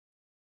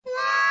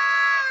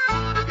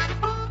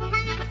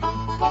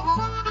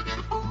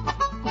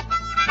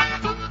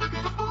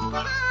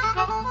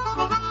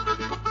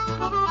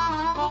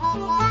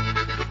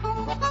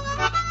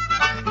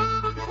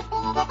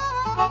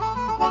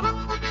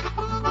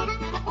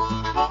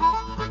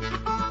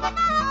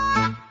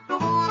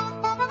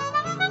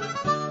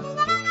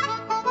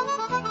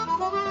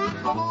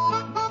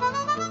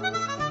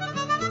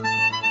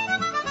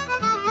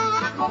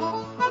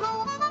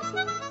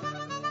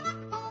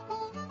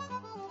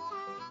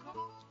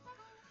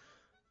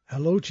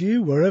Hello to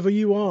you, wherever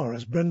you are,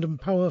 as Brendan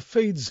Power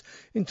fades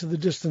into the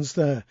distance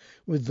there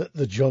with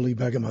the Jolly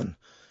Beggarman.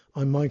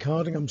 I'm Mike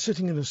Harding. I'm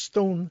sitting in a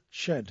stone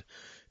shed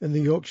in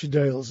the Yorkshire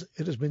Dales.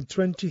 It has been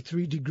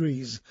 23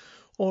 degrees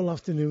all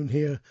afternoon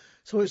here,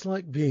 so it's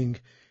like being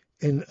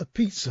in a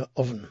pizza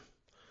oven.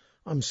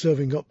 I'm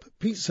serving up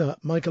pizza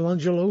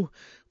Michelangelo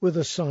with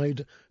a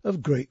side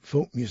of great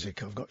folk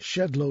music. I've got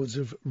shed loads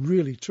of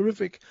really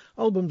terrific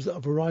albums that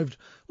have arrived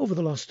over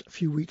the last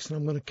few weeks, and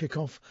I'm going to kick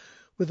off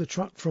with a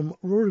track from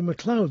Rory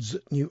McLeod's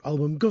new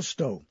album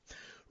Gusto.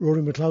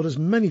 Rory McLeod, as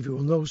many of you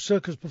will know,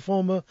 circus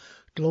performer,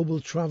 global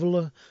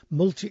traveller,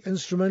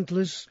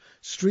 multi-instrumentalist,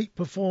 street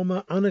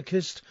performer,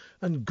 anarchist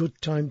and Good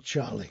Time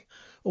Charlie.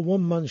 A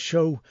one-man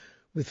show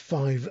with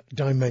 5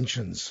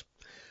 dimensions.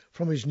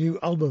 From his new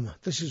album,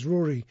 this is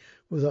Rory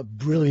with a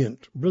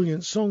brilliant,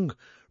 brilliant song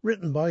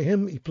written by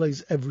him. He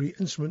plays every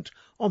instrument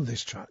on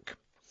this track.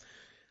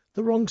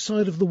 The Wrong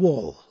Side of the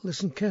Wall.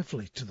 Listen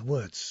carefully to the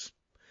words.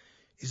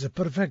 Is it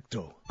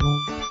perfecto?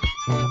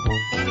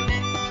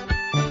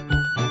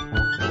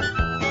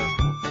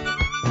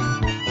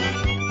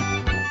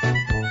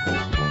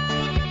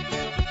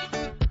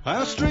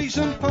 Our streets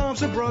and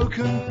paths are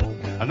broken,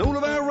 and all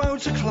of our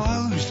roads are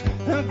closed.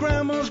 Our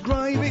grandma's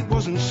grave, it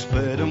wasn't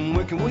spared, and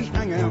where can we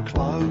hang our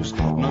clothes?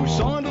 No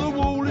side of the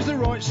wall is the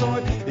right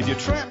side. If you're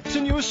trapped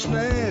and you're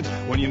snared,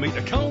 when you meet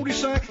a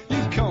cul-de-sac,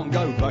 you can't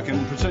go back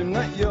and pretend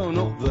that you're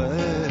not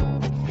there.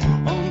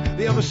 On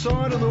the other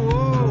side of the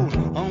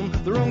wall, on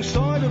the wrong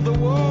side of the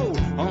wall,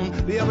 on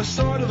the other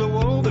side of the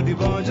wall that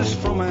divides us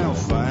from our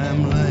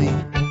family.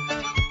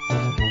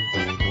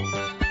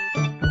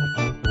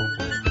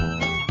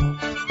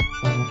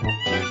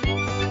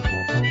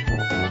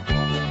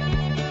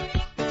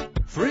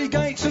 Three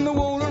gates and the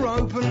wall are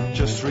open,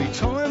 just 3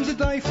 times a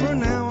day for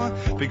an hour.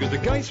 Because the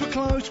gates were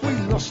closed, we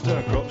lost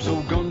our crops,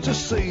 all gone to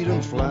seed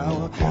and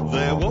flower.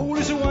 Their wall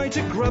is a way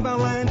to grab our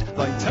land,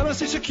 they tell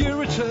us it's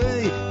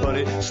security, but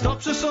it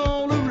stops us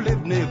all who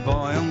live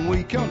nearby and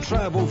we can't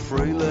travel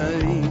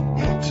freely.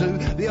 To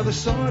the other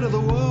side of the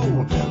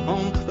wall,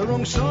 on the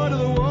wrong side of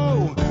the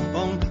wall,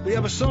 on the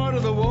other side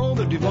of the wall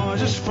that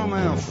divides us from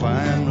our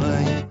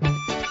family.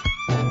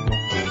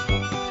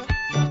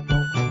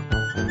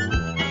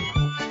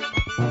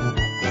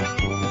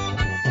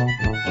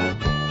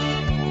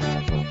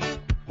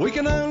 We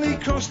can only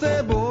cross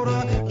their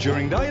border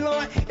during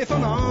daylight if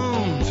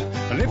unarmed,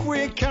 and if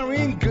we're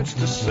carrying goods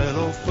to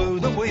sell or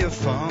food that we have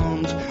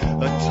farmed.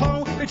 A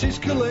toll, it is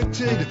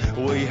collected,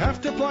 we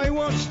have to pay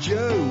what's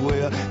due.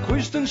 We're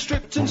quizzed and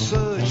stripped and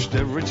searched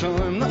every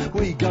time that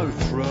we go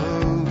through.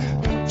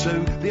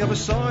 To the other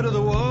side of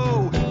the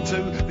wall,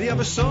 to the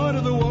other side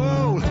of the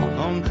wall,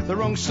 on the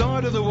wrong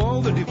side of the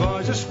wall that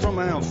divides us from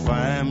our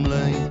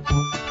family.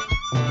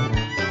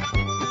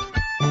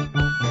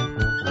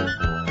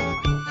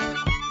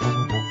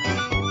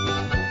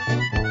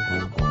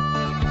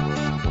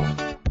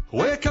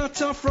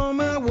 Off from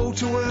our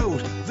water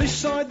world, this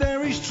side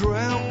there is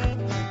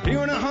drought.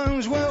 Here in our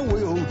homes where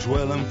we all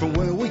dwell and from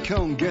where we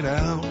can't get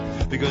out.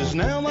 Because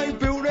now they've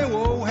built their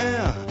wall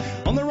here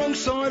on the wrong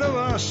side of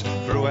us.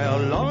 Through our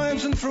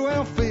lives and through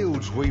our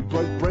fields we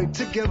broke bread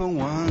together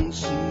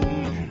once.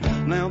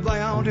 Now they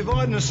are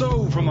dividing us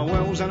all from our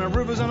wells and our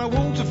rivers and our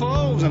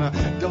waterfalls, and a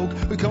dog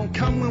who can't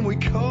come when we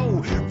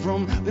call.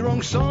 From the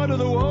wrong side of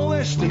the wall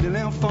they're stealing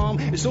our farm.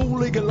 It's all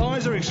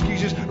legalised, their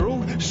excuses are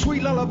all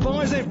sweet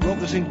lullabies. They've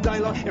robbed us in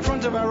daylight in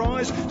front of our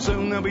eyes.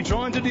 Soon they'll be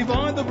trying to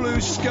divide the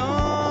blue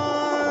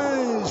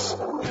skies.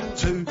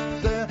 To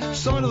their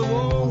side of the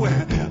wall,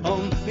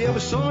 on the other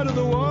side of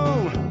the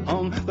wall,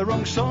 on the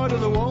wrong side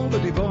of the wall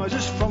that divides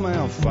us from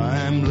our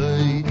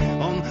family.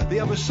 On the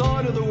other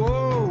side of the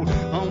wall,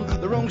 on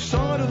the wrong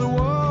side of the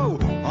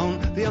wall,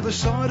 on the other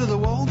side of the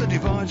wall that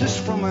divides us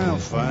from our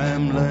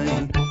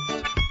family.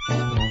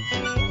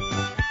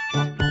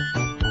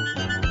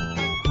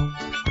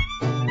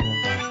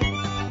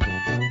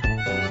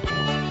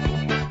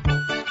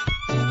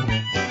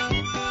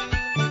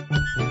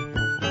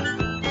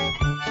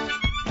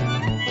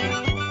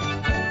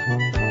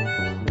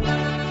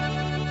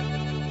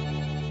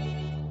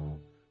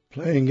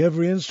 Playing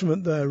every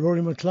instrument there,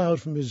 Rory McLeod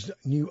from his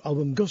new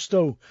album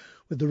Gusto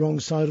with The Wrong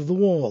Side of the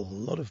Wall. A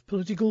lot of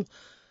political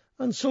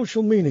and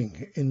social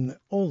meaning in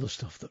all the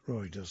stuff that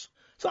Rory does.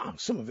 So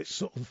some of it's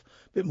sort of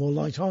a bit more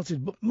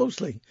light-hearted, but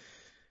mostly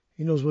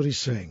he knows what he's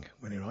saying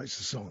when he writes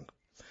the song.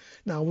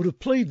 Now, I would have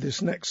played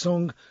this next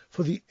song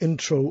for the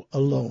intro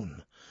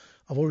alone.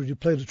 I've already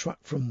played a track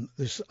from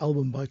this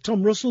album by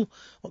Tom Russell,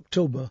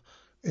 October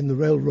in the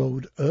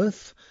Railroad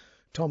Earth.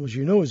 Tom, as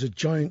you know, is a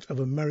giant of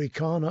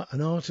Americana,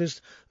 an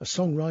artist, a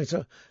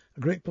songwriter, a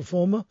great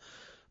performer.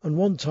 And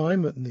one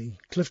time at the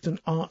Clifton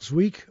Arts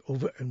Week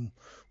over in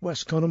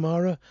West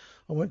Connemara,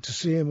 I went to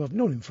see him. I've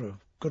known him for a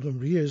good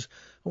number of years.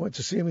 I went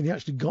to see him and he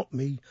actually got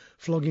me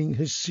flogging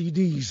his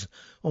CDs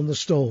on the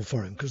stall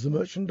for him because the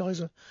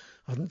merchandiser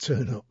hadn't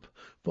turned up.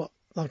 But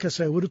like I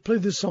say, I would have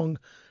played this song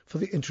for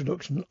the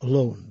introduction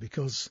alone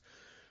because,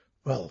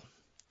 well,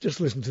 just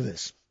listen to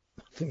this.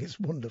 I think it's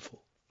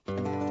wonderful.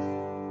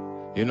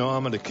 You know,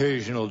 I'm an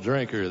occasional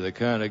drinker, the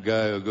kind of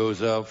guy who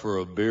goes out for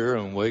a beer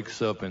and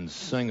wakes up in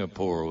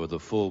Singapore with a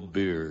full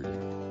beard.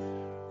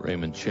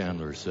 Raymond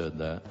Chandler said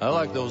that. I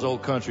like those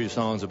old country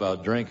songs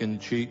about drinking,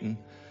 cheating,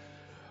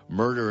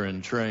 murder,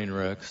 and train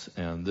wrecks,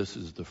 and this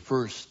is the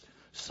first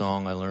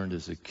song I learned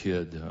as a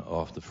kid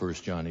off the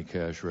first Johnny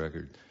Cash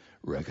record,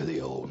 Wreck of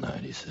the Old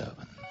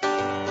 97.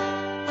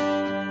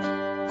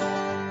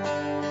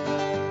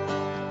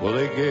 Well,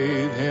 they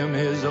gave him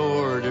his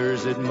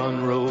orders at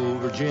Monroe,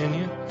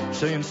 Virginia,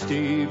 saying,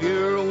 Steve,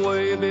 you're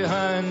way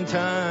behind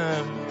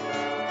time.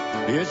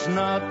 It's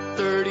not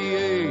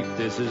 38,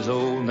 this is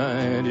old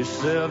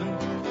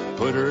 97.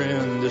 Put her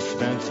in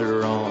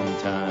dispenser on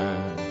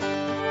time.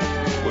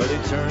 Well,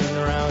 he turned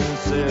around and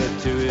said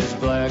to his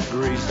black,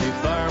 greasy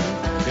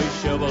fireman, hey,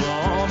 shovel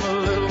on a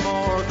little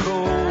more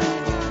coal.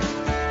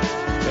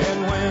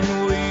 And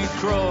when we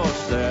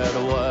cross that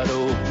White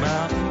Oak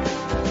Mountain,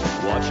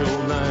 watch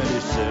old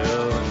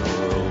 97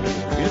 roll.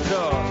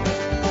 Guitar.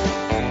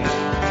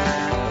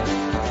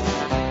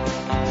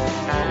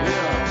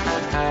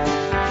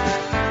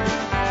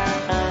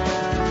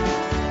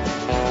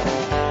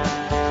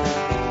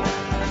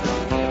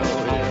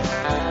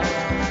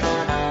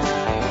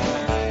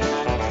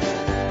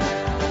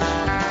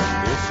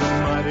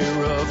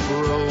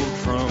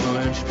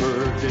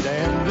 To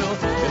Danville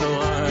in a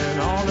line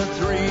on a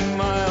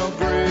 3-mile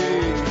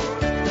grade.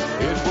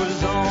 It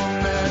was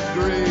on that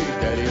grade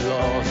that he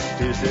lost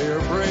his air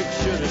brake.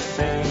 Should have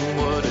seen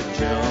what a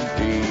jump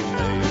he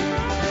made.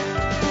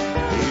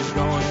 He's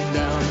going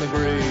down the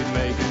grade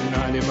making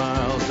 90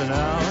 miles an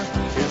hour.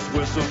 His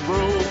whistle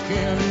broke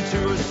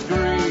into a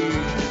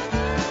scream.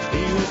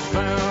 He was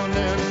found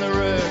in the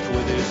wreck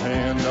with his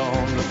hand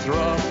on the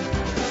throttle,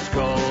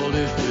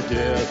 scalded to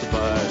death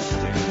by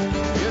steam.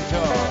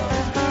 Guitar.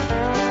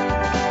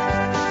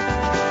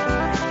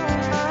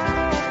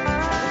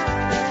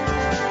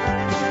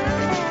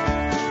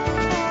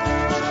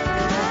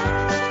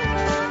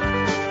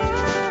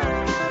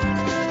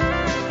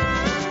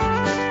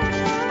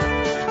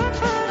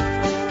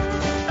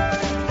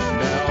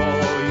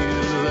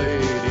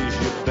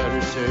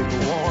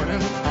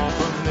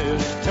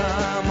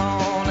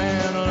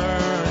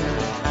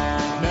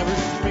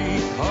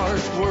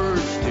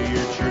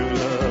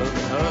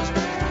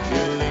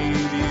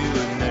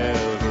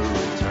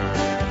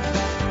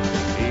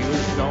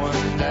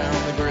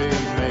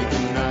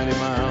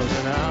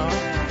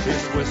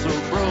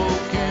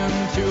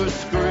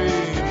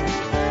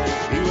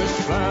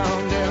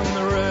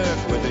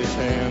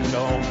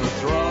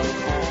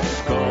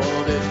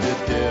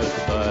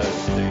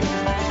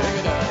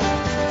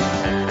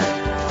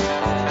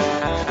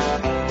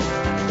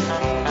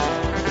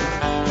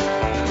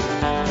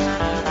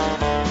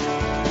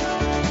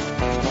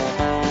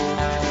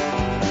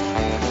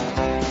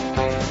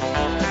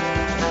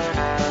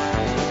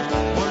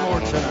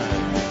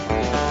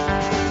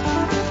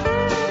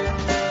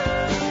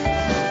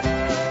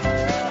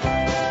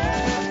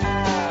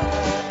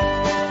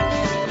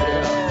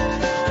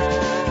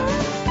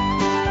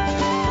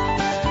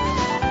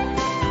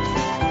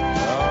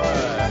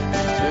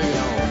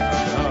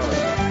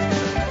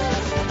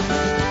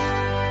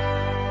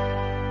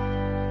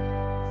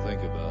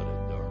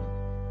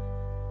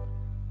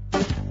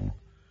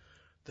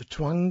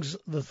 Twangs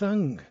the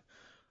Thang,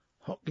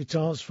 hot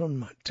guitars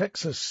from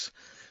Texas.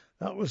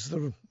 That was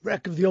the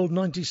Wreck of the Old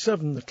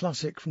 97, the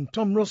classic from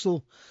Tom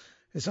Russell,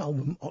 his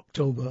album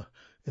October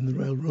in the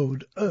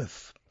Railroad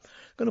Earth. I'm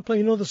going to play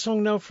another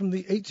song now from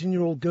the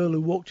 18-year-old girl who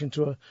walked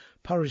into a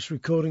Paris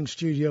recording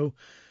studio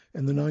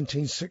in the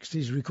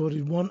 1960s,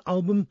 recorded one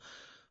album,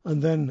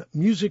 and then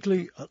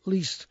musically at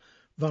least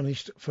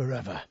vanished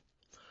forever.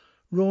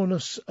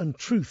 Rawness and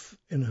truth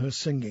in her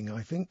singing,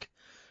 I think.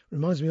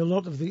 Reminds me a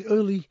lot of the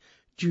early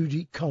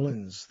Judy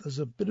Collins. There's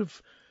a bit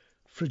of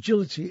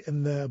fragility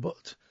in there,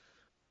 but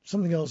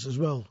something else as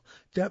well.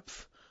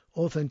 Depth,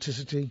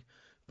 authenticity,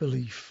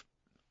 belief.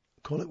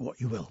 Call it what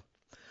you will.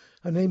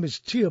 Her name is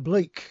Tia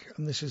Blake,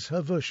 and this is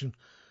her version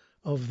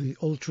of the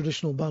old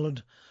traditional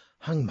ballad,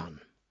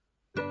 Hangman.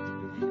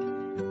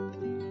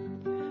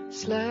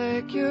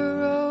 Slack your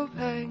rope,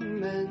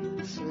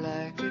 hangman,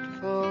 slack it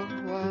for a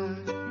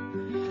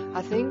while.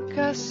 I think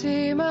I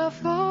see my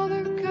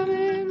father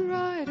coming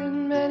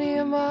riding many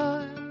a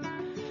mile.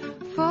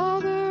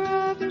 Father,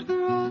 have you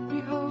brought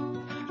me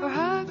home, or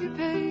have you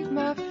paid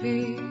my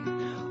fee,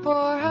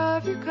 or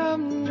have you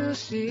come to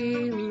see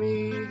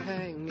me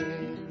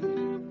hanging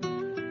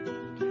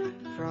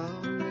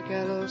from the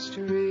gallows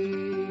to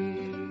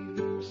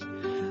Reeves?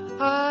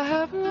 I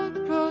have not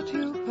brought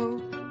you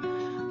hope,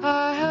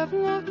 I have have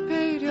not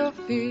paid your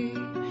fee.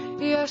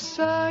 Yes,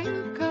 I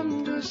have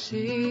come to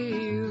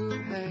see you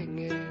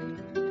hanging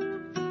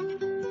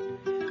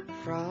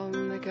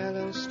from the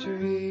gallows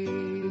tree.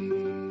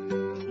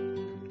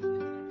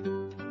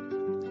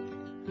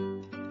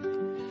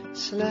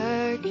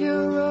 Slack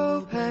your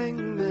rope,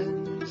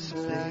 hangman,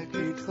 slack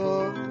it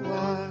for a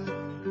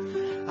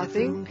while. I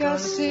think I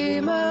see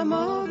my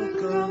mother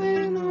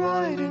coming,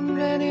 riding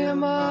many a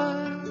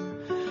mile.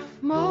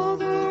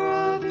 Mother,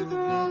 have you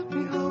brought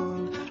me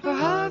home, or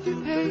have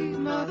you paid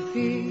my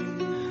fee,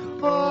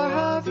 or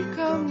have you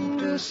come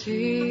to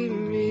see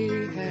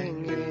me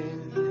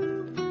hanging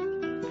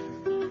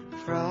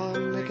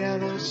from the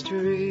gallows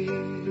tree?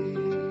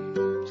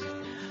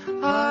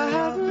 I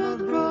have not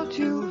brought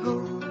you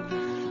home,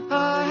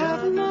 I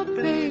have not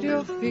paid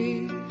your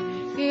fee.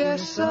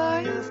 Yes,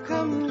 I have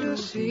come to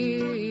see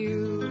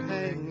you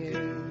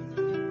hanging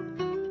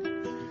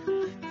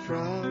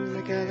from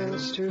the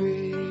gallows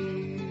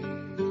tree.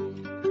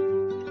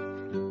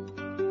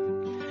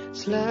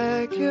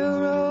 Slack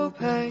your rope,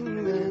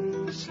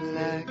 hangman,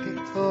 slack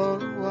it for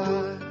a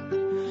while.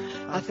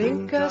 I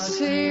think I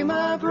see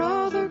my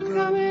brother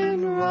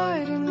coming,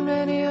 riding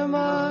many a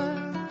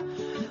mile.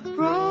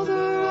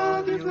 Brother,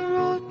 have you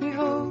brought me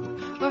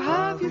home, or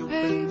have you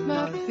paid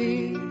my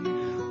fee,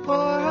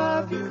 or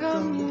have you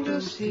come to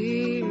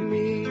see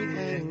me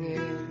hanging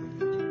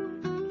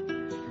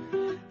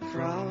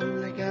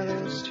from the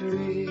gallows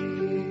trees?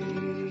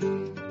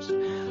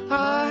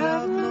 I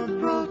have not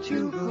brought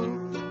you home,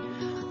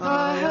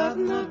 I have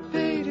not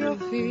paid your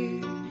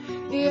fee.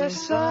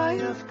 Yes, I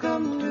have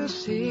come to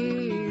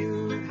see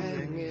you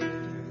hanging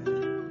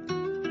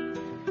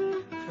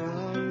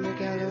from the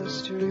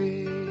gallows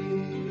tree.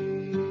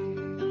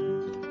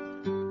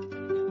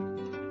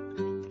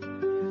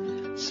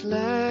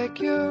 Slack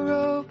your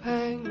rope,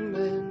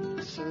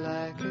 hangman,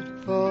 slack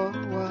it for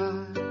a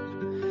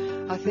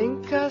while. I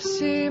think I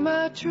see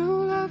my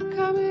true love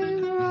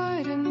coming,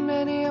 riding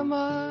many a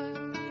mile.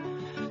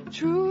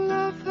 True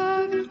love,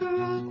 have you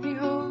brought me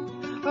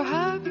home, or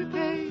have you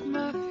paid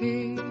my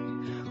fee,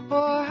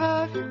 or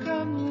have you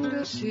come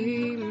to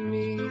see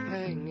me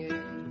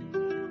hanging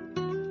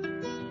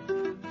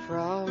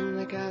from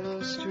the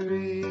gallows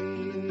trees?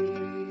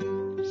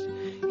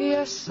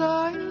 Yes,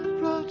 I have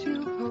brought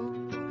you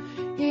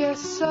home,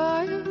 yes,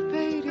 I have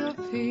paid your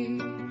fee,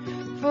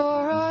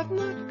 for I've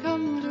not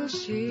come to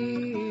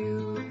see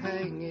you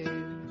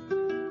hanging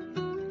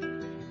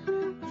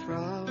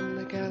from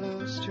the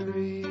gallows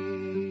tree.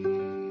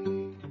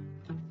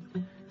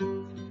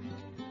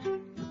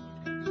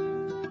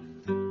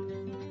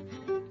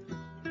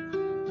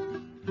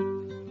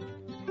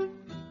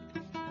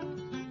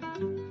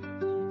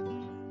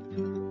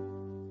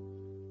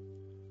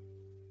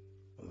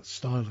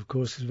 Style, of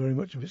course, is very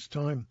much of its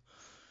time.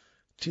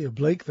 Tia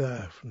Blake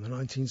there from the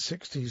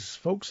 1960s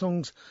Folk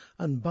Songs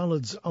and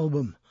Ballads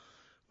album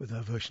with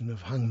her version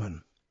of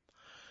Hangman.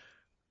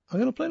 I'm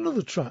going to play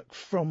another track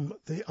from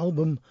the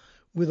album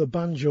With a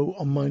Banjo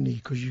on My Knee,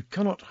 because you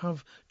cannot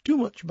have too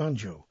much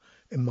banjo,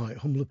 in my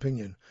humble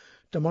opinion.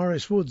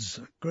 Damaris Woods,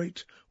 a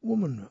great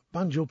woman,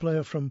 banjo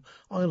player from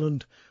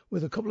Ireland,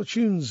 with a couple of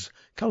tunes.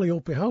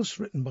 Calliope House,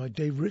 written by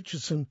Dave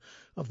Richardson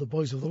of the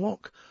Boys of the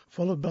Lock,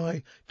 followed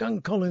by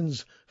Dan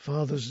Collins'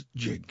 Father's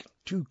Jig.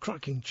 Two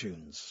cracking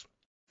tunes.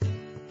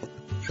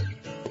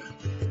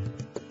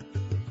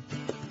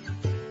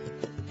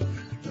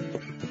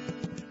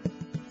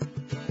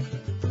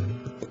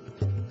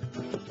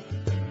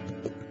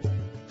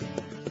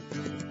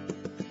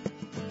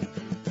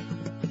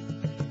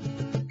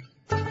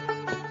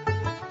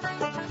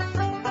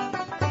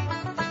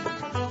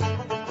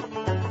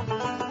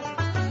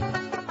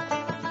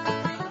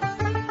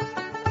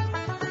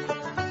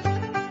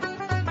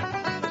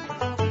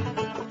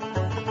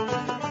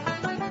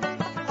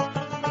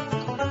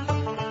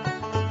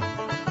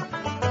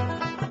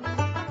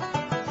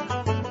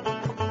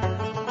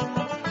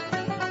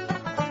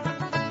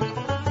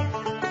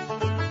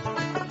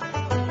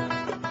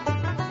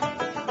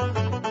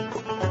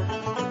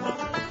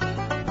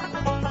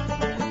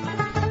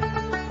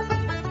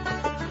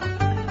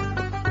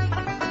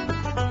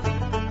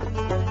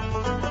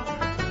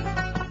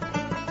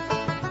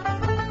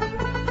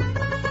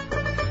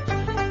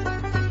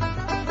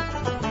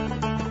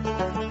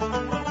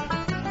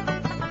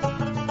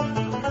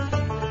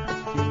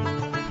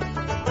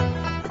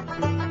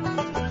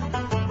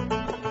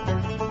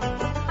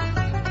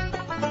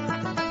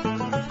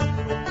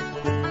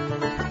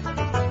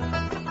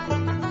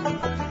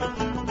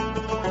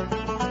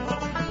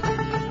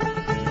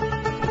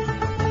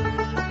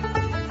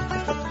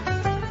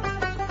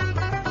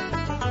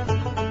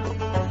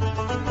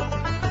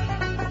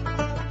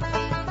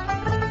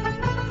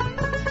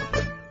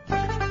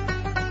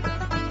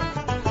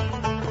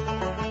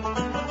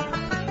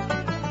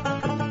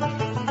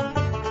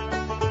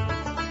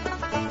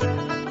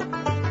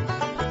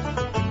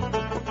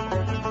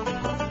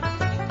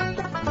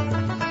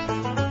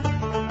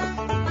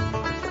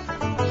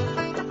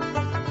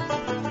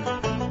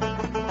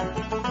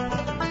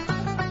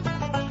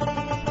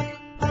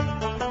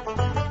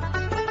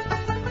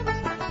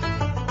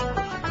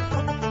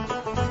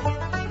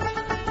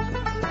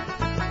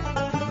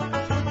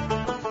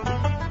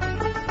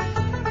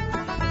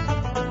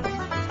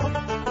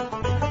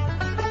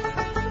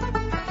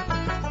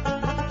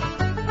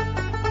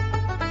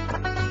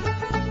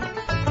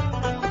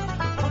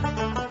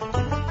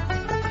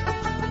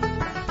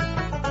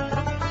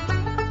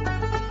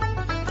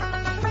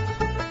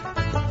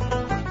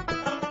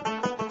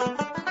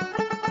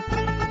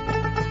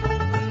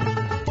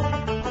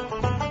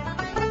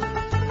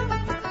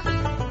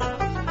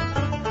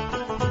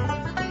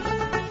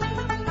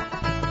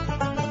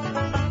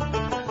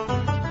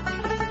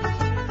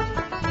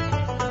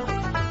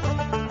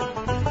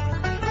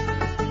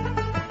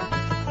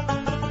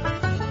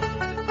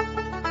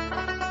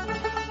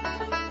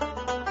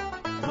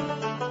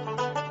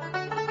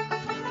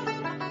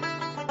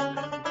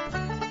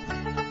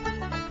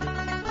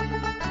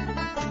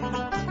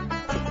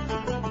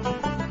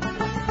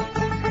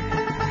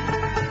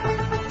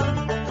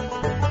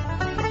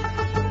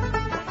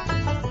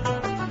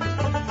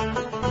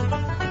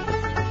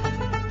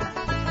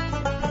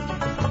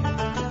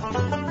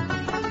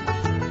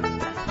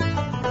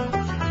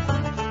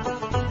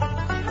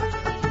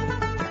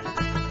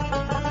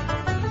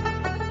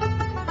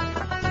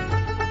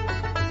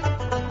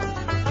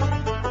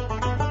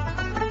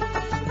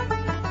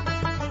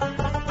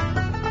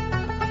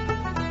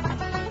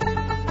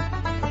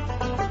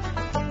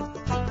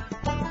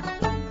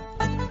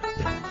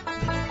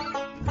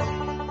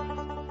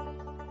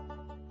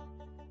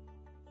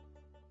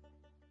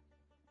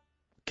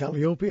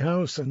 Calliope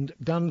House and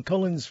Dan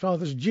Collins'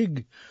 Father's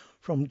Jig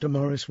from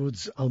Damaris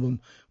Wood's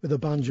album With a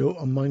Banjo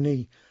on My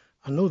Knee.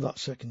 I know that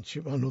second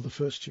tune, I know the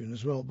first tune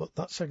as well, but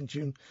that second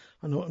tune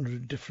I know under a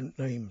different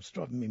name. It's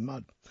driving me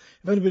mad.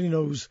 If anybody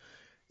knows,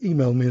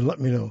 email me and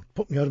let me know.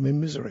 Put me out of my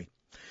misery.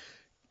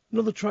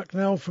 Another track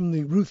now from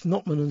the Ruth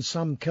Notman and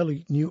Sam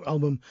Kelly new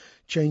album,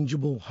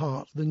 Changeable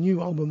Heart. The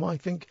new album, I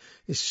think,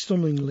 is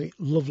stunningly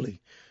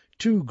lovely.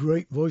 Two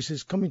great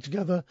voices coming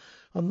together,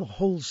 and the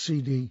whole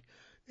CD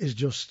is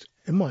just,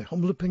 in my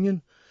humble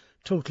opinion,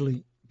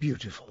 totally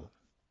beautiful.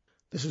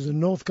 This is a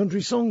North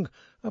Country song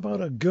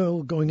about a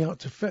girl going out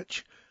to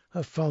fetch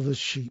her father's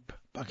sheep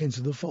back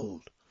into the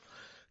fold.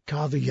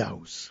 Car the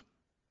Yows.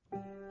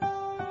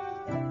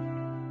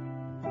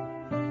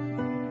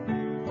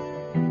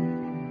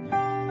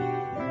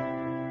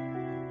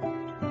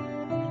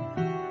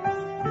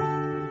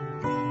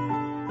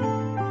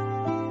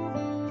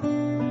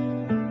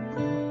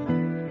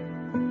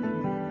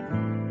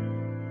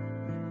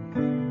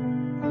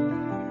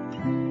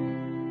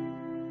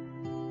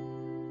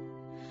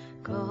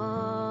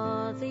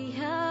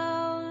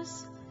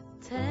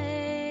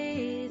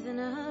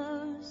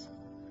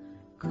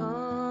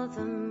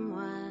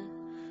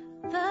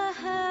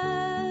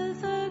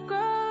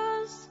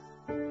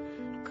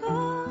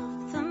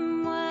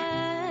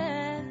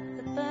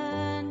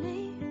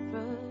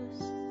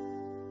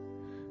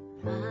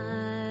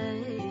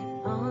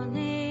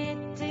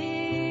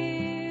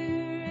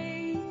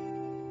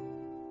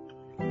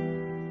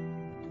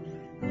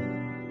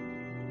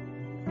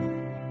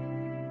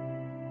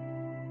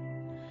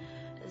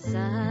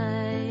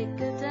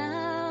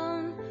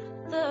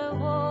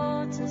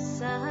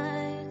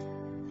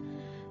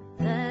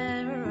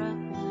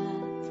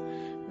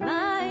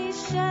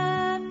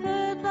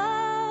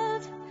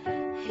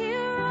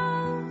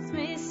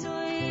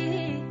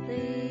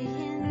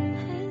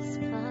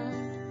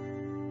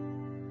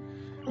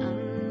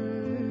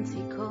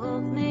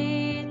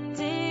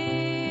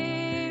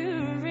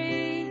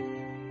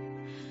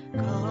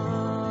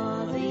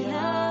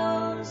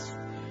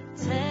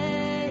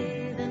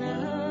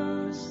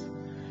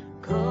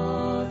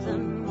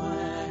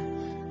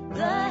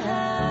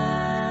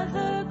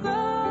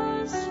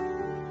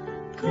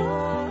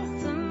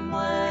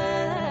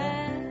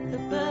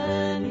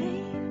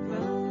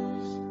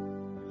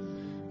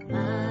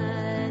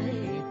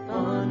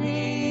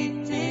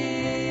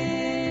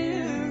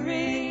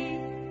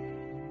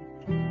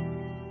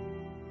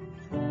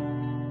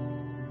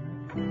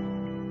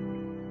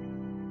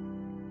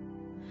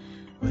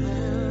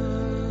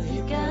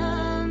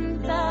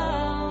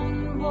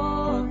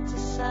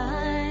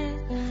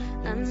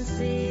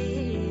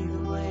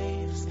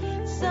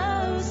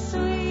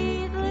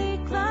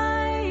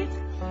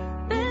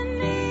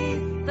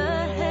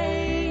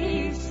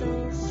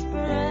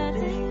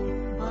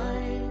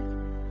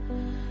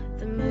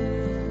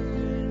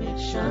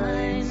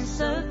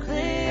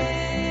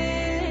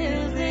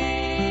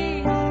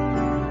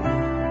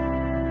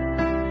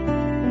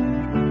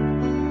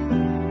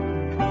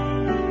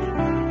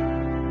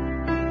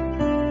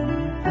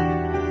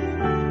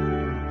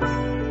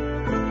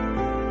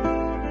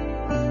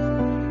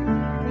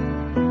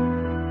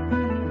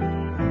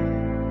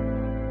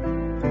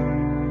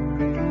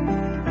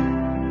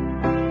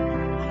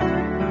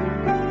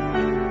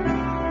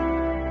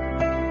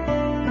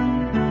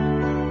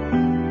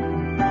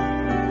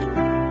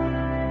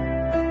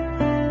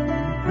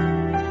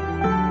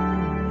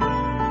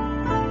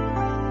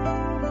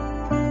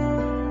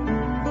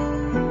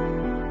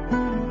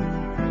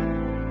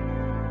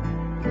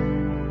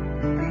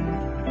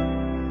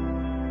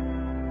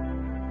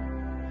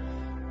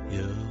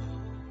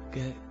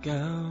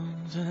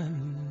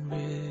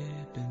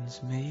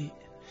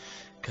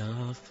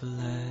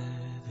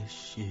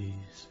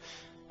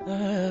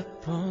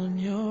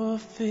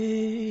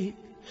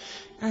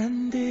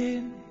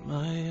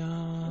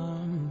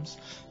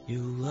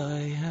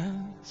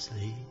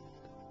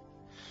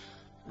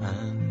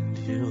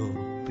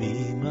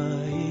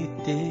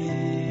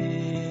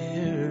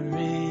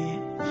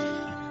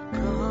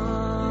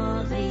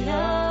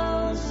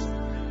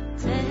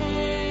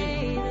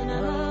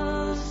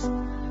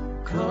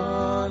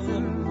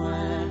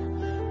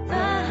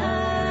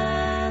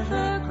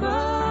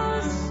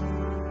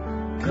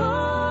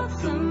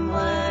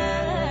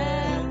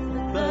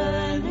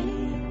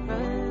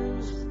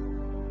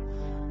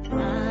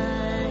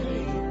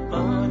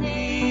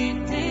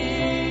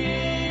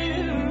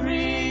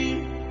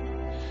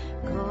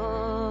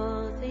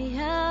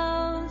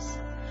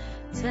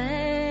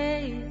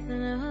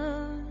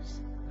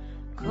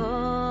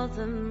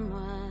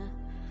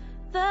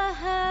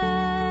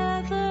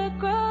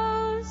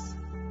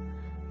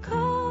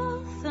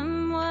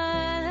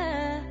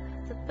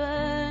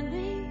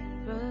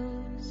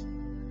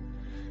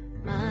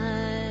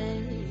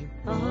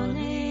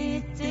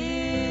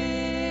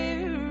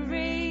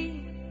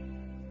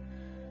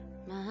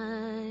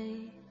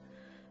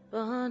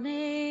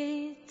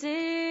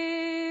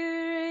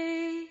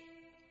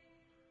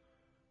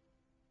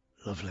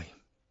 Lovely.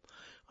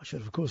 I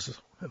should, of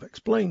course, have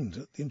explained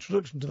at the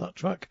introduction to that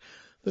track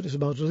that is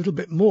about a little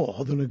bit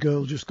more than a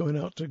girl just going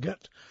out to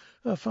get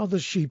her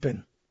father's sheep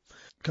in.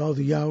 Cow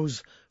the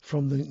Yows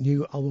from the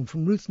new album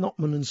from Ruth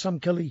Notman and Sam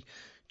Kelly,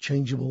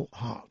 Changeable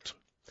Heart.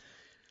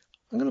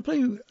 I'm going to play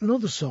you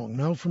another song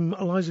now from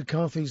Eliza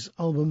Carthy's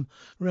album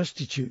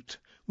Restitute,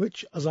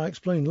 which, as I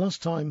explained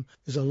last time,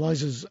 is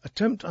Eliza's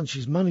attempt, and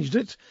she's managed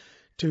it,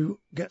 to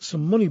get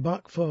some money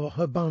back for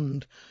her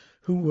band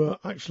who were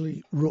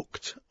actually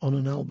rooked on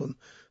an album.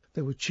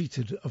 They were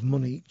cheated of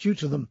money due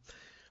to them.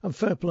 And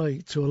fair play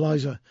to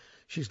Eliza,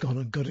 she's gone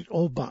and got it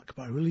all back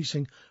by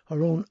releasing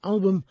her own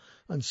album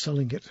and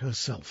selling it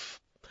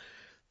herself.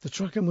 The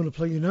track I'm going to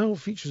play you now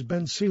features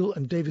Ben Seal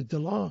and David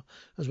Delar,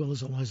 as well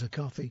as Eliza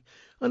Carthy,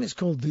 and it's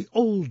called The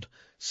Old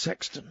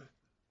Sexton.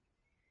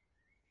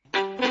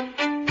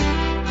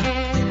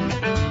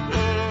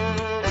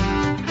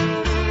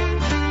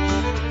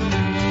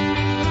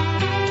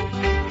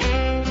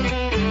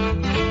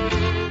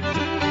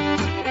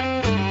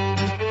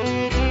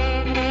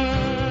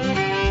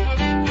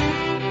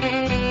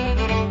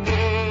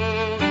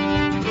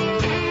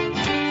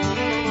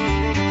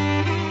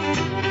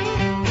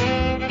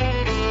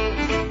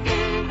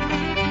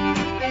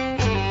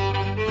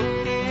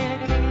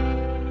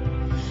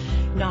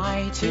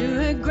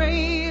 To a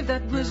grave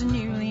that was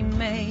newly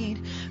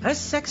made, a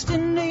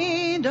sexton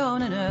laid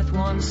on an earth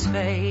one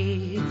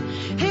spade.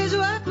 His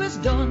work was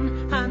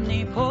done and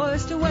he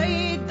paused to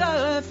wait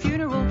the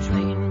funeral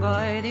train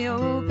by the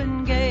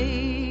open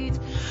gate.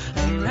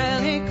 A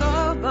relic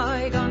of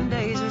bygone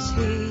days was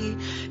he,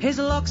 his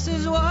locks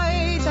as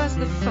white as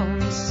the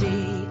foamy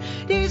sea.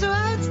 These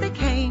words they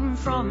came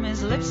from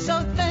his lips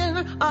so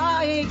thin,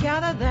 I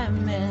gather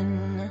them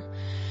in,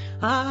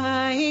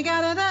 I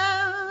gather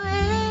them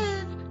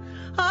in,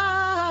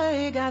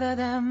 I gather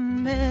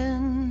them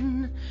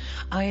in,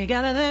 I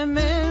gather them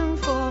in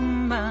for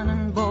man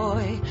and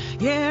boy,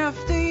 year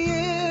after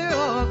year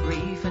of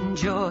grief and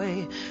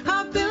joy.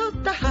 I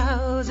built the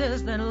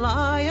houses that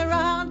lie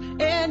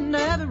around in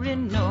every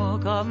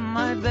nook of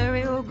my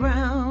burial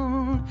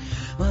ground.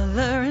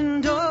 Mother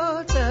and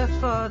daughter,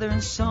 father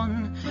and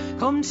son,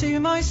 come to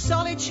my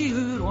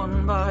solitude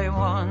one by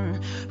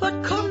one.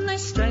 But come they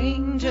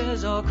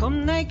strangers or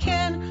come they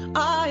kin,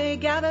 I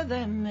gather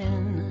them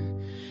in,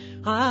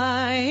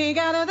 I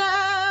gather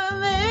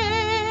them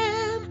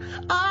in,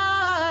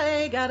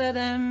 I gather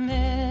them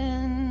in.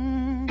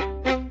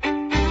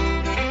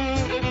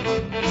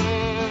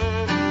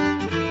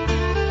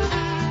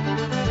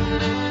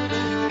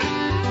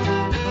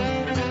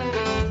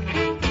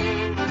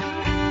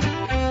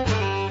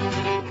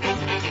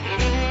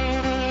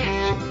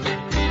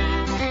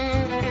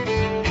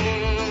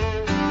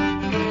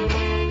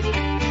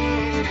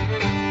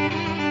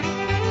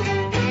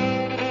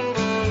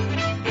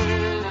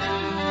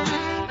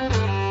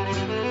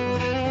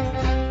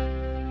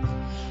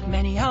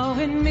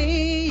 In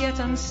me, yet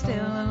I'm still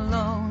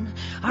alone.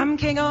 I'm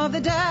king of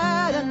the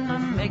dead and I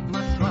make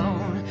my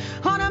throne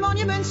on a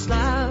monument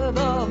slab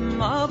of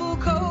marble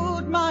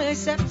coat. My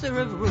scepter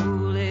of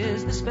rule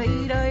is the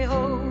spade I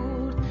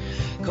hold.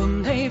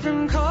 Come they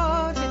from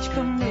cottage,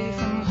 come they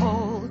from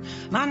hole,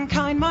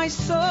 mankind my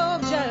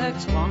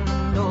subjects one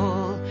and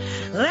all.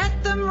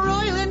 Let them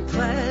roil in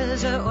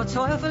pleasure or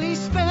toilfully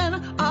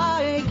spin,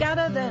 I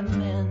gather them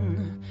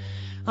in,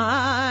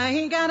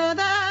 I gather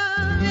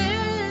them in,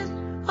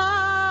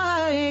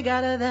 I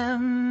gather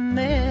them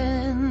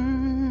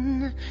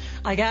in,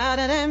 I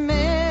gather them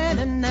in,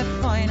 and their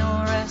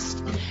final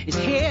rest is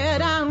here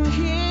down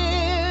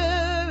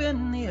here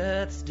in the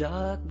earth's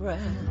dark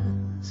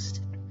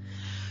breast.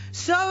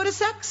 So the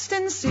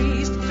sexton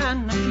ceased,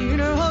 and the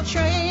funeral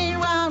train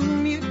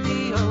wound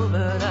mutely over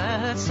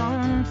that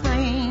solemn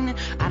plain.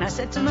 And I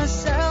said to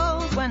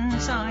myself, when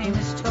time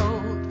is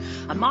told,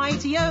 a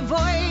mightier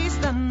voice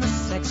than the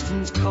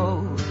sexton's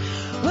code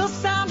will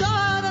sound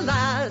o'er the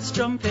last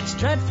trumpet's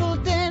dreadful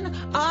din.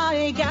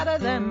 I gather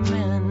them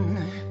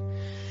in,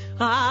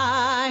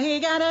 I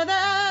gather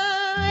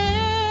them in.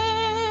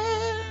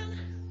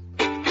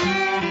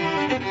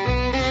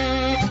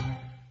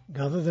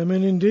 Gather them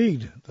in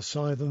indeed, the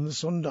scythe and the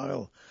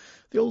sundial.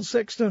 The Old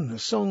Sexton, a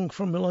song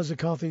from Eliza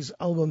Carthy's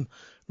album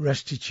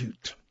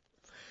Restitute.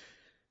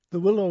 The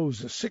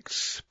Willows, a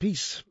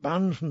six-piece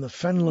band from the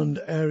Fenland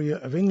area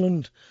of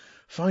England,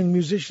 fine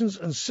musicians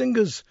and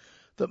singers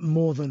that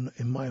more than,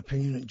 in my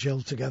opinion,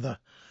 gel together.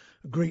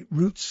 A great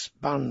roots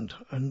band,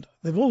 and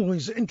they've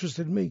always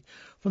interested me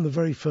from the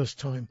very first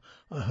time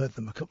I heard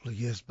them a couple of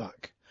years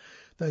back.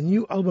 Their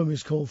new album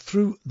is called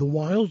Through the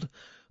Wild,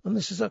 and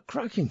this is a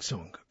cracking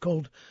song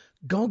called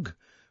Gog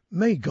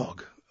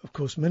Magog. Of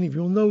course, many of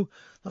you will know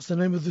that's the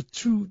name of the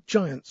two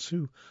giants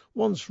who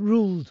once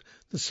ruled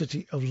the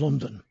city of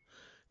London.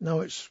 Now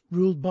it's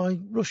ruled by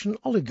Russian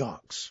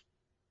oligarchs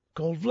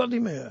called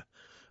Vladimir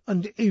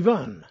and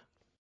Ivan.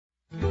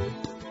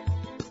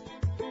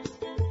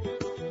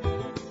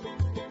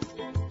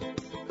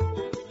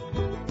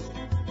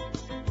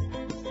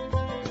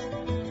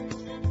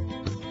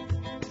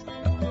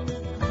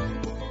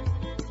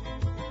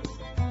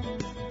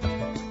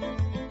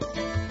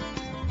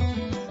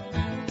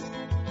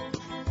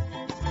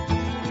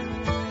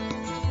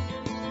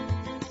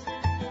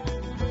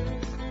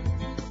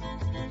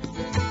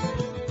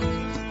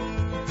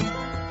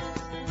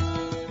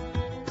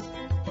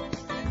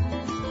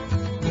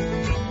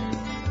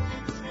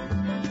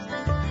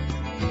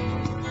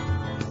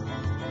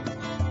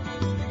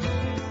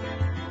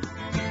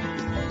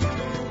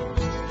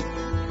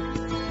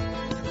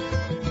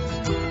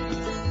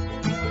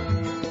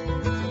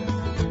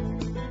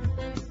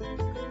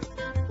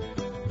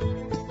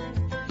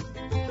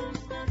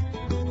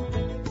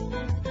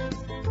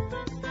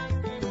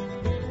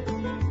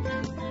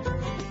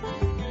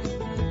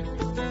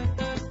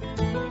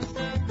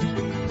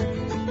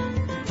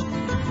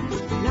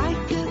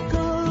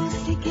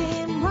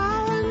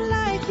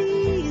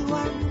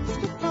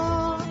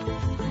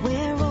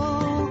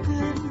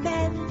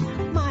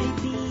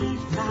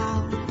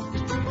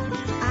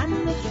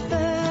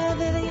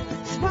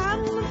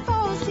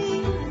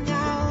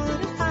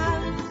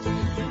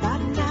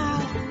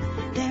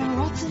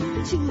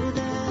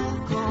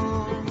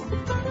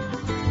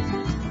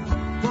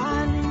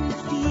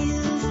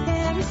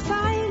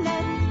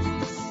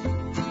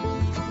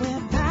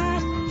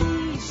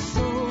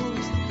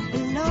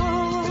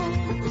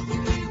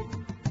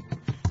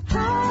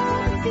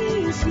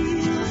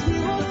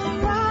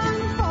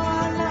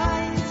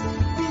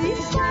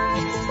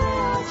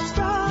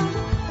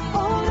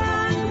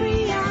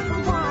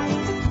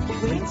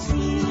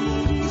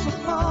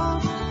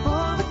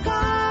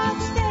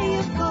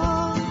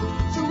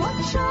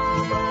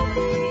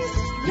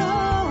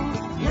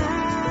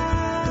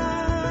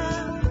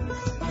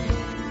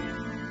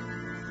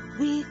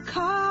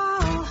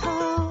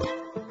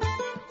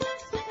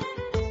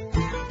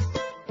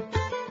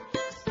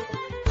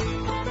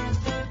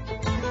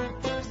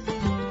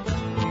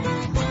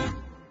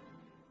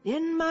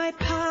 In my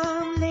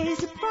palm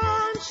lays a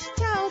branch,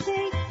 tells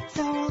a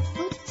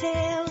sorrowful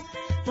tale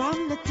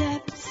from the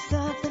depths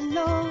of the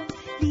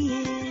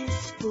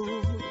loneliest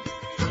pool.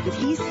 But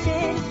he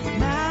said,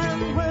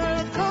 man, we're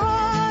a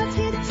God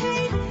here to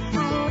take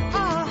out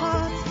our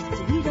hearts,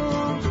 so we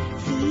don't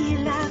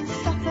feel and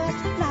suffer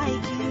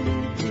like you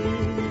do.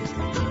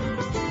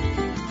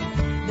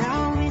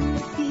 Now in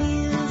the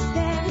fields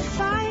there is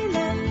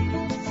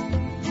silence,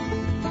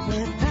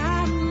 where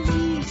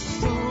family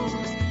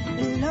souls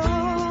belong.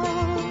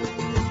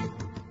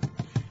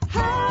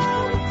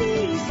 How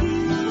these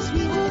hills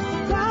we will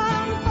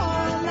run for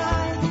our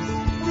lives,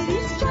 with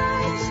these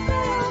stripes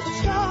spread out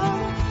strong,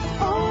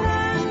 old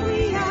and we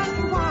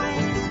and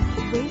wise,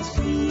 great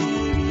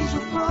cities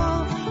will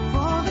fall,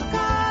 for the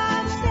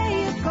gods they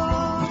have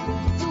gone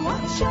to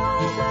watch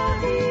over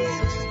these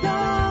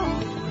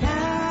lowlands.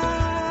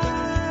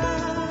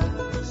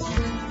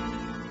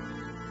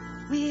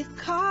 We've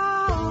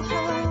called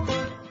home.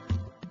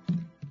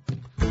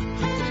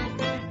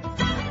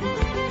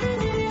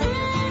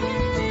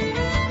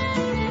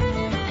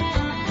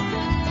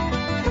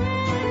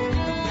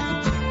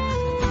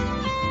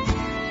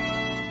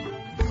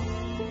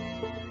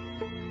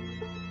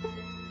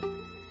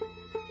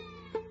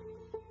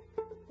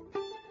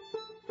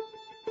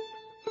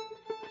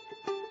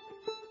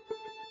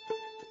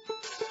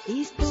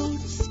 These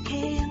boats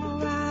came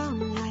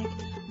around like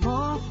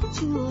moth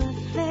to a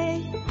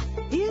flame.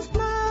 These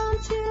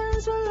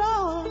mountains were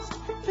lost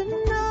for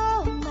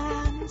no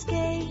man's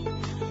gain.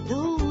 The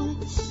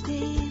woods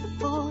they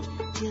fought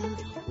till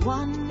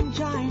one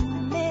giant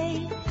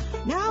remained.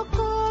 Now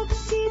cold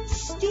seat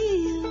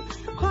steel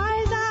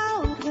cries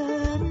out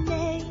her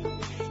name.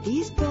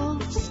 These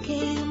boats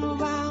came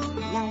around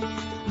like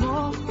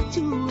moth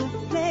to a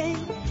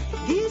flame.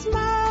 These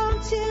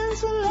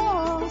mountains were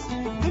lost for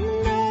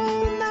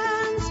no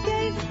man's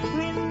gain.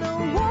 In the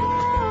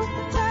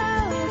water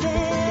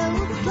they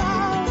will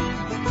drown.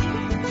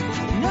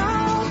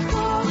 Now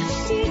cold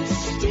seat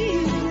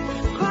steel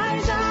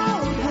cries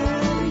out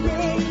her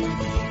name.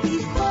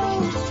 These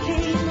boats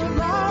came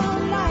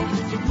around like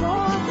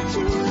moth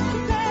to a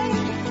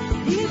flame.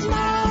 These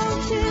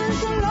mountains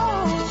are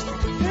lost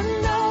for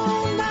no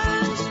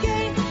man's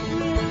gain.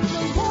 In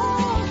the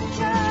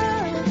water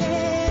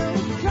they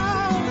will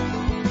drown.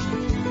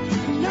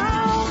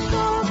 Now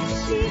cold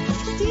seat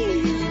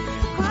steel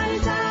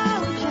cries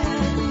out her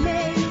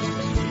name.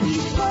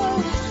 These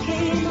boats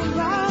came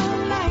around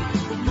like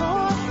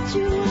moth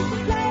to a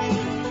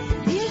flame.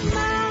 These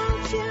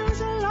mountains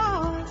are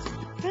lost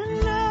for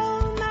no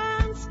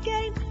man's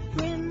gain.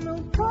 In the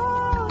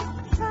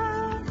water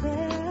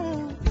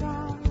they'll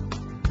drown.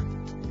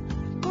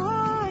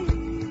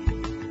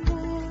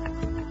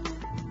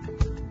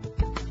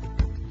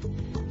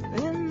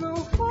 In the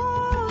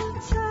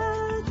water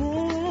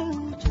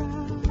they'll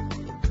drown.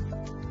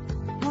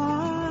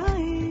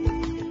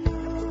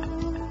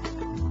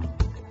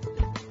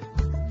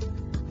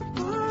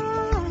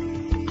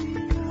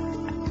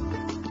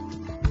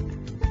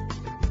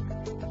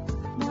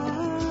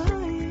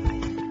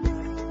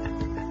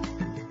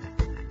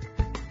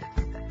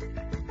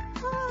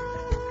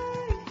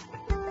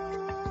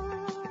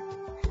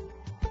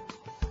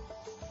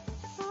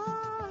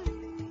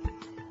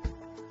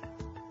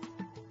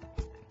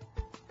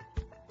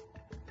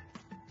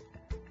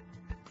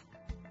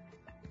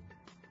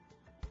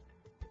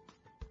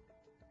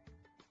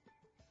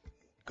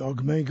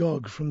 Gog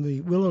Magog from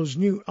the Willows'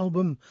 new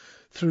album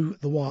Through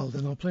the Wild,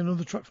 and I'll play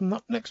another track from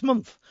that next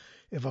month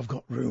if I've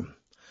got room.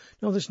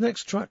 Now this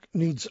next track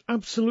needs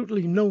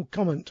absolutely no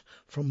comment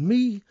from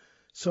me,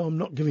 so I'm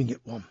not giving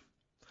it one,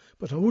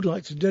 but I would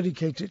like to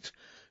dedicate it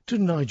to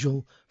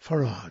Nigel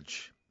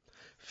Farage.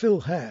 Phil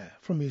Hare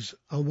from his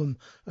album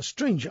A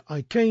Stranger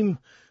I Came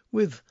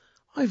with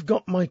I've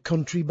Got My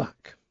Country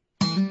Back.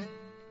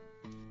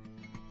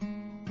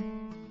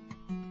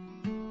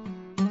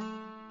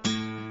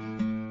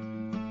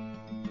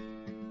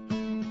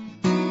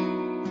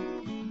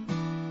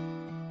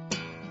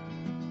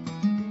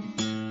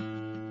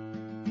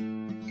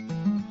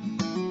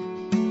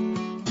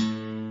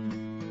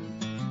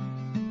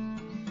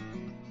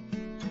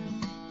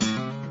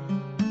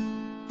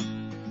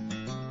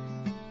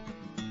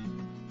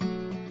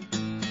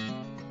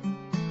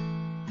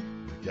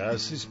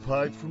 Gas is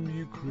piped from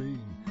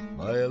Ukraine,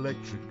 my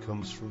electric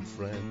comes from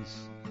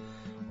France.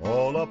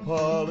 All our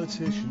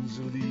politicians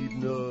are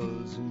leading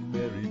us in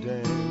merry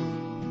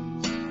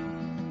dance.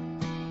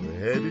 We're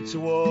headed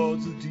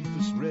towards the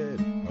deepest red,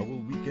 how will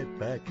we get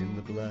back in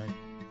the black?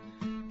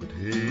 But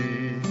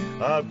hey,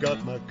 I've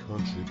got my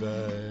country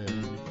back.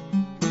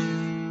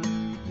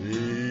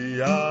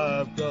 Hey,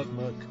 I've got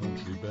my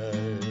country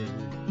back.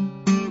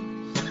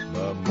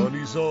 My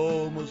money's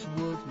almost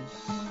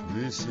worthless,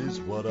 this is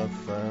what I've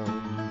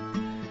found.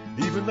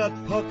 Even that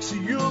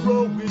poxy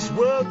euro is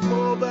worth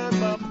more than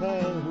my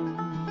pound.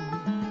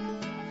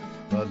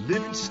 My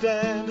living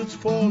standard's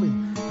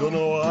falling, don't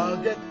know how I'll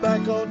get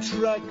back on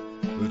track.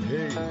 But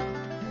hey,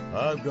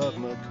 I've got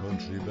my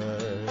country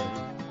back.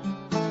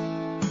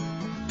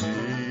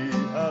 Hey,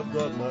 I've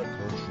got my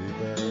country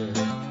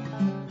back.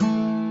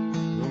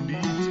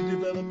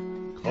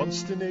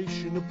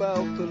 consternation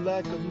about the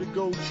lack of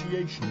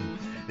negotiation.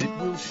 It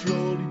will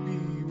surely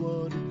be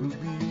what it will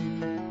be.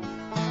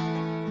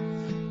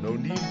 No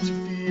need to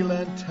feel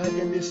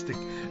antagonistic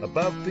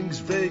about things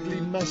vaguely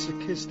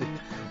masochistic,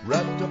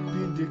 wrapped up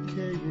in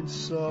decay and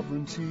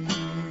sovereignty.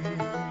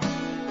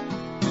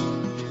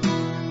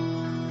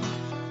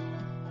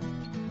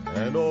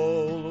 And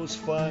all those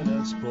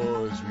finance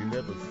boys we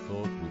never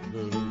thought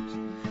would hurt,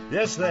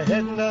 yes, they're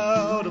heading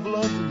out of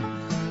London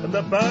and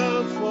they're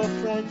bound for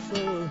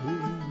Frankfurt.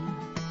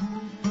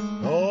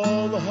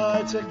 All the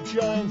high-tech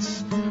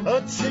giants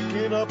are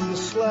ticking up the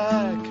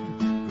slack,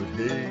 but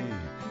hey,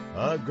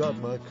 I've got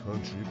my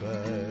country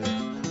back.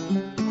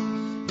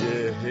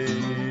 Yeah,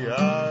 hey,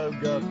 I've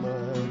got my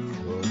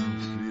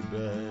country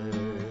back.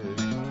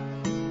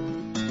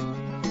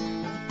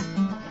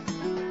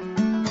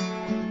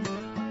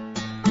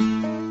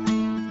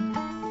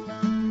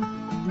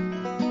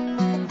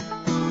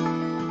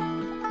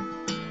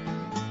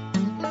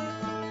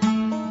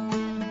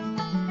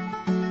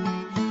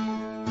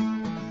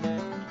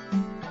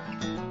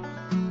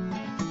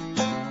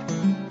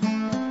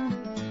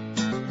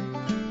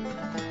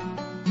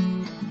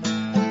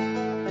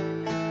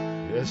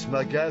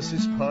 My gas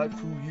is piped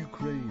from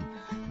Ukraine,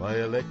 my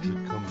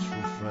electric comes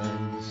from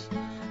France.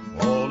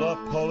 All our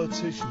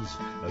politicians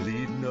are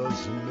leading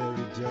us a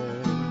merry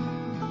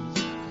dance.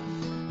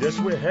 Yes,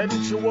 we're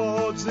heading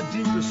towards the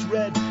deepest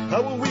red.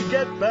 How will we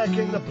get back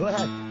in the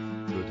black?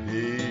 But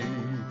hey,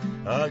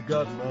 I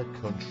got my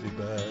country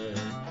back.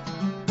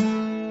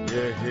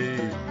 Yeah,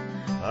 hey,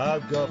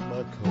 I've got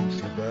my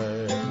country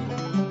back.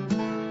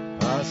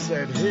 I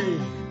said, hey,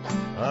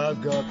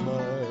 I've got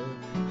my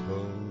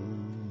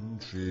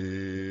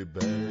country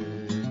back.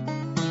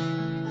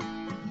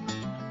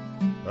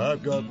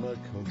 I've got my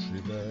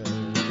country back.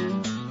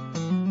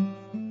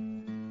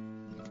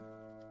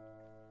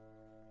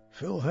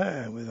 Phil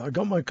Hare with I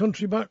Got My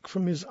Country Back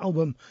from his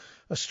album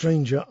A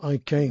Stranger I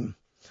Came.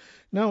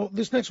 Now,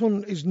 this next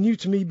one is new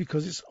to me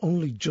because it's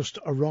only just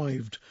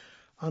arrived,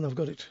 and I've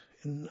got it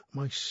in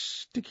my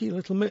sticky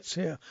little mitts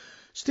here.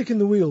 Stick in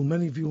the Wheel,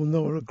 many of you will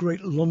know, are a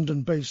great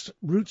London-based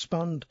roots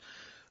band.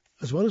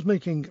 As well as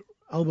making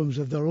albums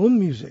of their own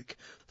music,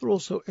 they're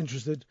also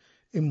interested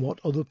in what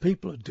other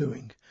people are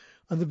doing.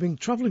 And they've been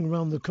travelling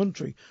around the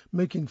country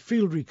making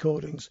field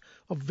recordings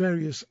of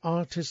various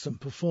artists and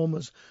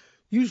performers,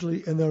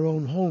 usually in their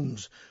own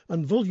homes.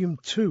 And Volume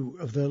 2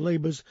 of their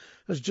labours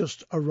has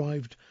just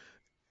arrived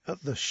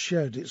at the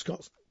Shed. It's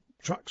got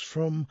tracks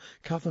from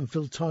Kath and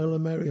Phil Tyler,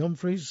 Mary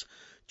Humphreys,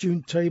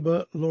 June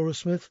Tabor, Laura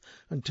Smith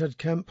and Ted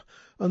Kemp.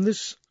 And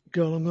this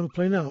girl I'm going to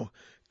play now,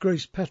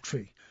 Grace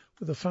Petrie,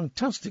 with a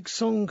fantastic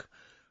song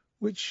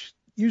which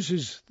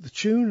uses the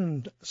tune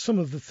and some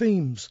of the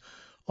themes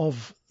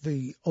of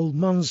the Old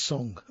Man's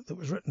Song that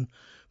was written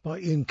by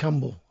Ian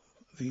Campbell,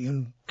 the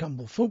Ian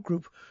Campbell folk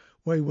group,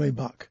 way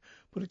back.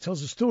 But it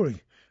tells the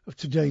story of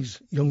today's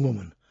young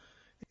woman.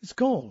 It's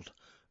called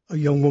A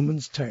Young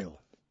Woman's Tale.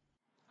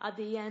 At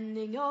the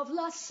ending of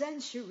last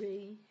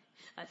century,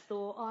 I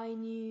thought I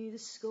knew the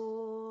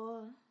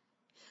score.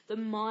 The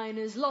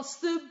miners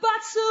lost the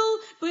battle,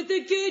 but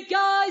the good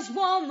guys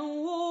won the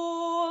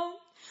war.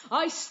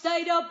 I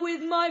stayed up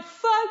with my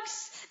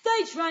folks,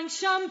 they drank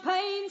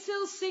champagne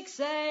till 6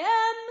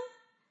 a.m.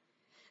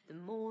 The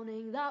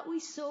morning that we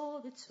saw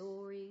the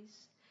Tories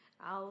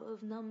out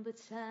of number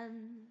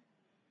 10.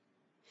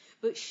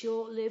 But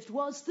short-lived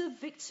was the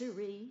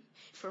victory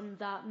from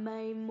that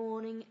May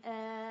morning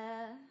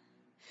air,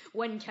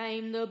 when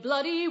came the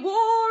bloody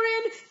war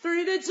in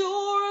through the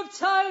door of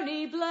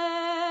Tony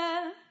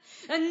Blair.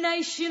 A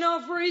nation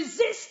of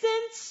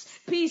resistance,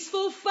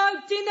 peaceful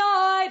folk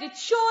denied a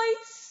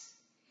choice,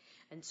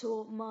 and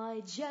taught my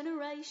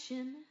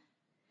generation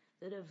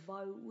that a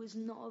vote was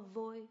not a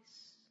voice.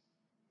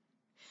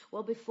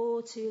 Well,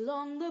 before too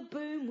long the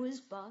boom was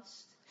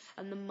bust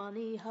and the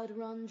money had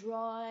run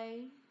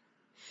dry.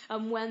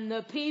 And when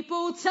the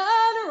people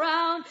turned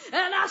around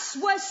and asked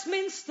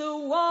Westminster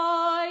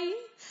why,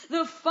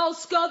 the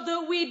false god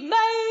that we'd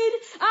made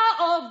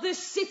out of the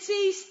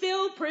city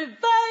still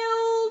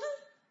prevailed.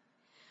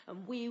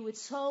 And we were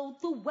told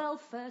the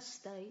welfare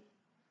state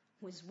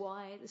was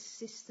why the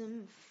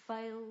system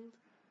failed.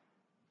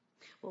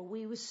 Well,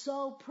 we were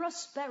sold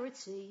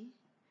prosperity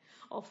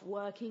off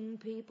working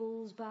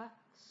people's backs.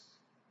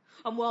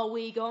 And while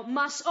we got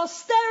mass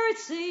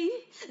austerity,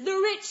 the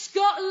rich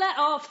got let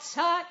off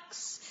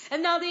tax.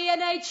 And now the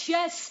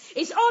NHS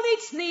is on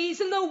its knees,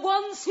 and the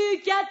ones who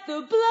get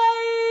the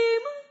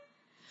blame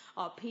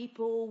are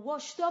people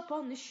washed up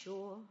on the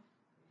shore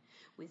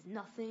with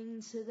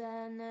nothing to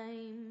their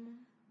name.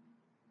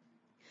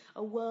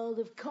 A world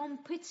of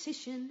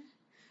competition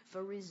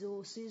for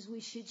resources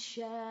we should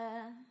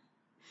share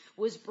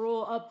was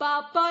brought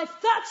about by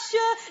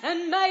Thatcher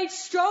and made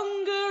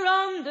stronger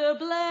under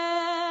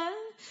Blair.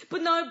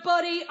 But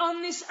nobody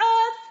on this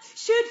earth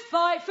should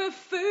fight for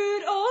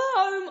food or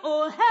home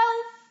or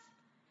health.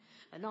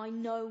 And I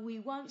know we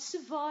won't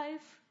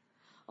survive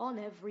on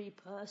every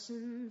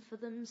person for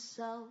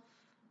themselves.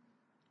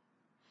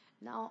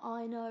 Now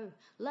I know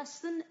less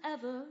than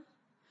ever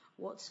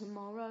what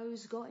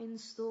tomorrow's got in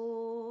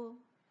store.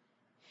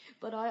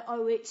 But I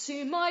owe it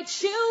to my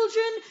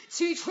children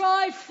to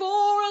try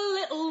for a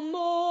little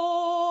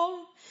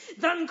more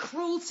than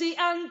cruelty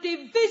and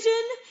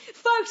division,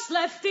 folks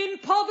left in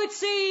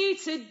poverty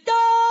to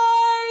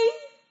die.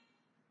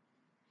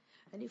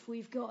 And if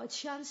we've got a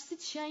chance to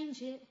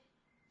change it,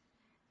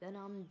 then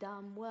I'm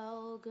damn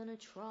well gonna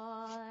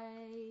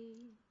try.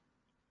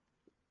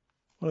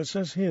 Well, it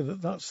says here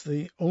that that's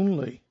the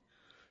only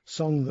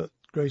song that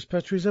Grace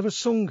Petry's ever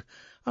sung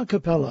a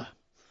cappella.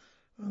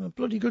 And a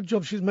bloody good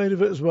job she's made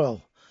of it as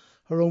well.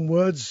 Her own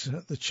words,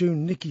 the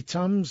tune Nicky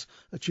Tams,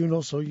 a tune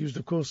also used,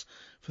 of course,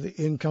 for the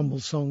Ian Campbell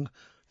song,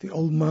 The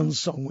Old Man's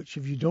Song, which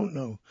if you don't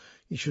know,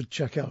 you should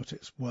check out.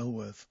 It's well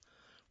worth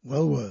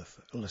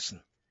a listen.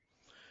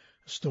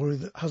 A story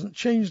that hasn't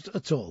changed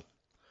at all.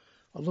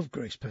 I love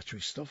Grace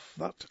Petry stuff.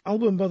 That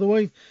album, by the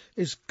way,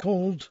 is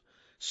called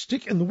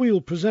Stick in the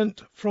Wheel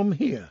Present From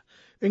Here,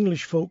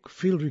 English Folk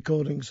Field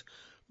Recordings,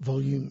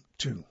 Volume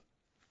 2.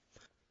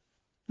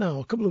 Now,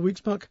 a couple of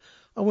weeks back,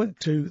 I went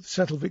to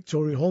Settle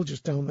Victoria Hall,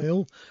 just down the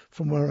hill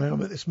from where I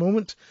am at this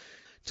moment,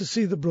 to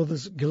see the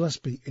brothers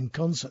Gillespie in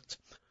concert.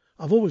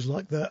 I've always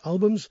liked their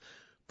albums,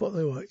 but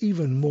they were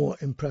even more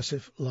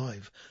impressive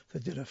live. They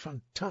did a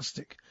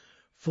fantastic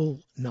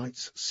full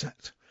night's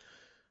set.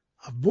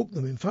 I've booked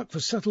them, in fact, for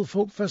Settle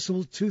Folk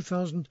Festival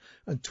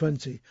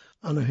 2020,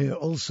 and I hear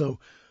also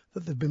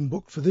that they've been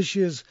booked for this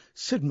year's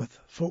Sidmouth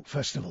Folk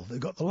Festival. They've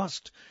got the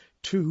last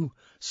 2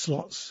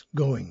 slots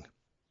going.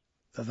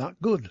 They're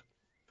that good.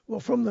 Well,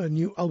 from their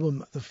new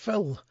album, The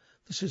Fell,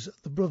 this is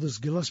the brothers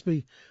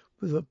Gillespie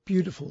with a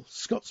beautiful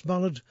Scots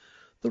ballad,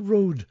 The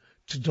Road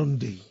to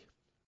Dundee.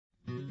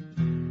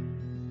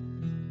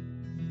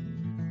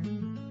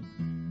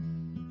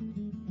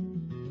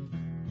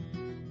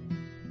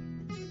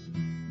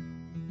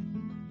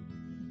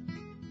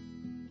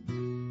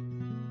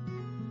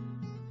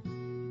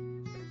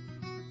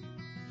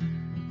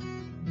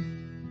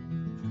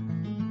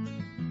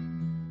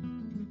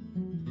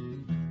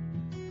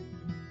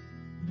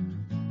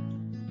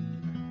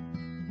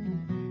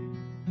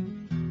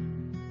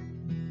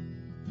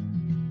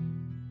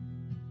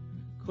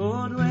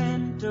 Cold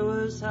winter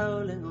was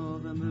howling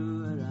over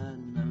moor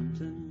and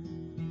mountain,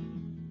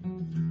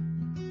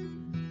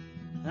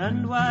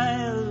 and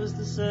wild was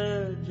the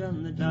surge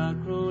on the dark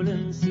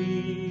rolling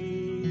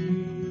sea.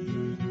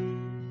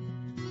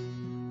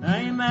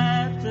 I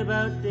marked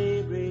about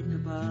daybreak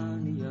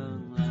upon a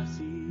young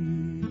lassie,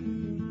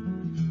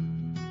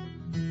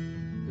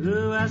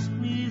 who asked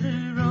me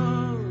the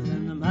road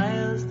and the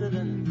miles to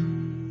Dundee.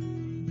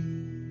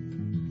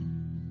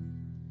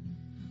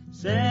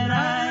 Said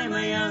I,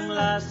 my young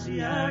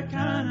lassie, I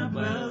cannot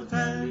well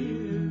tell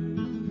you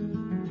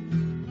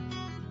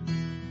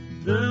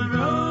the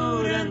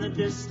road and the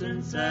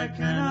distance I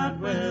cannot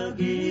well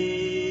give,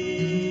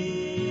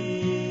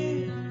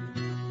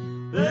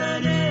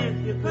 but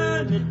if you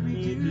permit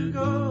me to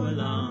go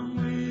along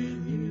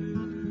with you,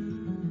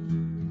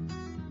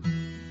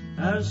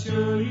 I'll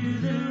show you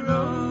the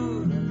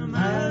road and the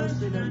miles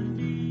to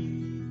Dundee.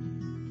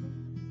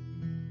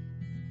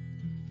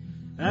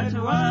 At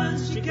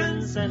once she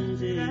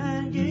consented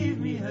and gave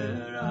me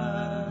her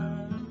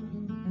arm.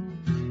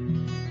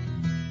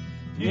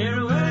 Ne'er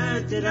a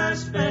word did I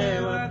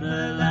spare what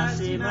the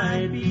lassie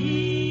might be.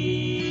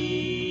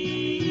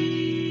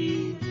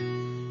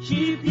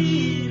 She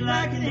peeped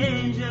like an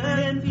angel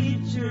in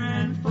feature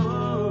and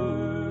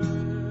form,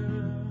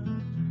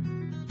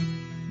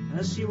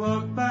 as she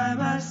walked by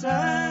my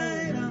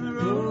side on the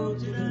road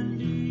to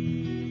Dundee.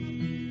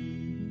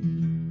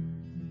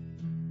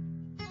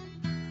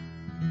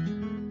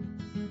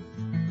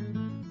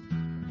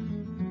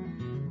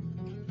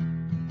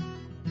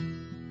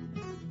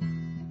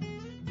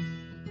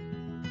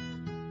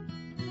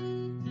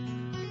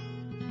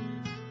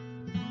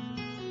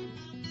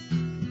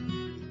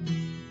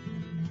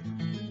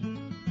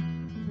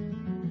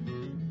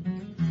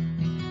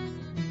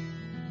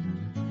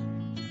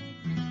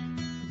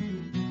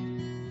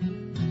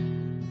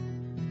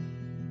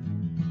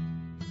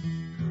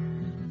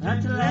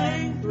 At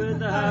length, with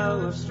the how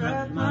of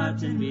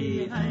Strathmartin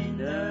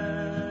behind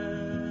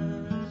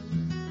us,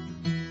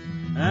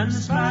 and the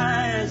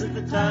spires of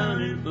the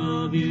town in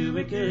full view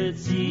we could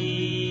see,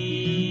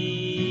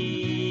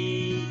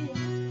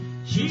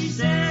 she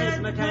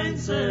said, my kind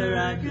sir,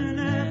 I can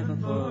never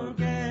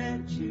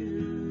forget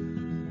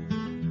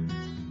you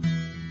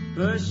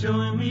for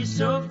showing me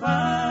so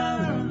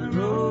far on the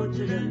road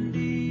to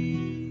Dundee.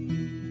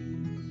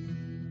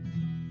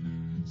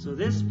 So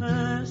this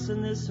purse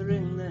and this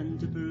ring then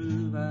to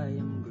prove I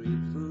am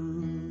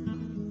grateful,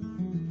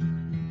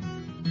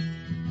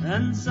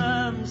 and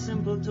some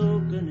simple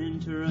token in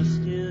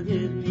trust you'll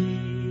give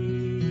me.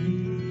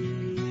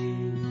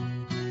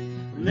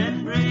 And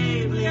then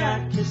bravely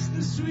I kissed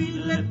the sweet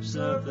lips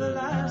of the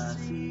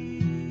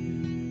lassie,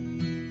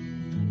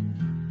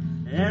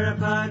 ere I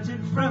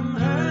parted from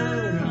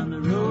her on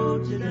the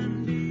road to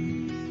Dundee.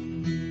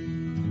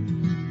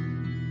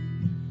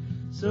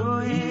 So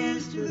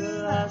here's to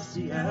the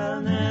lassie,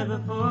 I'll never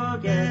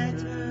forget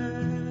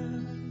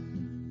her,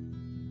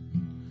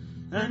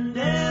 and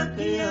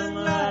every young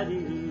laddie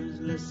is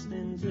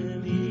listening to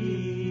me.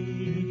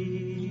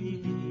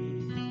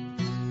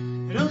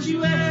 Don't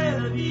you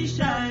ever be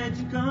shy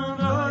to come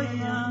for a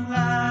young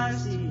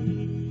lassie,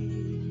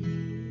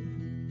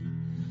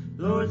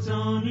 though it's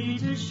only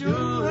to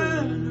show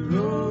her the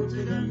road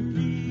to Dundee.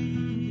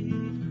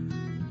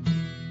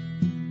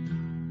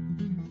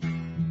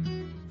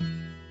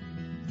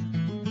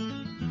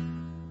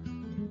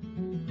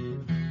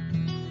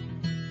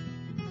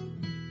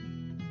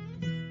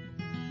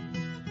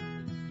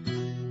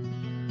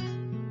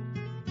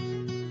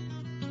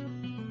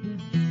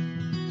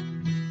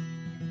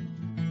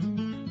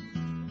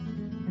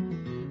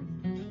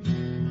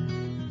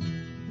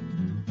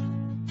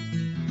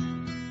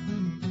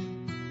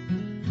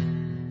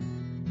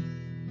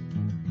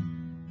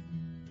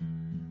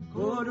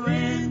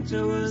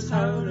 Winter was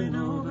howling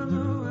over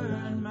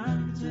Luaran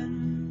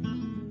Mountain,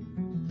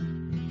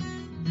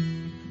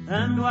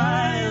 and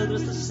wild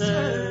was the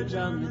surge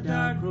on the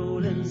dark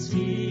rolling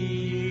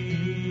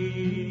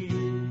sea.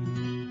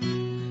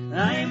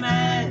 I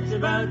met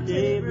about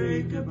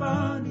daybreak a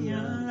bonny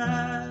young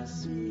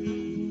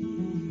lassie,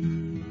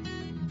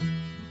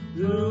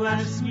 who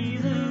asked me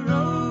the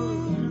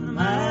road and the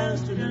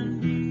miles to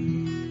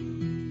Dundee,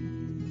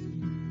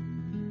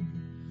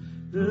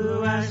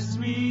 who asked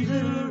me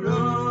the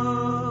road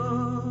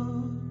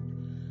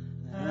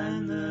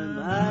and the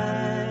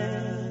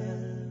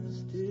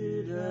miles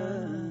to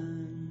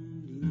Dundee.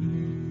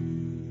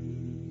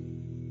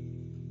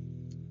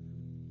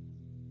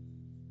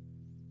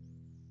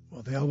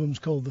 Well, the album's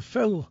called The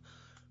Fill,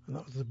 and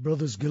that was the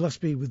Brothers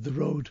Gillespie with The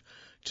Road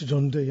to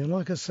Dundee. And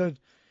like I said,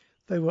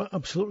 they were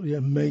absolutely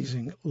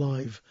amazing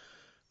live.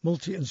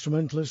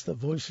 Multi-instrumentalists, their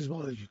voices,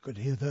 well, as you could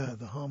hear there,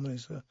 the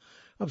harmonies are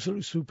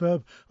absolutely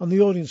superb. And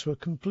the audience were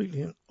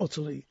completely and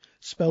utterly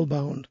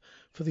spellbound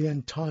for the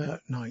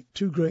entire night.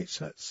 2 great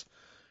sets.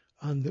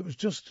 And it was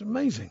just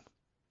amazing.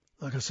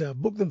 Like I say,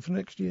 I've booked them for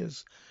next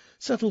year's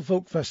Settle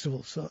Folk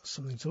Festival, so that's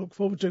something to look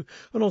forward to.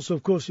 And also,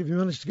 of course, if you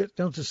manage to get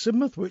down to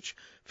Sidmouth, which,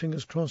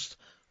 fingers crossed,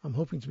 I'm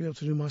hoping to be able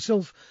to do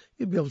myself,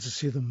 you'll be able to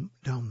see them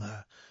down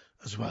there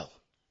as well.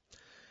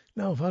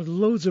 Now, I've had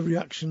loads of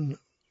reaction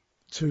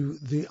to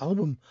the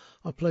album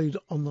I played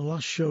on the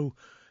last show,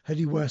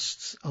 Eddie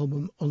West's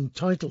album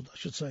Untitled, I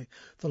should say.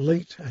 The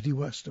late Eddie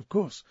West, of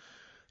course,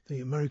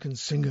 the American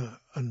singer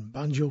and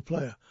banjo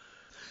player.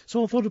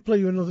 So I thought I'd play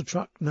you another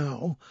track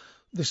now.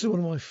 This is one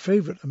of my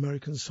favourite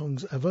American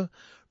songs ever,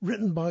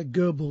 written by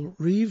Gerbil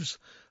Reeves,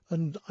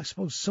 and I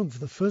suppose sung for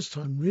the first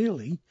time,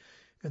 really,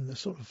 in the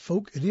sort of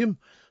folk idiom,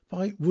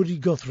 by Woody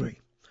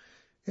Guthrie.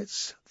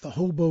 It's The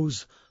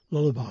Hobo's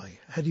Lullaby,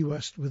 Eddie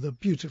West with a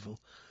beautiful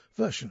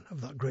version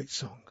of that great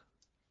song.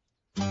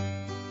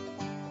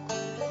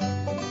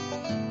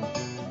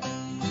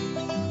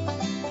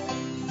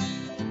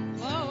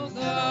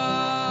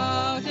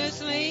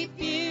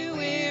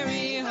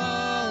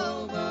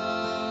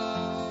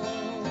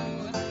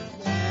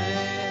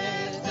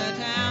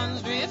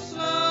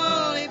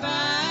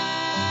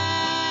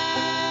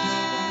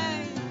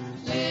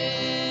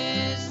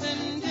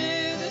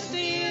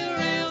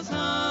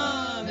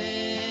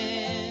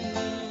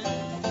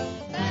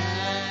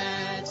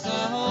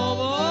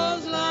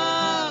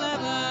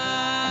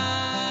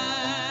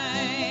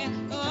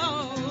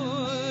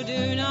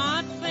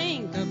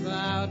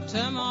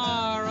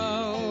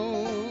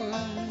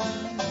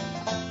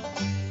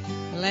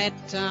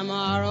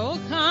 Tomorrow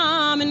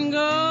come and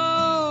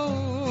go.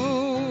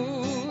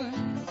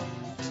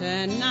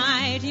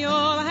 Tonight you'll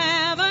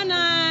have a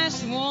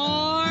nice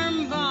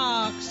warm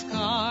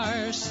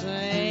boxcar,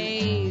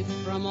 safe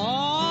from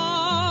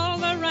all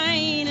the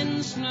rain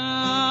and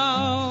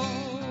snow.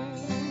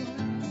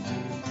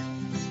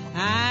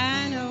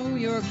 I know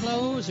your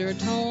clothes are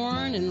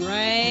torn and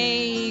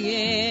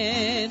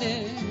ragged,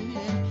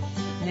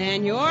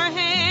 and your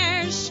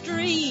hair's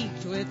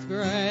streaked with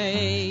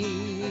gray.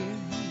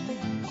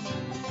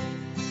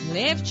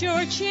 Lift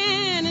your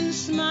chin and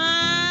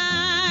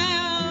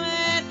smile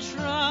at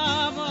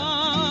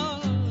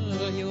trouble.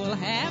 You'll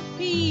have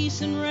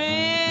peace and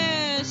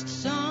rest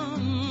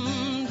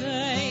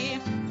someday.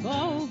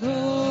 Oh,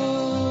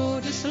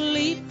 go to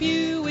sleep,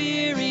 you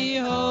weary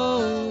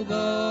hobo.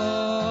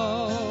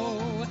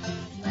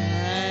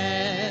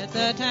 Let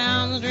the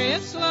towns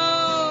drift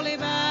slowly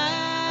by.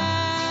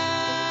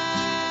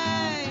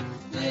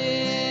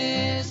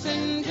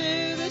 Listen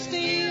to the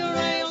steel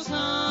rails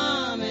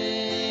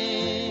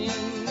humming.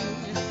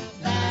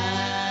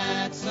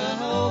 That's the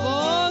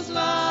hobo's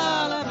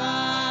lullaby.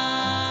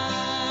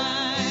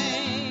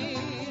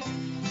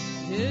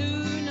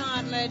 Do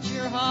not let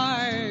your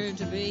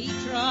heart be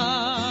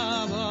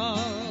troubled.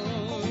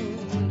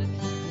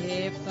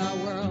 If the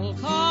world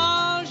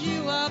calls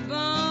you a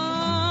bum,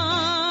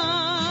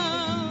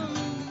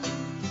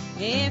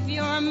 if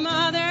your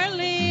mother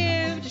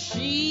lived,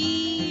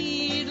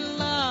 she'd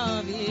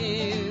love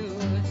you,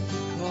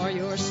 for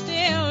you're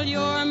still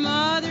your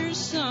mother's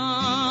son.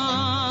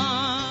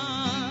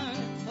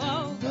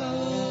 Oh,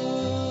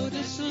 go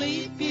to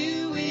sleep,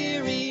 you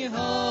weary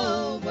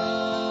hobo.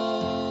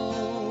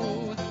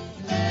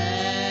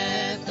 Let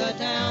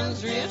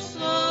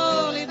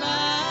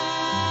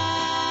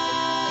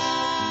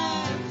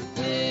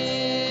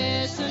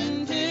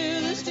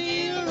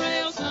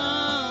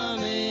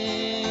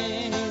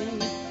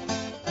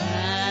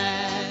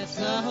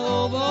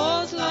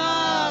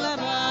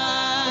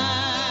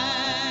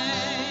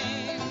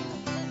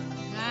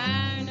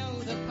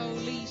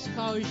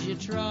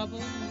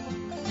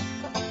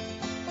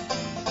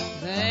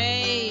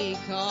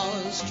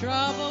cause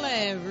trouble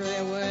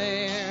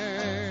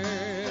everywhere.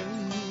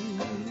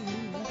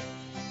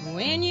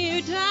 When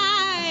you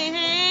die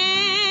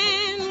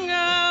and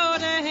go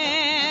to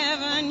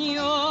heaven,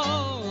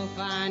 you'll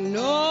find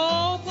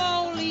no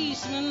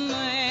policeman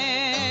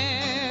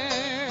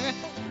there.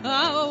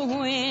 Oh,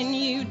 when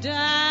you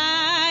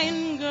die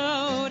and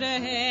go to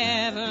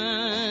heaven,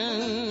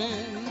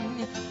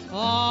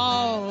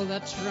 all the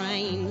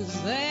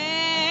trains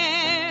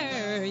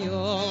there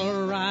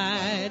you'll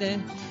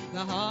ride.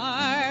 The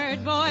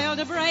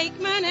hard-boiled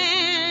brakeman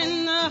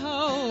and the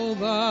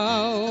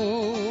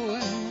hobo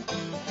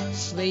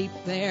sleep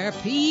there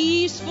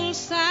peaceful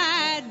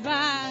side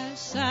by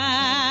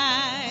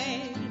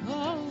side.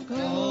 Oh,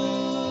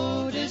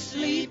 go to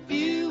sleep,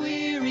 you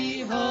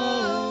weary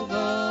hobo.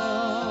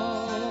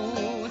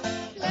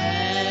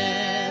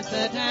 Let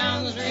the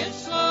towns drift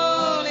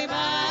slowly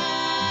by.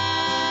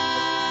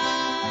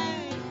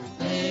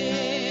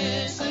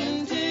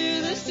 Listen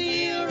to the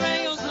steel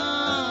rails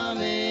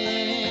humming.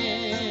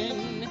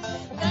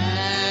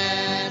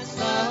 That's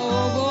the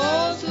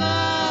hobo's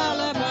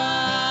lullaby.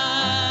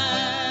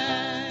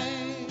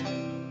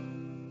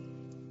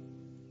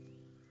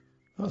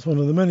 That's one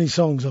of the many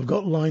songs I've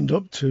got lined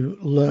up to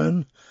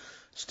learn,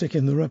 stick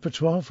in the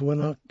repertoire for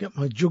when I get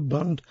my jug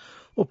band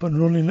up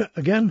and running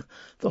again.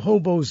 The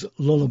Hobo's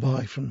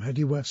Lullaby from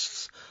Eddie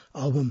West's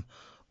album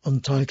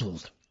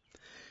Untitled.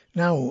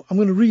 Now, I'm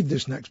going to read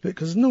this next bit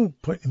because there's no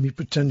point in me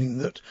pretending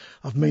that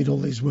I've made all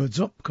these words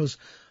up, because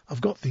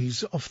I've got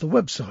these off the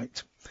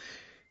website.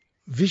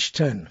 Vish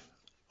 10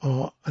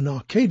 are an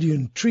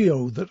Arcadian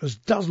trio that has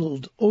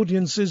dazzled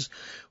audiences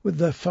with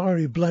their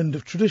fiery blend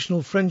of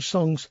traditional French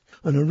songs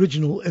and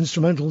original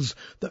instrumentals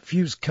that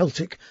fuse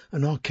Celtic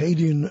and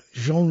Arcadian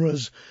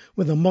genres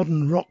with a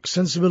modern rock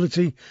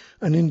sensibility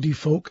and indie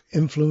folk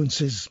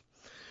influences.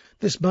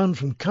 This band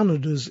from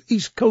Canada's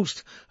East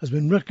Coast has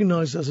been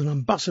recognised as an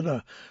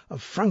ambassador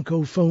of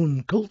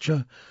Francophone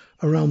culture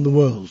around the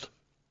world.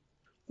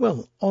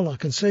 Well, all I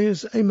can say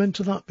is amen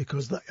to that,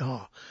 because they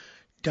are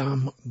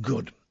damn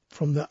good.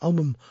 From their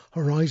album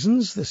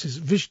Horizons, this is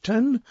Vish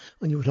 10,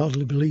 and you would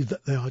hardly believe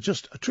that they are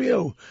just a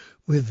trio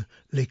with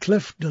Les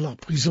Clefs de la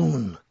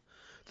Prison,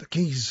 the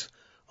keys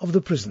of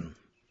the prison.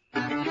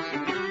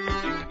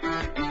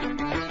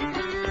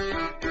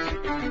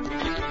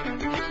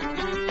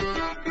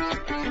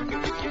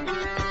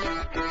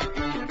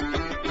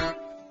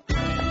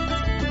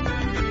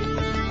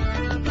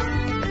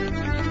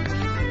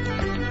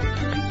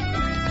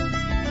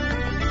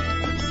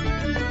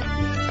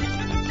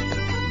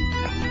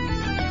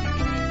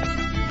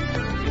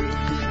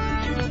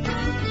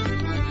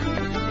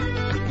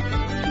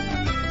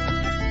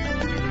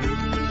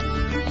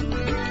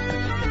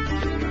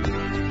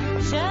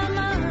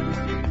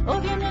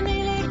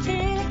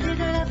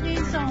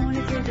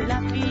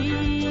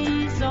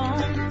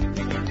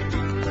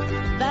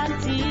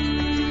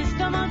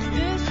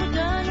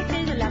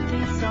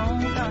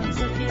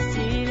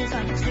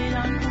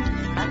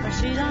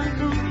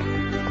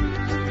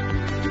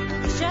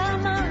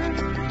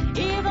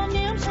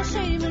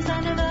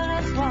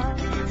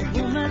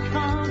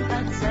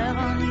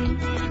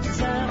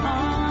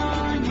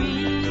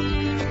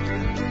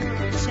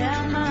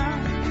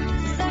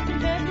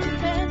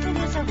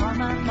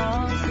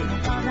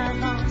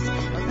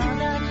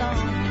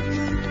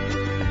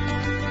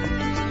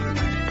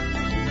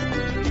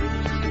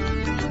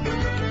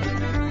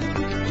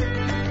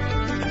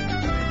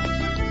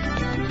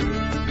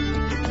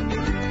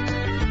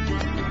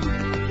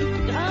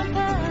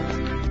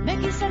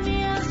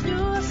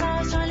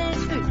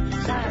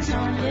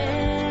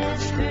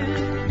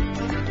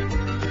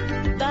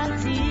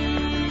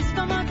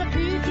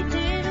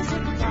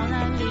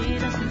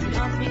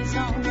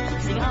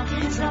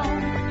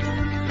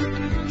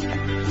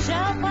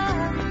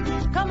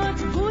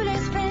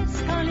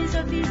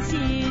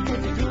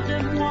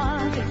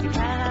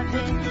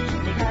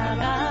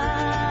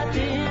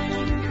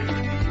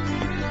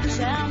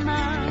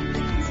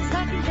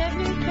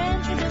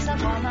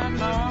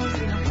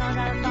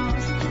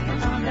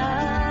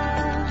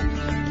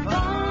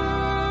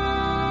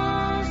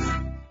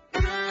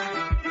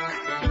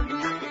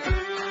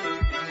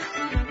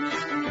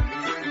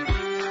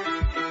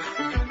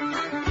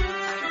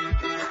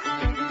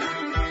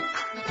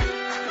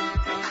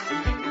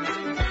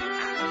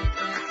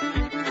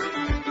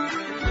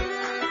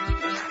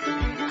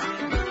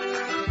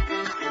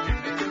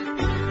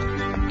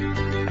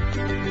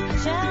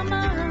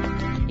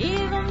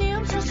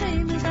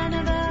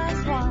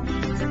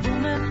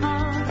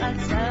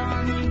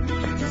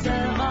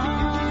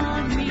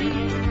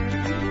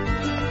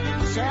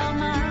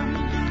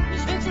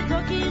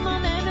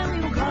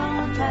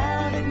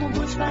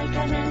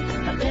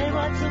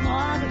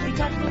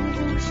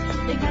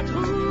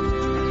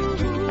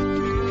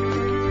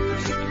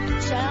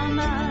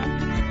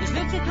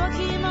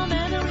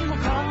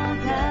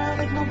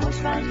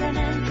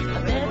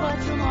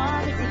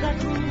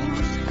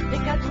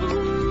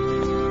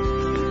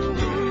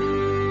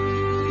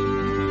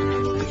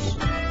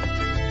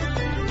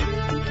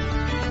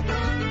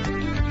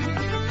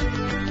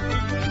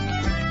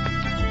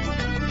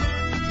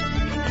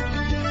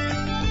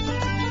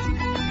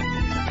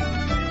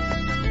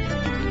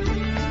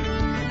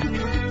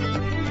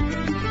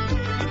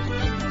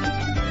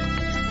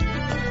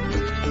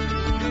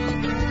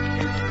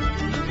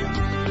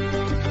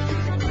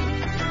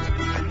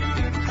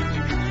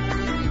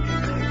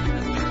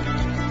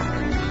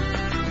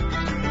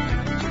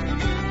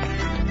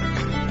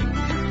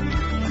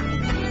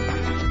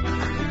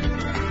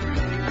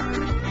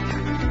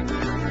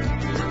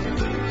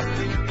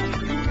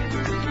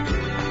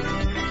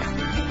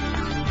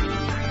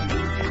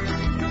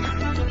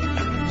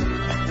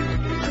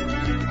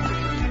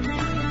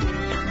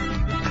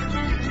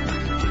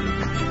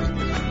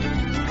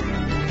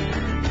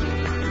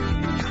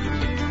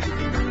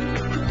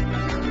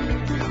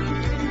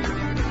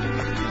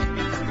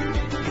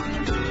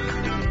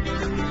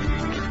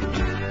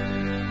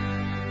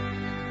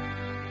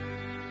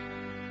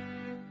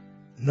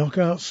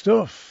 Knockout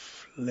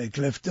stuff, Les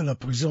Clefs de la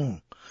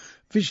Prison.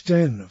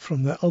 Vishten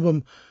from their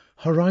album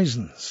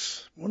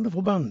Horizons.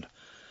 Wonderful band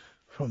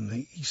from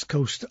the east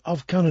coast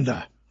of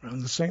Canada,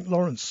 around the St.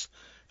 Lawrence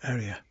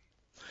area.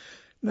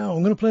 Now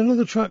I'm going to play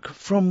another track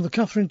from the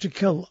Catherine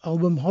Tickell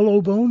album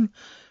Hollowbone,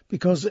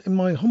 because in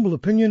my humble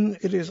opinion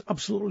it is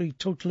absolutely,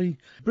 totally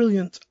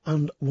brilliant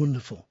and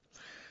wonderful.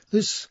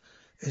 This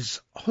is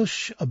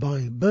Hush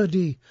by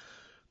Birdie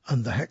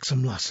and the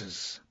Hexham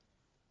Lasses.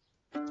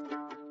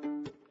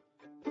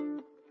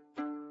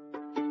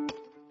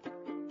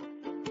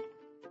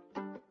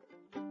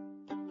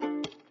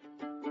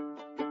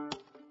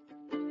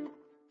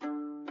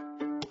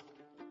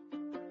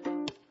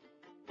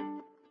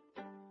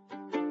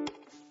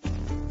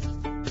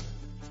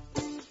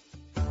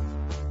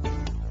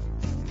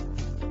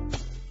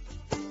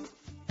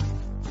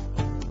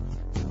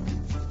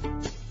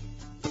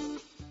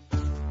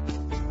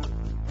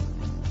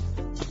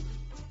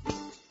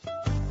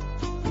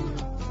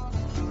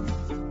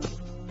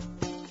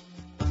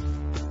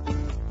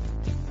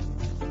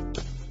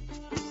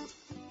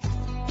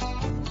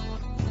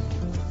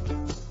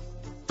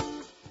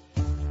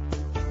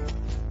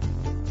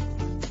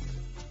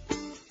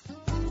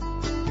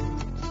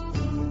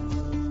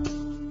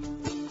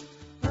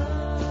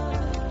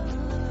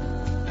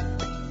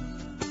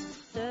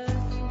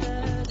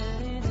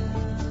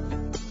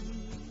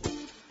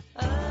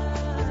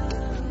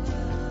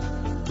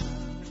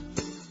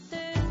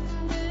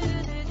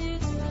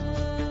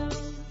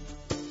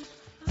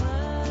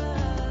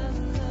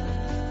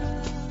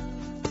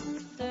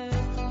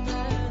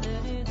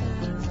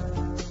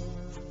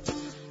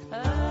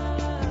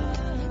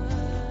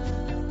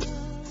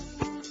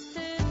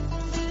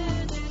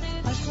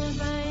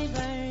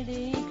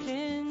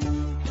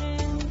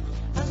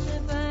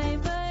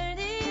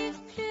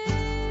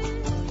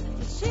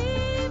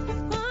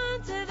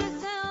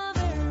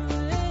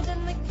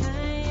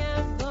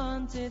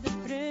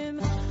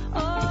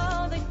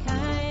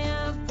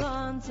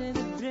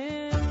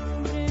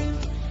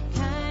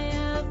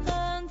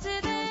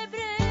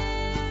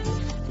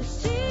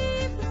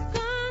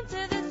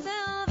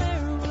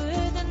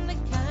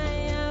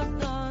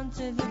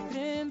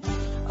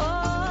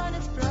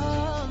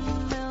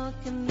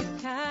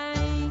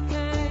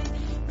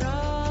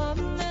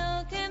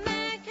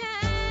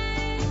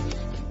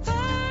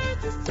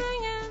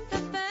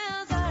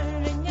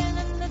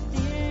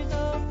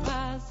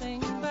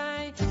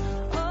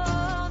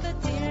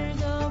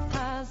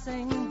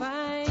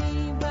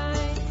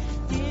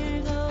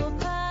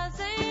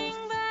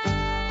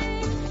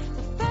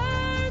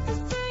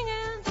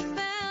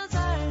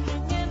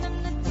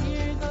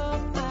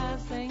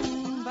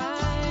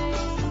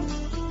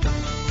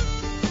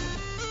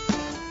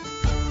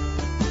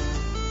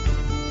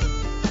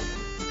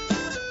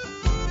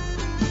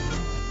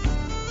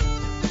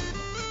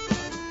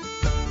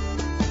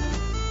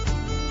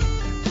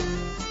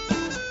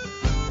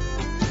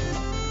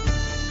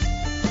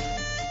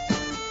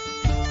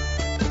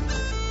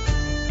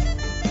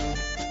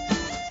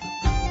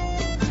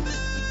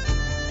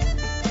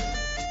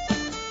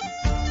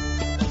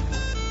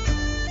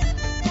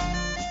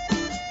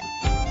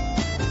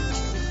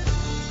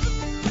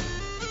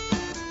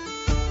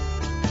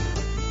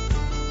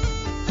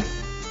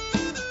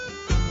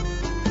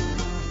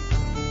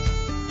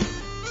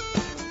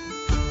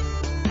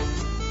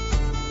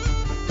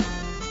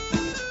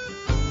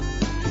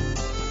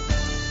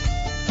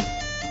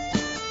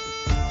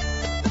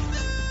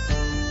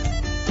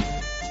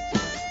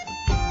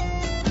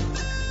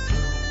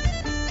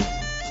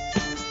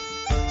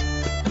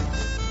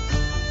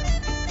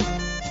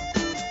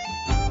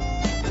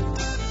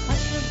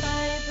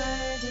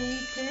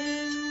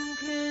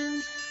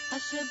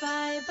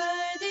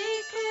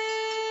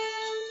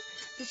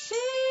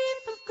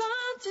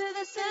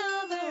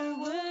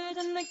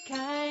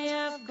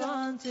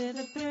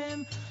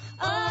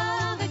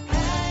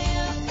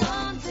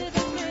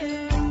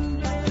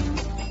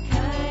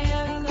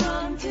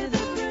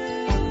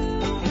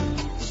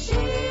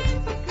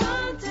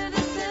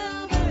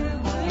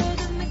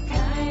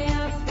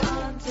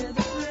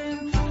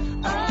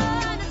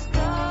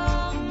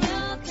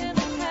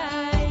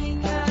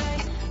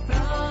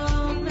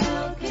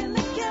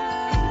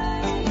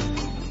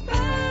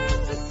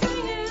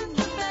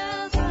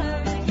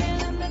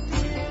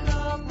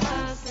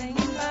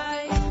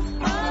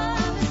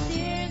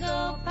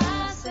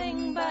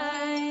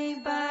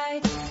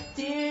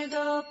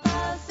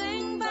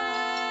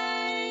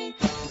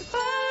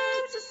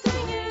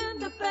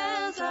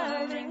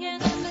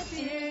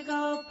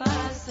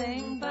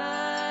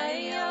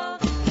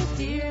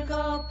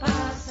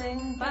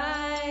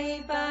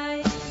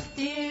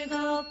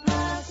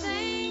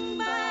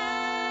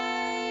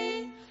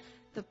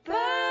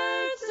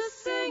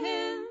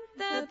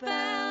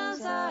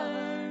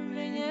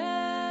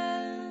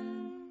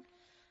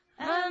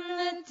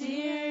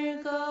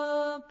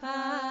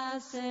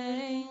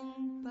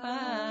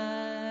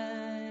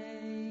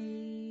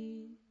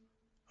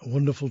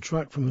 Wonderful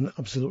track from an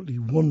absolutely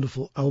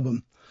wonderful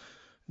album.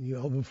 New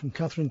album from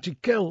Catherine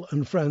Tickell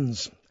and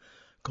friends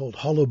called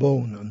Hollow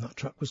Bone, and that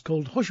track was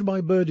called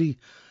Hushabye Birdie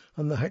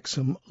and the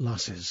Hexham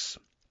Lasses.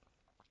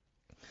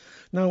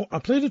 Now, I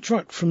played a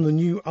track from the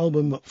new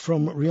album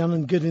from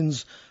Rhiannon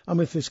Giddens,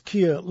 Amethyst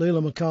Kier,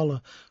 Layla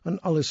McCalla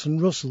and Alison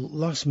Russell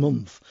last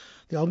month.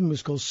 The album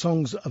is called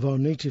Songs of Our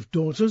Native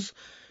Daughters.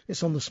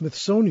 It's on the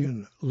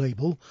Smithsonian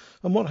label,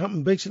 and what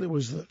happened basically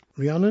was that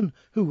Rhiannon,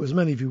 who, as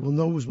many of you will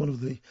know, was one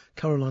of the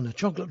Carolina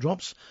Chocolate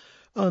Drops,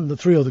 and the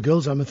three other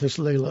girls, Amethyst,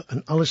 Layla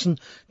and Alison,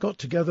 got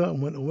together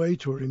and went away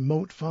to a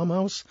remote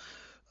farmhouse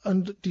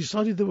and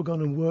decided they were going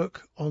to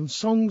work on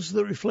songs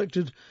that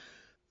reflected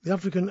the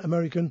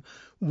African-American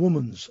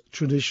woman's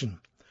tradition.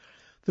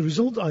 The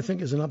result, I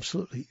think, is an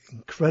absolutely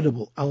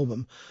incredible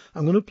album.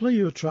 I'm going to play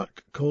you a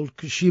track called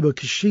Kashiba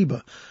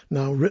Kashiba,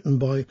 now written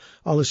by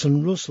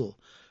Alison Russell.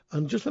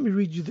 And just let me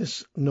read you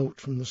this note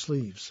from the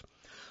sleeves.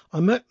 I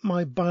met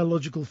my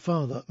biological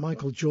father,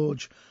 Michael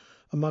George,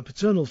 and my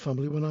paternal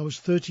family when I was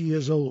 30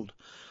 years old.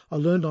 I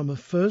learned I'm a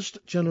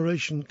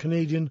first-generation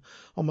Canadian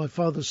on my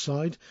father's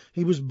side.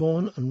 He was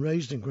born and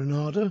raised in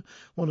Grenada,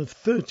 one of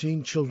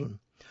 13 children.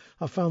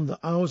 I found that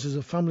ours is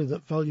a family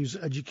that values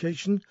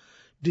education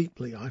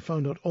deeply. I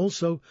found out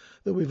also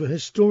that we have a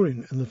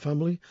historian in the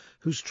family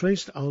who's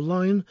traced our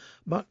line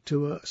back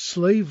to a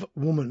slave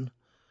woman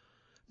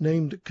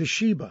named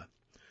Kashiba,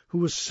 who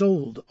was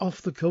sold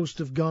off the coast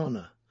of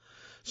Ghana.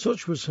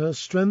 Such was her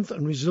strength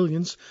and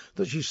resilience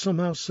that she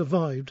somehow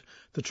survived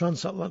the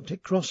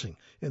transatlantic crossing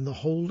in the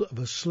hold of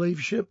a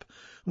slave ship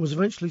and was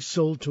eventually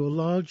sold to a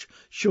large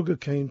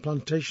sugarcane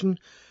plantation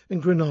in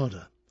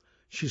Grenada.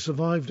 She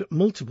survived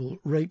multiple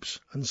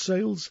rapes and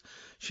sales.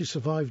 She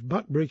survived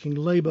backbreaking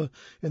labour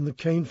in the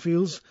cane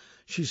fields.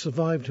 She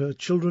survived her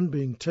children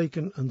being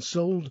taken and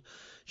sold.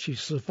 She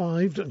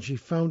survived and she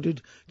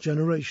founded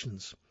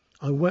generations.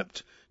 I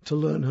wept to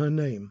learn her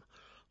name.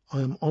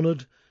 I am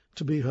honoured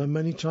to be her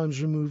many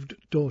times removed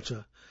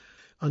daughter,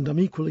 and I'm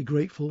equally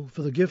grateful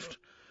for the gift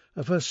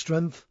of her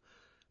strength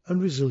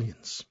and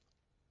resilience.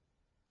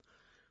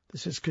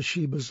 This is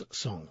Kashiba's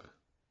song.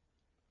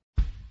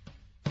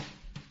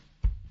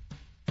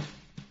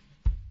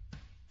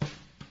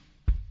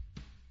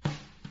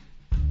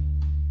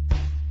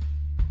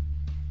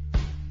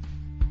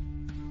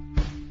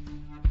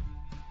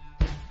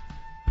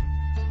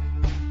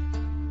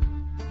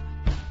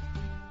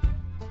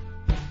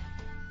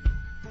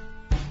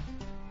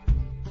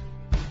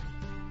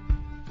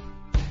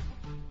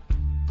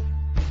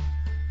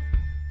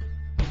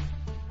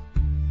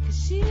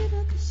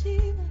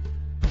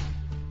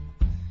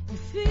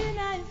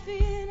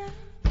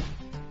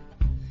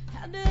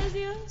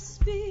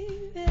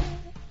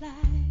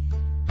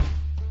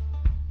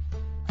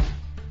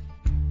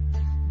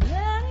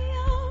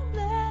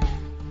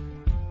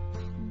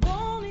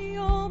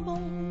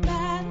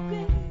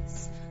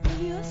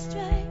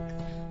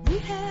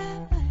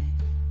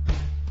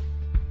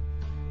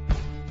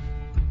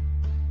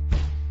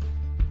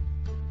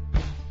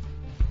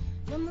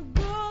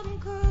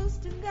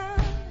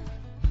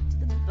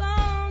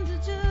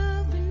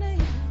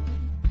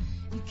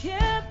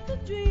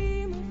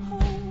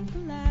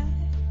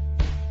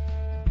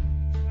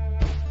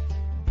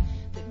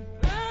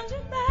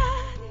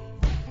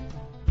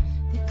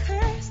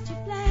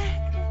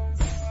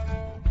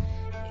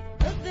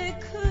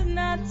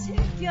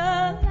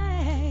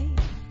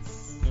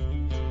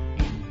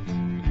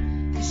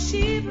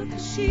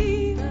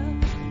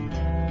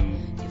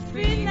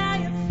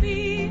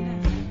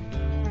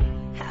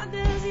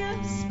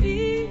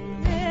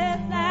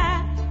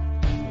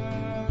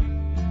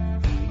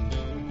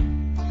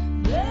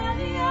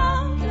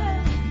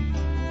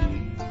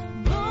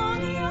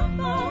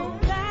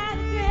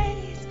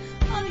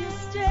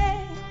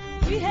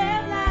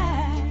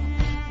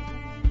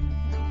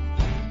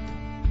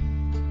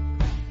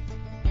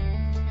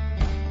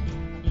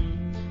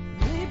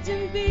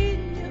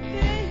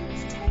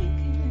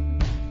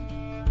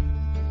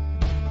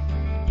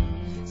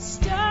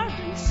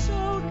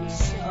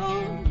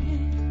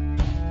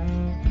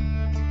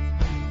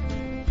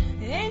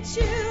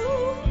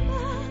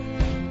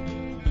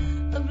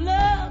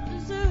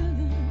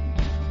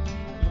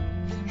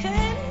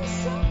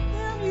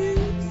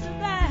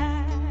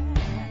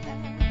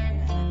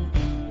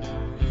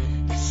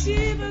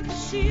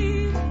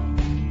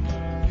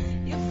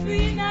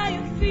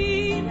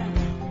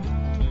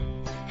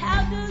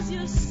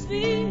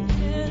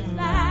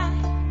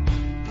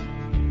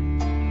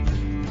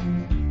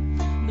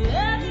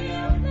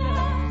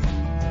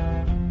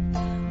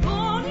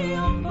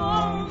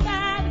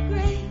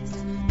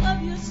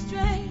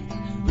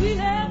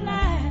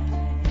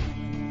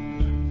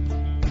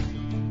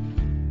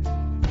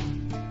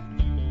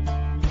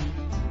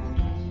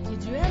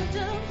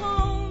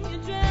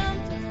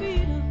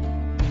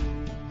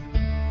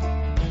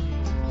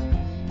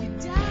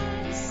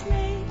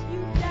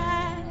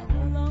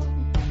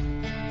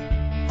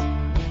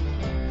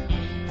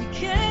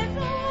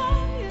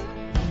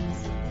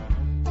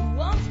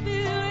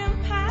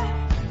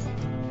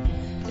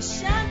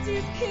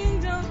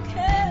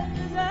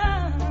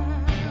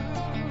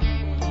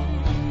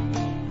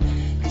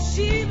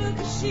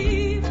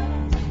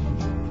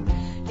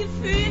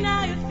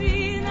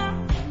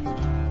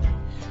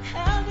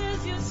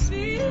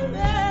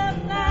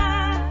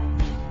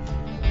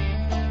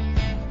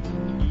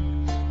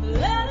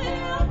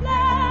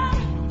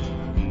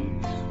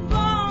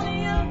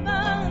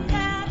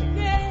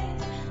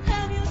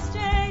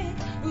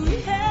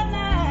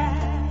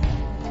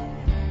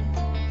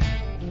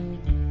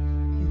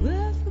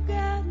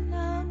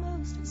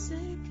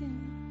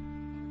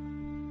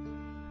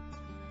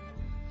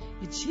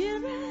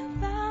 Children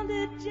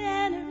founded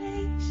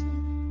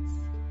generations.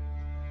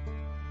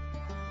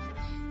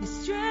 The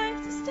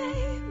strength to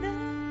save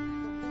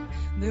them.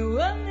 They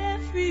won their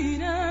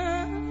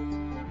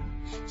freedom.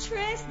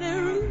 Trace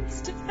their roots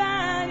to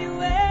find your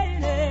way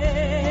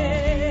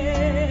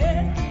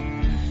there.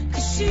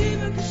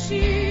 Kashiva,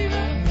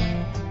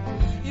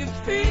 Kashiva, you're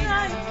free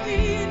now, you're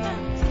free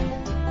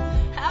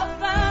now. How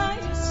far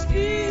your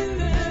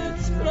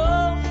spirits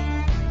flow.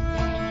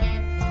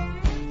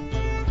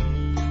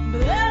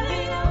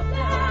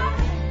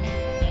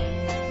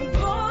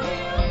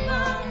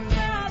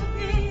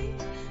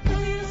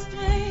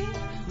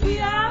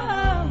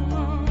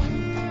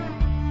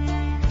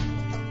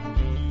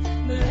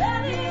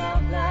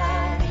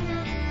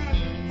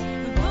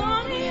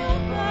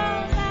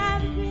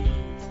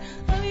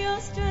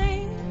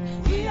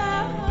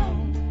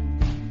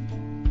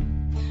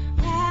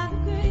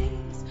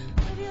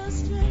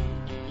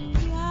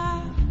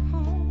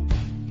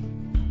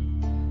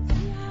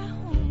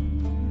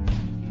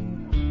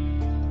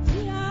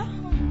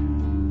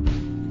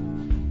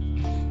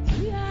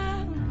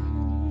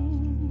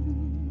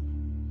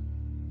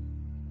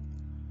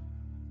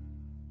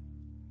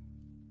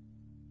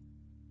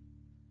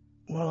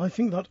 Well, I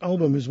think that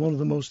album is one of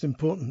the most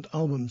important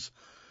albums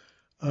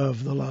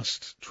of the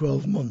last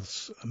 12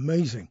 months.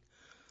 Amazing.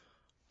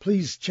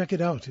 Please check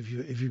it out if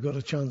you've got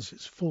a chance.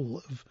 It's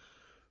full of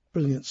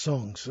brilliant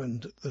songs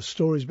and the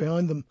stories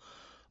behind them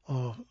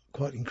are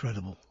quite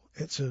incredible.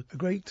 It's a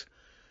great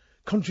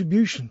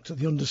contribution to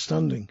the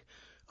understanding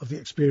of the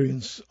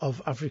experience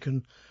of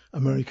African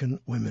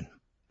American women.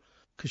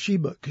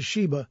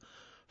 Kashiba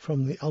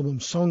from the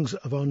album Songs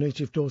of Our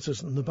Native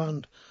Daughters, and the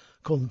band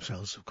call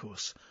themselves, of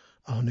course,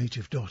 Our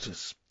Native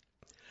Daughters.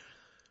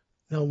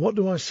 Now, what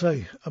do I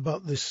say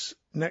about this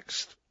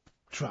next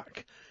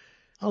track?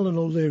 Alan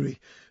O'Leary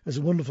is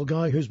a wonderful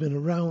guy who's been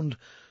around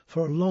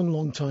for a long,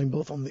 long time,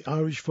 both on the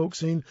Irish folk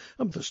scene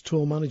and as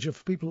tour manager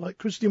for people like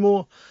Christy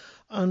Moore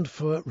and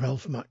for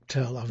Ralph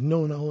McTell. I've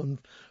known Alan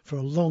for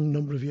a long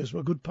number of years.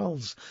 We're good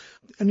pals.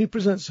 And he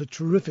presents a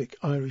terrific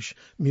Irish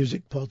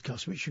music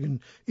podcast, which you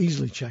can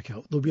easily check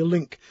out. There'll be a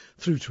link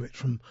through to it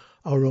from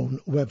our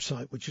own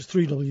website, which is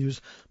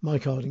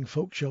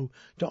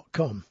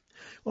www.mikehardingfolkshow.com.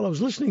 Well, I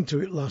was listening to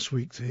it last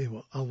week to hear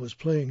what Al was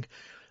playing,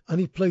 and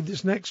he played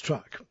this next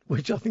track,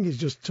 which I think is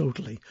just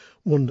totally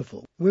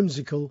wonderful,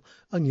 whimsical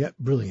and yet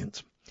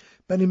brilliant.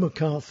 Benny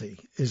McCarthy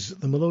is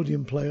the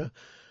melodeon player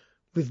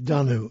with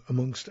Danu,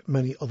 amongst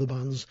many other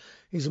bands.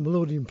 He's a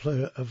melodeon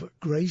player of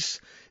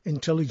grace,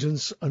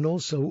 intelligence and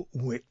also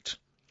wit.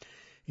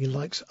 He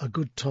likes a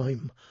good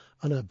time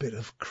and a bit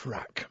of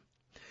crack.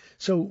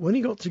 So when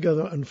he got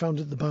together and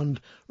founded the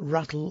band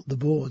Rattle the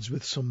Boards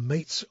with some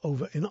mates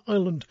over in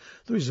Ireland,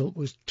 the result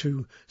was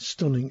 2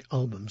 stunning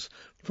albums.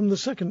 From the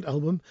second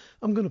album,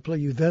 I'm going to play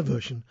you their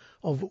version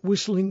of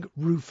Whistling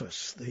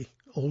Rufus, the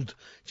old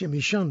Jimmy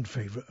Shand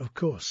favourite, of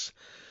course.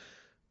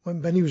 When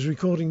Benny was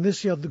recording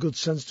this, he had the good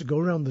sense to go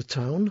around the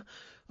town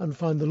and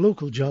find the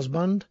local jazz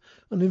band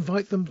and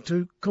invite them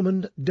to come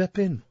and dip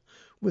in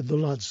with the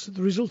lads.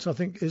 The result, I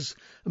think, is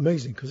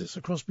amazing because it's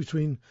a cross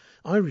between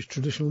Irish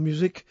traditional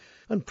music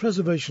and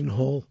Preservation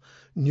Hall,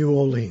 New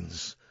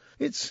Orleans.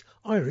 It's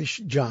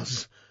Irish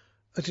jazz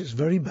at its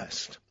very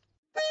best.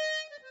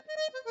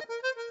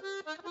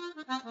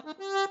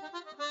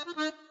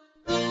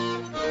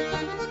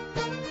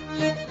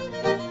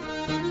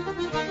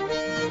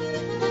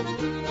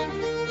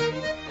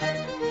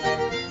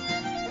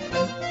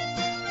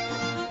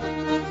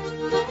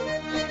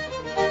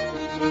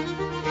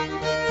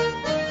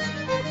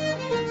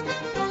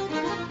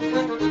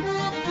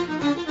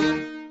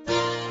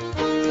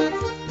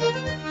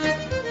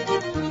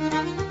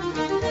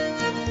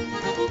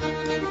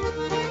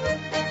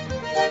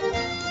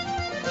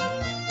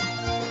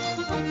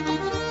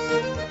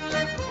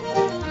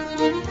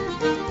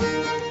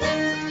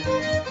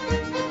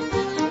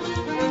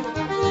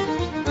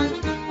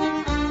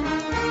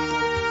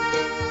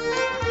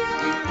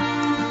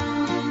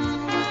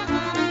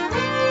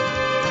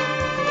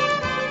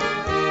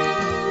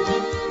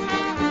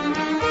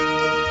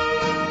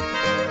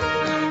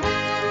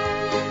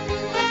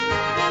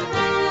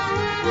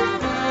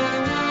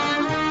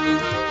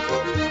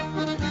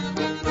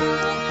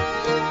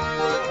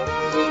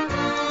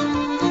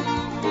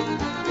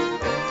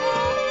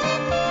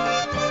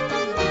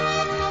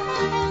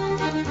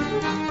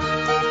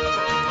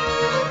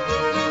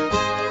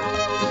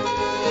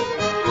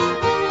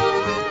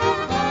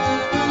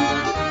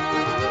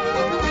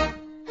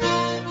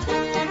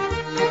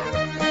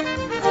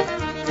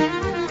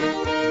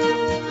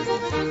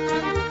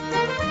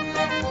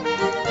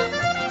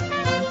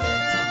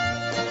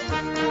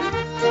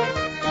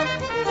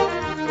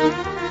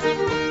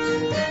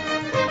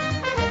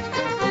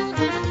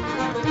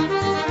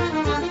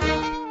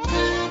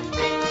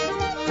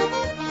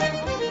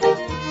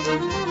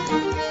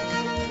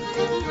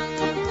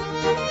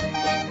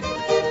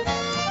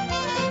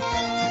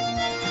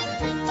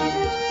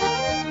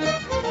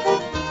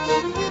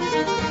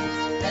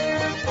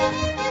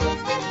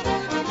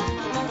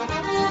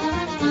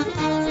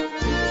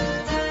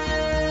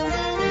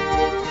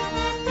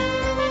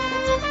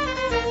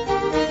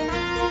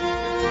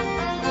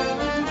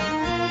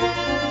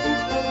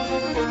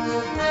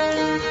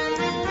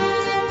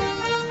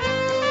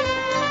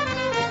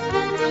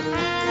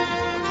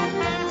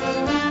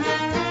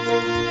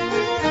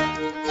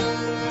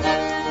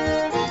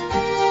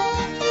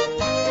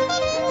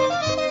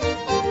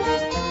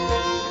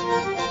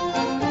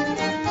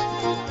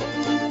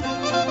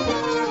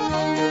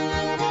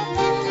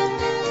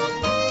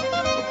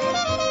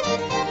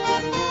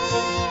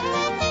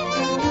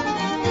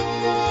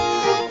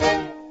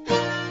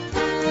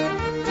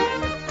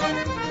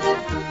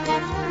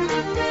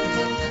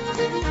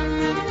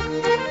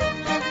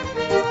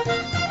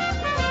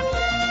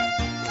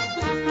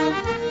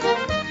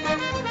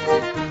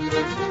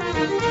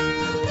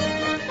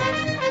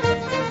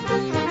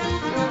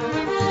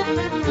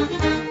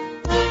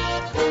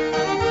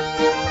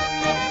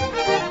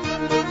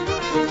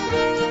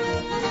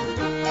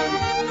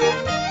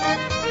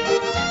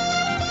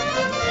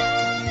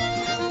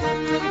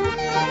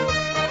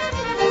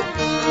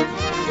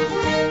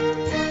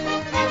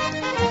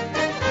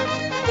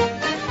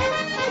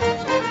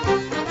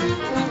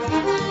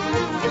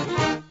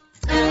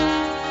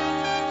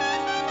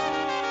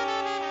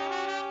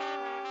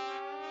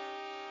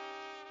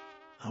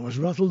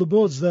 Rattle the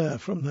Boards there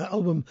from their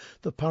album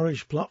The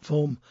Parish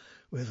Platform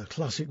with a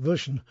classic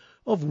version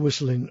of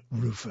Whistling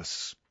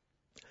Rufus.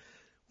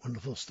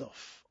 Wonderful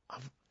stuff.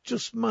 I've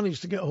just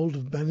managed to get hold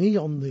of Benny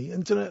on the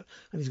internet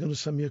and he's going to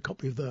send me a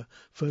copy of their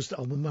first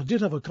album. I did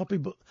have a copy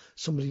but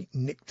somebody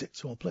nicked it,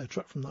 so I'll play a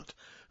track from that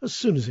as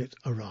soon as it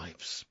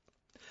arrives.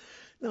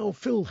 Now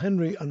Phil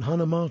Henry and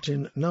Hannah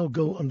Martin now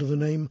go under the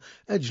name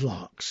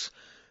Edgelarks.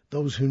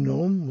 Those who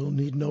know them will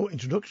need no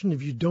introduction.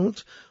 If you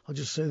don't, I'll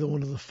just say they're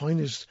one of the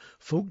finest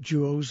folk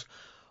duos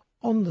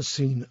on the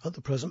scene at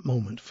the present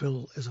moment.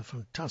 Phil is a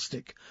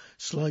fantastic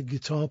slide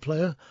guitar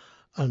player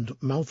and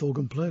mouth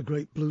organ player,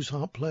 great blues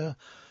harp player,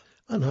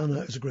 and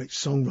Hannah is a great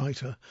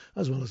songwriter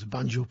as well as a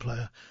banjo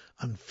player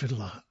and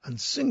fiddler and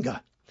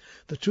singer.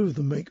 The two of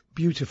them make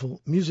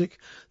beautiful music.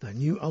 Their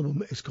new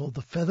album is called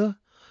The Feather,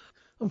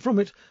 and from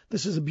it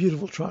this is a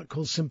beautiful track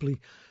called simply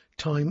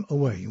Time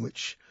Away,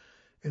 which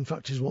in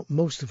fact is what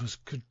most of us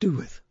could do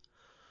with,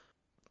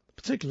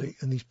 particularly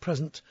in these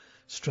present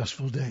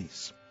stressful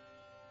days.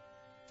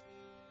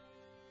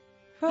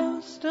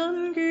 Frost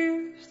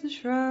ungears the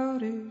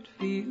shrouded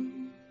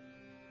field,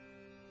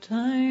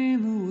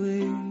 time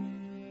away.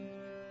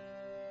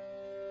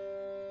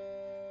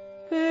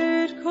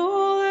 Bird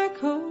call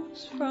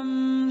echoes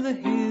from the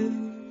hill,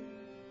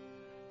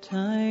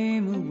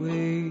 time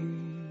away,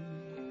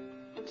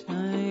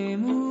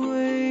 time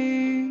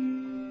away,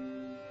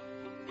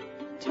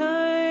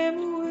 time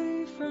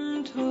away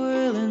from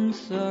toil and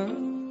sorrow,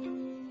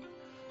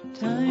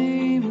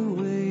 time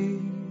away.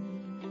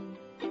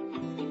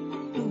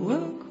 The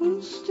work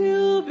will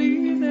still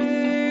be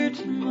there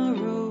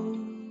tomorrow,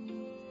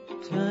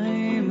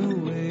 time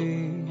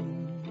away,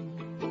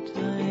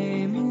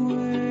 time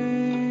away.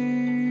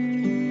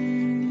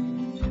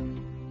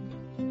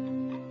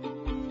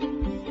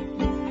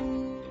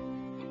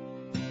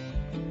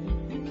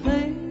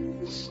 Play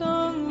the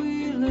song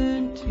we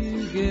learned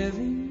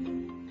together,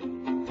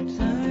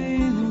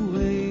 time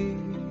away.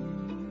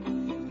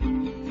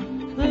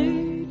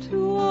 Play to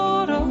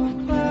ward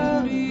off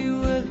cloudy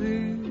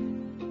weather,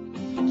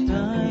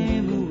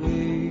 time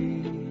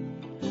away,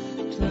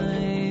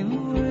 time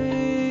away.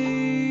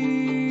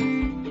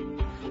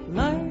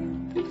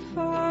 Light the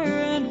fire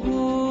and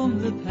warm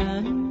the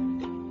pan,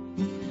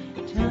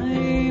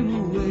 time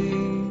away.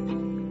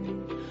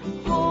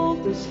 Hold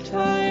this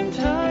time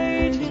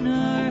tight in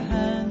our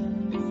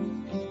hands,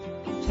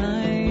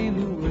 time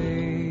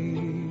away,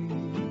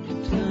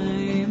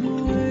 time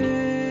away.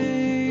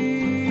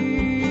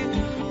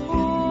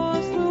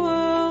 Pause the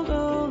world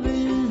all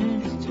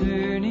in its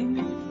turning,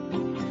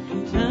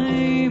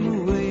 time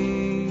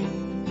away.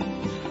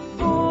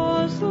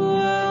 Pause the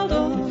world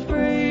all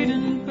frayed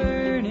and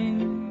burning,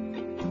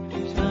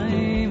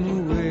 time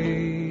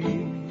away,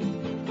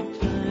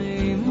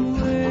 time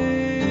away.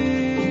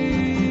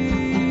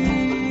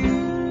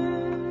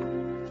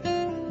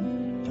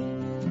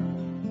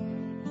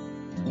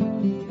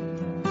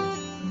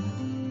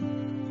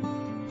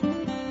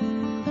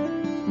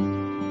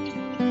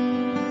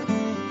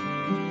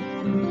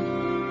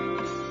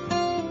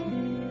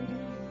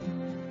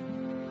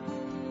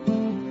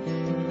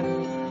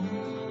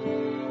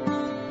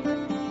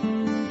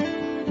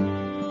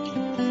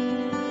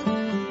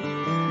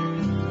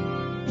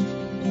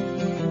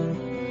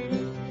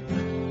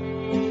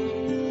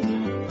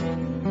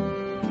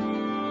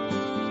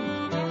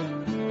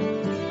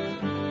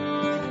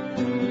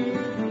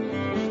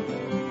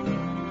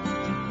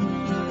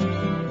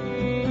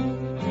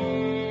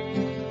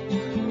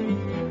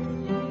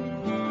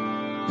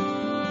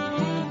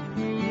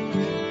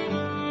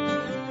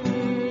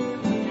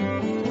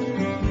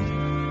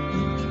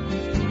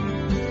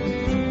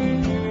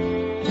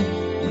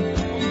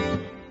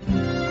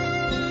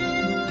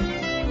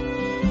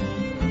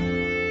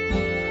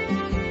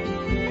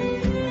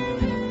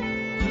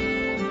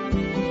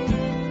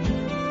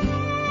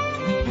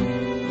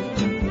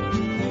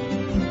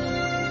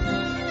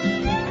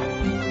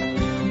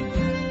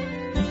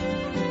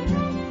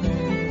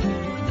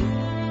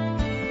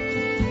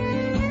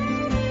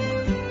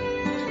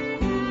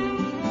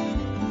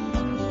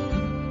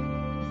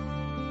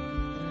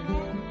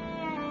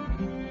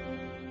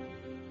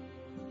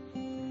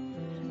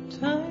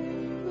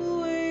 Time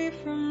away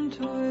from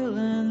toil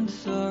and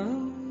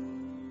sorrow,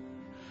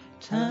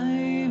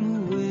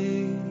 time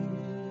away.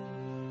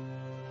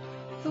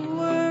 The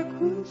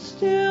work will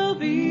still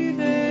be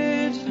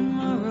there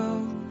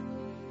tomorrow,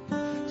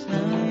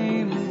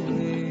 time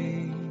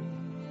away,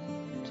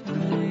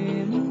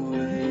 time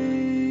away.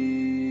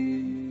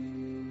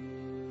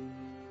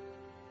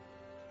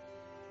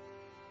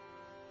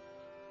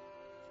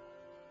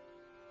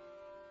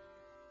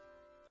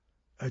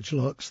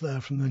 Edgelarks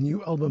there from their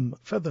new album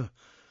Feather,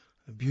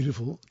 a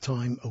beautiful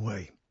time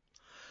away.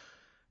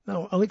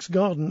 Now Alex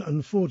Garden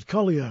and Ford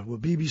Collier were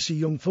BBC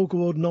Young Folk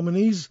Award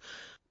nominees.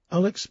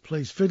 Alex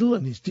plays fiddle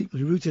and is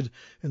deeply rooted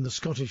in the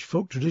Scottish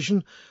folk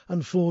tradition,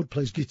 and Ford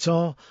plays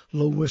guitar,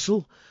 low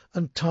whistle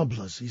and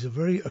tablas. He's a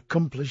very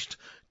accomplished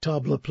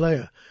tabla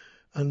player,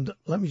 And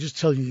let me just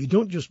tell you, you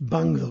don't just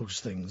bang those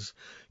things.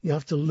 You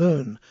have to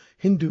learn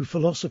Hindu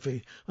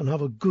philosophy and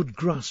have a good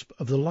grasp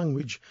of the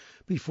language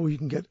before you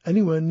can get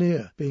anywhere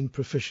near being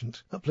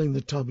proficient at playing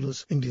the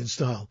tablas Indian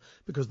style,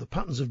 because the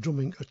patterns of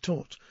drumming are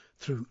taught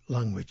through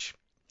language.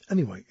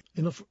 Anyway,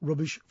 enough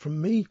rubbish from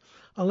me.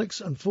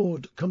 Alex and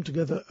Ford come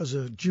together as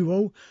a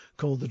duo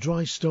called the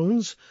Dry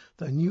Stones.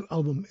 Their new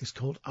album is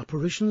called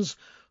Apparitions,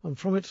 and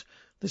from it,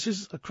 this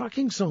is a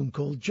cracking song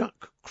called Jack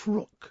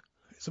Crook.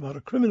 It's about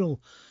a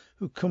criminal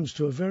who comes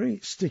to a very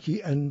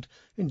sticky end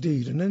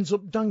indeed and ends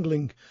up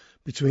dangling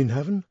between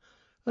heaven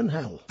and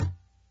hell.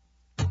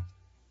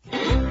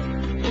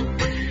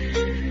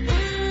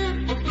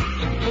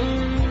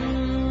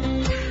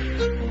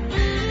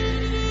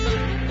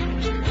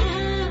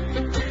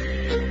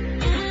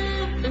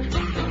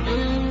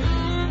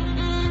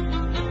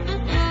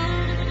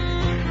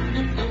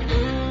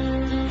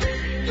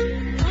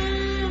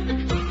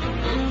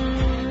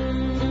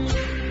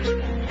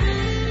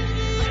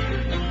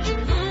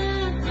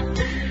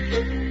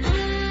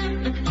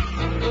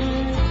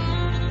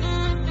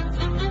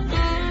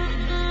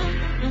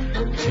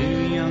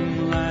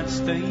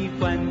 They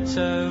went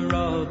a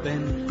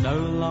robbing, no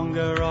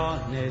longer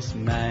honest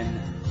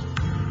men.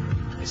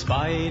 They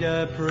spied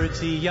a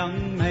pretty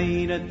young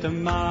maid at the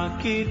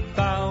market,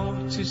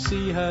 vowed to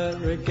see her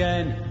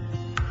again.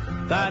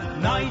 That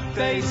night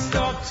they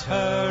stopped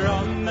her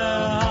on the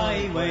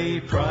highway,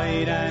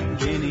 pride and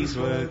guineas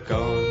were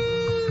gone.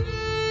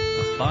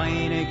 A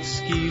fine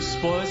excuse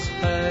was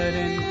heard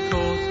in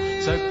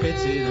court, so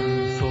pity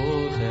them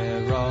for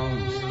their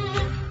wrongs.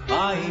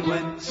 I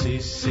went to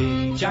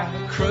see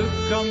Jack Crook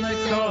on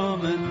the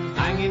common,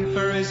 hanging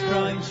for his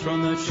crimes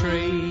from the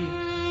tree.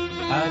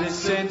 Had his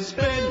since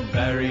been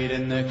buried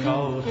in the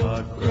cold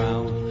hard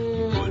ground,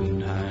 he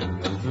wouldn't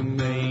hang over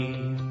me.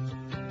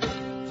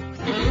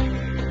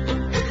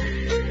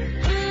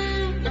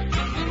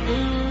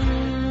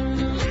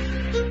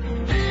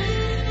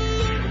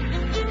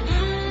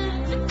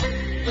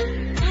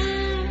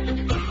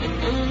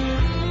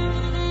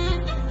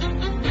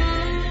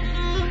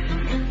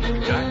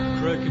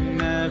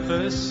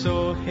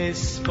 Saw his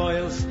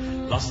spoils,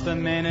 lost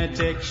them in a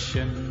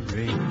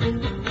dictionary.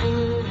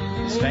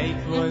 His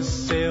fate was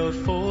sealed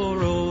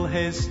for all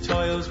his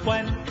toils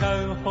when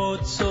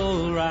cohorts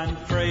all ran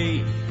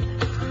free.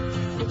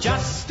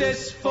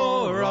 Justice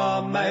for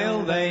our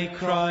male, they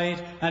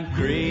cried, and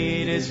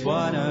greed is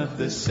one of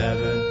the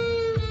seven.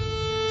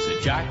 So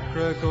Jack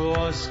Crook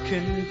was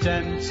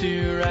condemned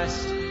to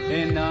rest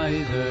in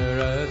neither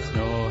earth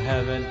nor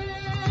heaven.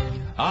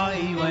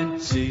 I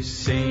went to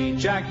see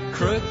Jack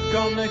Crook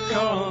on the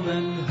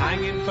common,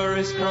 hanging for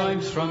his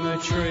crimes from a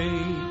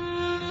tree.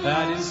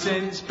 Had his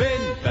sins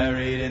been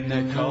buried in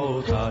the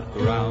cold hard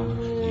ground,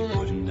 he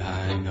wouldn't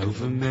hang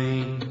over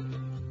me.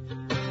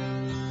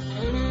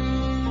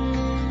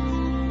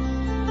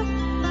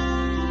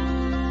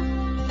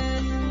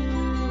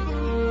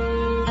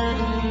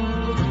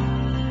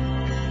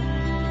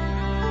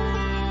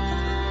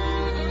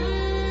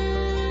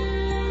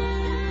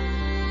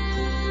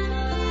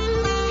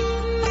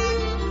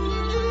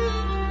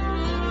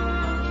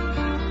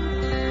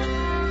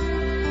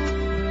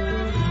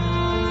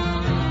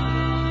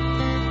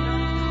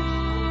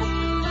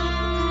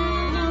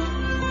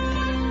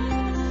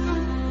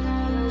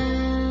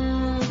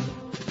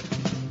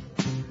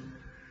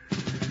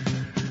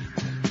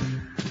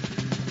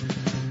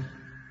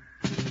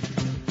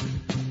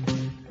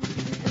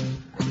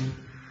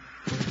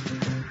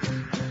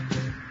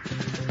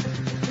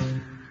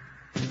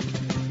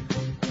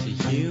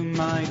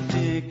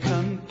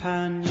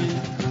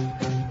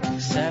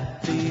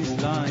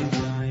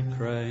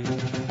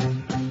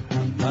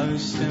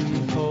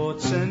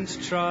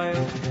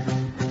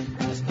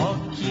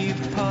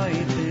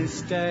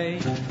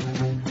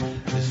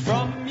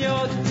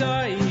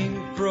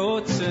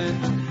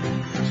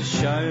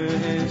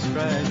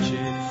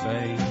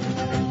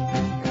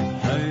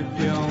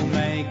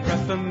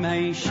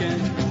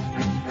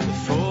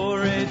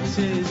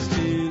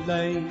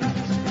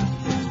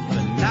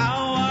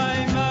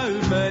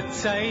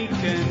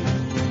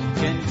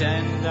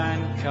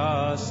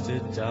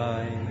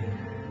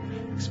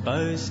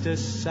 Exposed a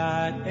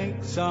sad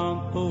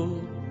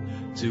example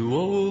to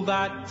all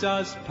that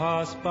does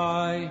pass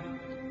by.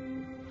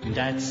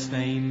 Debts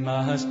they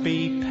must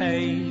be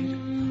paid,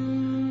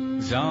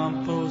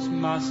 examples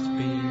must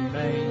be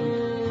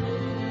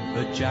made.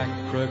 But Jack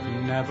Crook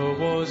never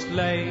was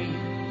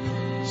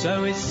laid,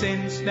 so his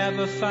sins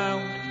never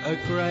found a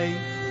grave.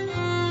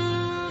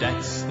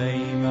 Debts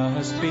they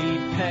must be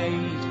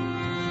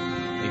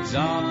paid,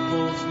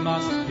 examples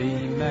must be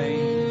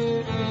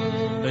made.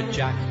 But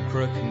Jack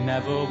Crook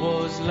never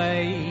was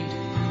laid,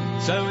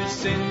 so his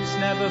sins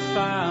never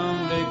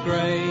found a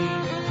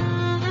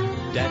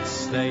grave.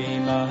 Debts they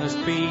must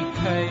be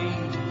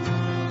paid,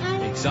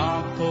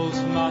 examples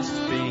must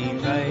be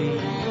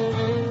made.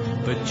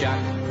 But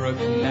Jack Crook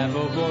never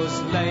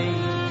was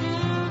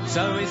laid,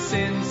 so his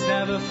sins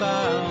never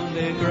found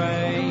a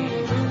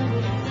grave.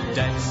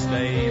 Debts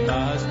they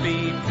must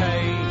be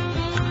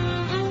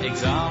paid,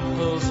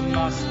 examples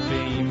must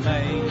be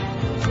made.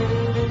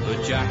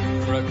 But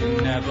Jack Crook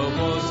never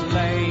was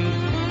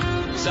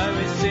laid, so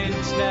his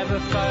sins never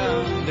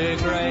found a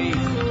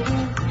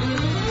grave.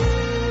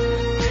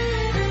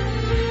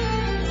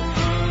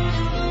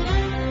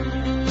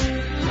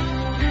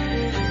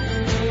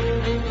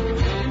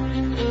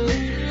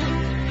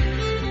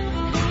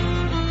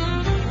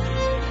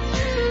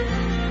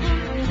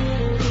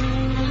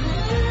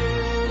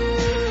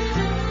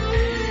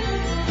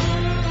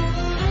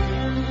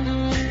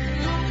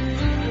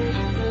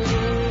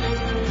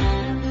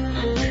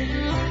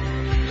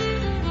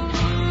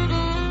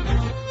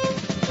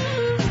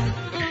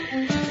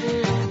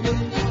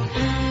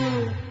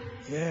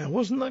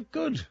 Wasn't that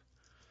good?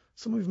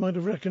 Some of you might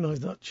have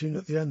recognised that tune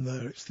at the end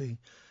there. It's the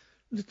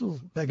Little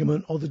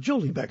Beggarman, or the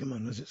Jolly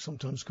Beggarman, as it's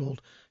sometimes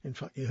called. In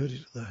fact, you heard it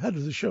at the head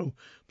of the show,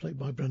 played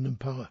by Brendan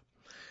Power.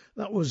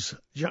 That was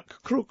Jack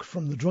Crook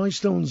from the Dry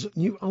Stones'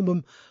 new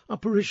album,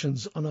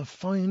 Apparitions, and a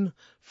fine,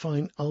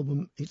 fine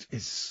album it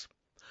is.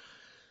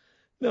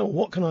 Now,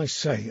 what can I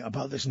say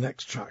about this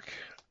next track?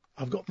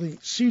 I've got the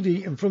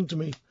CD in front of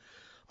me.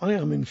 I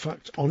am, in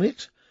fact, on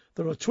it.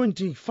 There are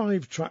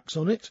 25 tracks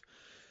on it,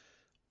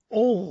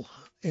 all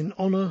in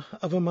honour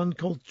of a man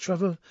called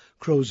Trevor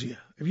Crozier.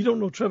 If you don't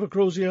know Trevor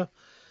Crozier,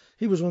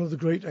 he was one of the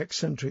great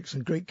eccentrics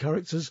and great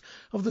characters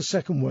of the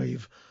second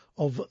wave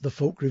of the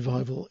folk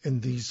revival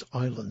in these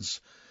islands.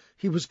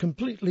 He was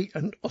completely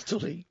and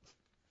utterly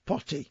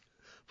potty,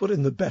 but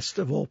in the best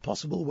of all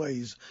possible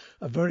ways.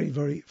 A very,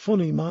 very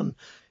funny man.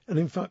 And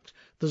in fact,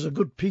 there's a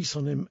good piece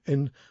on him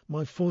in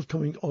my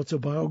forthcoming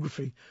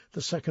autobiography,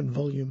 the second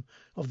volume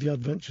of The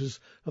Adventures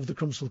of the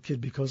Crumpsall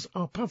Kid, because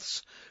our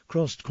paths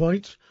crossed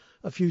quite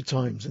a few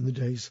times in the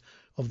days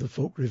of the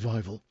folk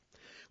revival.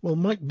 Well,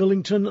 Mike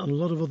Billington and a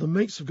lot of other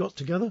mates have got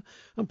together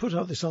and put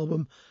out this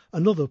album,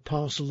 another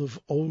parcel of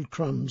old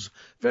crams.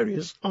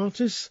 Various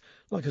artists,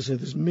 like I said,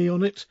 there's me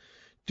on it,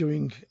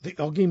 doing the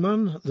Oggy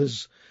Man.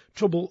 There's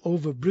Trouble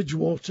Over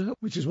Bridgewater,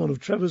 which is one of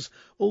Trevor's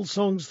old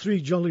songs,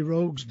 Three Jolly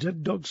Rogues,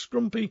 Dead Dog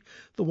Scrumpy,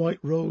 The White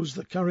Rose,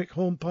 The Carrick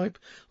Hornpipe,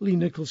 Lee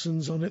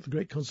Nicholson's on it, the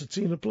great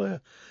concertina player,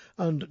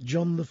 and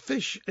John the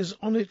Fish is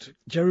on it,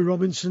 Jerry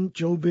Robinson,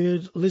 Joe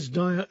Beard, Liz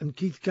Dyer and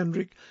Keith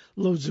Kendrick.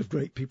 Loads of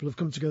great people have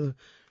come together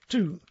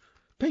to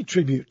pay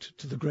tribute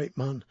to the great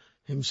man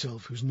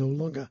himself, who's no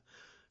longer,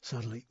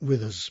 sadly,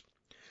 with us.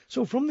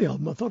 So from the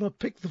album, I thought I'd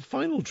pick the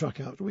final track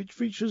out, which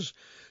features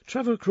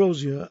Trevor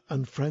Crozier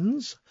and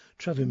friends,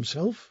 Trev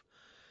himself,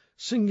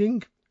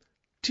 singing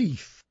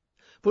Teeth,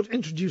 but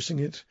introducing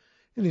it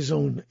in his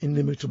own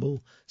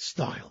inimitable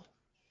style.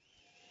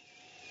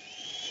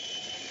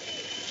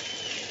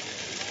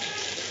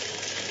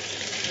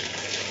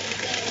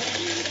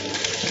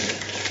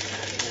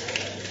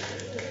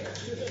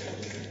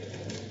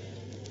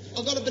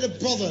 I've got a bit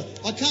of bother.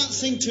 I can't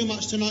sing too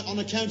much tonight on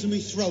account of my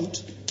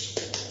throat.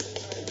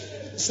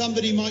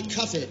 Somebody might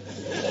cut it.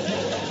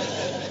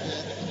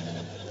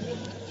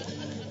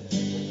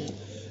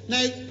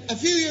 Now, a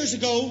few years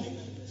ago,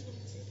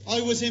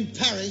 I was in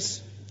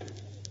Paris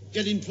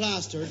getting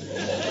plastered.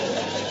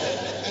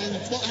 And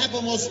what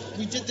happened was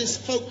we did this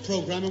folk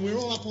programme and we were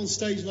all up on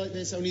stage like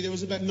this, only there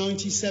was about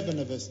 97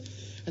 of us.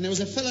 And there was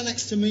a fella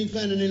next to me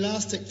playing an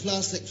elastic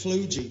plastic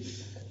flugey.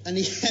 And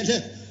he had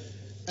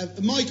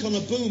a mic on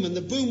a boom, and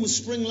the boom was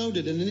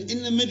spring-loaded. And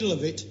in the middle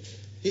of it,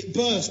 it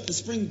burst, the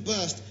spring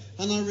burst.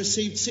 And I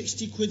received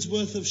 60 quid's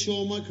worth of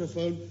Shaw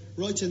microphone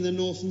right in the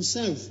north and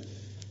south.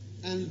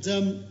 And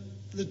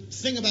the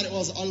thing about it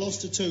was I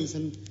lost a tooth,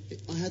 and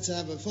I had to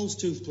have a false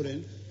tooth put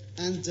in.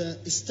 And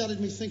it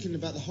started me thinking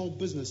about the whole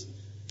business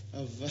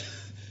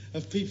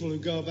of people who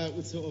go about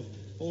with sort of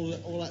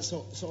all that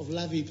sort of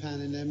lavy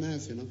pan in their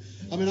mouth, you know.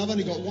 I mean, I've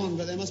only got one,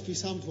 but there must be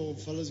some poor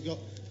fellas who've got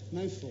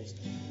mouthfuls.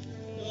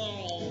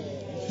 Oh.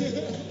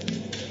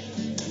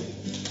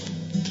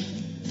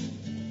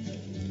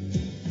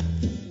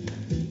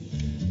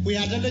 We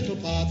had a little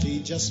party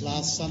just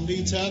last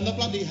Sunday, turned the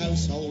bloody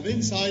household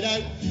inside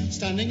out.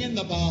 Standing in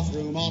the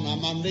bathroom on a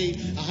Monday,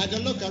 I had a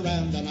look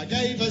around and I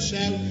gave a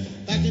shout.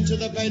 Back into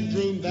the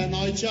bedroom then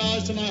I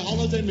charged and I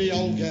hollered in me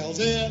old girl's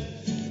ear.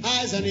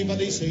 Has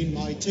anybody seen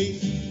my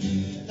teeth?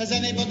 Has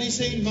anybody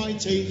seen my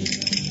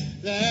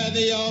teeth? They're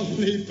the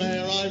only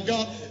pair I've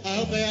got. I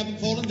hope they haven't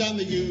fallen down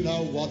the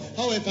you-know-what.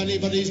 Oh, if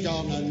anybody's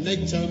gone and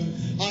nicked them,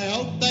 I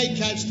hope they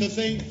catch the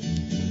thief.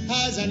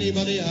 Has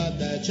anybody had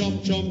their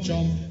chomp, chomp,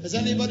 chomp? Has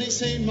anybody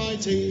seen my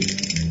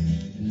teeth?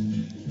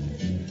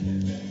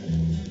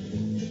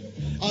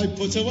 I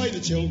put away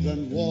the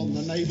children, warn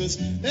the neighbours.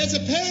 There's a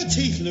pair of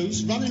teeth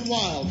loose, running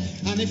wild.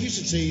 And if you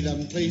should see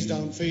them, please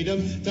don't feed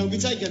them. Don't be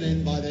taken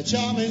in by their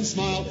charming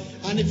smile.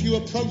 And if you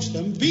approach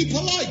them, be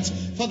polite,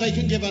 for they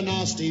can give a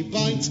nasty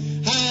bite.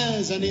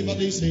 Has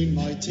anybody seen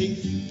my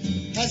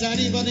teeth? Has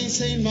anybody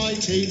seen my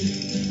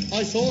teeth?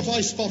 I thought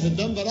I spotted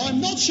them, but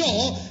I'm not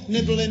sure.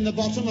 Nibble in the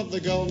bottom of the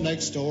girl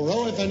next door.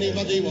 Oh, if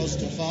anybody was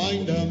to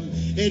find them,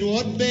 it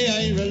would be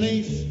a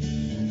relief.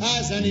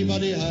 Has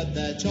anybody had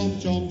their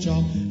chomp, chomp,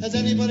 chomp? Has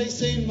anybody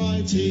seen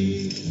my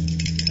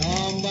teeth?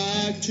 Come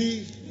back,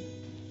 teeth.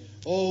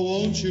 Oh,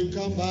 won't you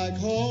come back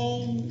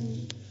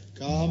home?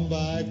 Come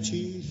back,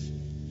 teeth.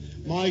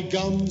 My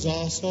gums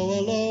are so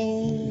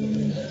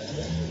alone.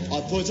 I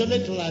put a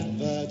little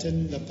advert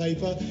in the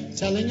paper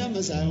telling them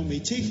as how me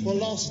teeth were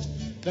lost.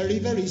 Very,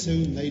 very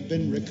soon they'd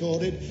been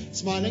recorded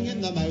smiling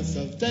in the mouth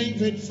of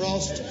David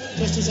Frost.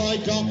 Just as I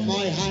got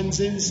my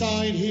hands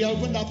inside, he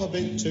opened up a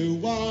bit too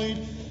wide.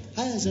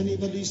 Has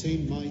anybody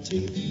seen my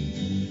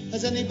teeth?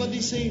 Has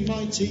anybody seen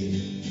my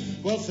teeth?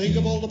 Well, think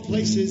of all the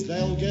places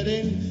they'll get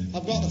in.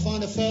 I've got to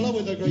find a fella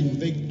with a great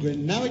big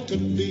grin. Now it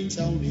could be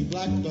Tony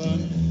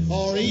Blackburn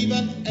or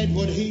even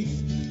Edward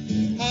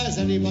Heath. Has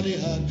anybody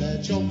heard their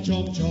chomp,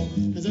 chomp,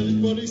 chomp? Has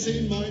anybody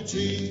seen my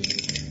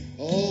teeth?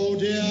 Oh,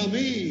 dear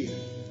me,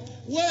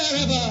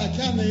 wherever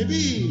can they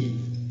be?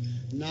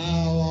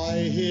 Now I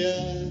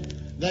hear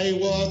they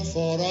work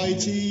for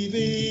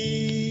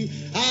ITV.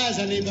 Has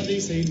anybody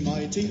seen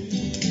my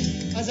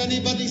teeth? Has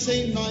anybody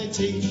seen my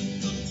teeth?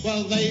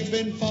 Well, they've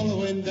been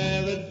following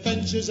their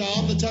adventures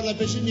on the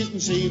television. You can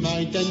see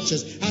my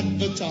dentures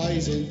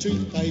advertising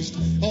toothpaste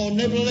or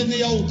nibbling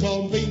the old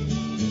corned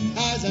beef.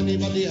 Has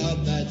anybody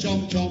heard their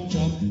chomp, chomp,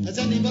 chomp? Has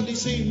anybody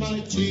seen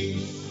my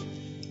teeth?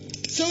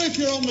 So if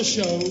you're on the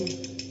show,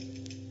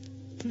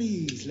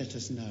 please let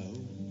us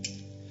know.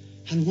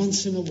 And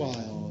once in a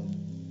while,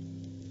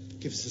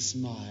 give us a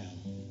smile.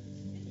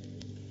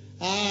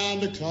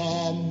 And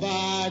come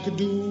back,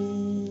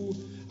 do.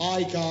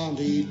 I can't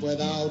eat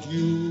without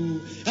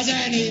you. Has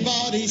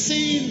anybody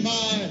seen my?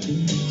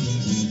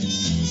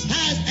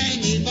 Has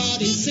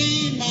anybody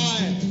seen my?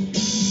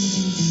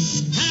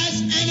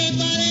 Has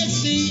anybody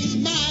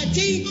seen my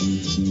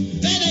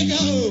teeth? There they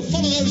go,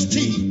 follow those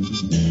teeth.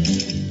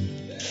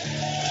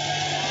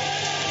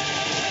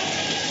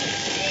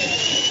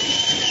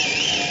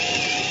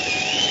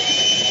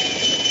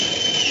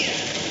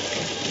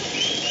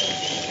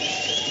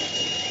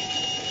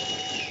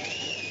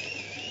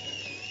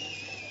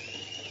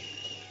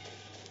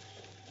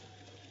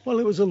 Well,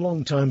 it was a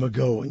long time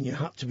ago and you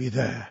had to be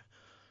there.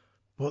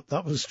 But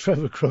that was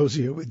Trevor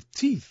Crozier with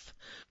Teeth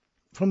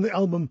from the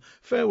album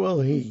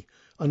Farewell He,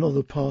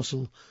 another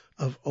parcel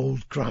of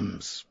old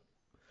crams.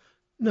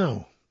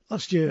 Now,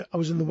 last year I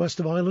was in the west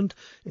of Ireland,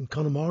 in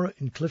Connemara,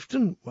 in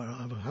Clifton, where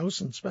I have a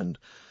house and spend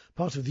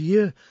part of the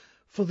year,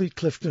 for the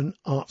Clifton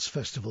Arts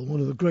Festival,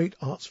 one of the great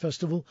arts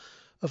festival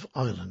of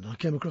Ireland. I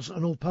came across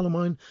an old pal of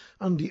mine,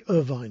 Andy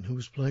Irvine, who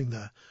was playing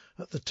there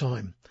at the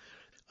time.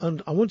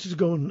 And I wanted to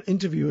go and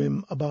interview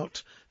him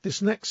about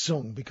this next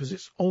song because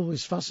it's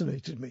always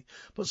fascinated me.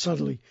 But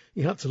sadly,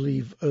 he had to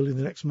leave early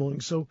the next morning,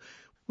 so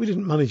we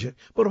didn't manage it.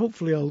 But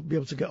hopefully I'll be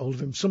able to get hold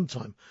of him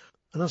sometime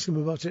and ask him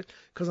about it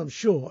because I'm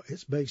sure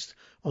it's based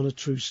on a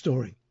true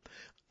story.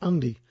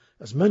 Andy,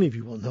 as many of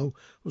you will know,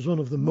 was one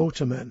of the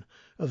motormen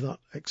of that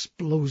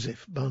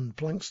explosive band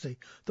Planxty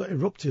that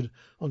erupted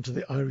onto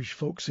the Irish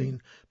folk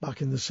scene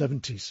back in the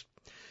 70s.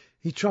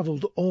 He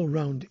travelled all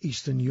round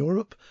Eastern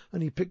Europe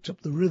and he picked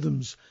up the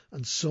rhythms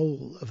and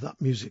soul of that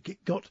music.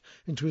 It got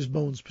into his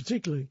bones,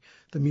 particularly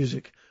the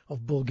music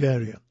of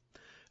Bulgaria.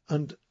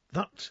 And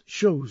that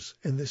shows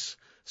in this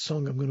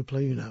song I'm going to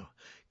play you now,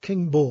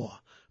 King Boar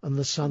and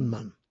the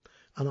Sandman.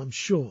 And I'm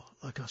sure,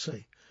 like I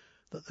say,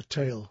 that the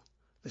tale,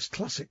 this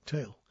classic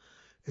tale,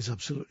 is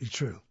absolutely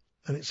true.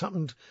 And it's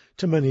happened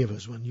to many of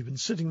us when you've been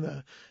sitting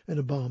there in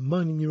a bar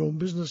minding your own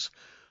business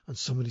and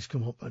somebody's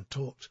come up and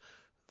talked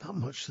that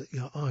much that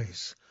your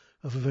eyes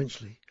have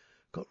eventually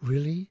got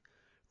really,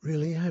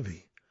 really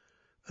heavy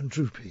and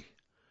droopy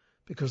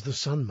because the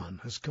Sandman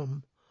has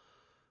come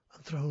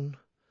and thrown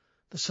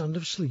the sand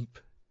of sleep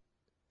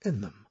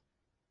in them.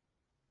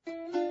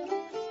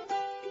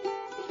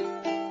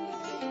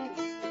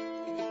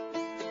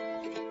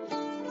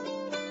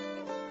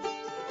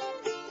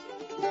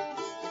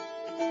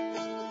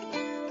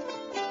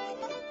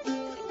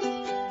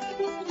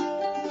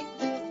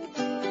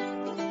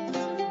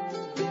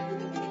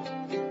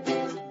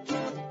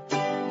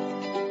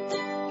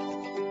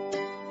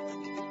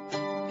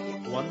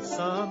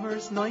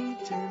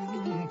 Night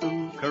in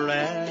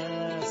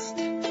Bucharest,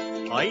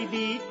 I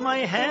beat my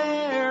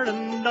hair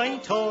and I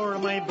tore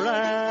my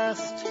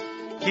breast.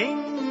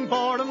 King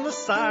Boar and the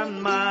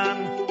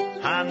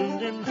Sandman,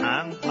 hand in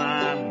hand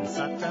man,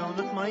 sat down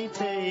at my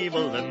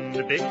table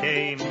and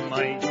became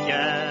my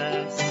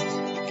guest.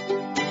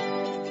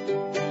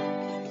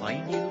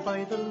 I knew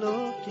by the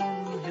look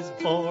in his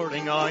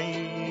boring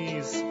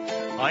eyes,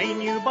 I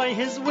knew by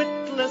his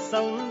witless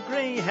old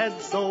grey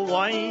head so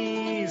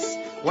wise,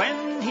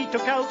 when he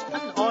took out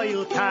an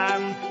oil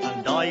can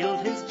and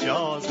oiled his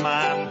jaws,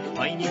 man,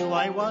 I knew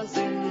I was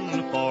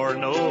in for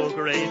no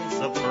great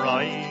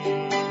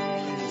surprise.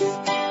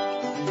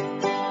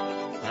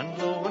 And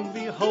lo and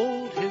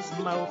behold, his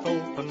mouth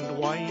opened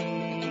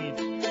wide,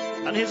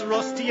 and his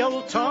rusty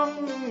old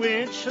tongue,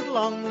 which had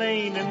long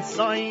lain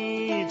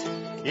inside,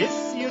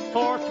 issued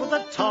forth with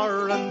a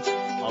torrent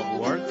of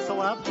words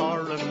so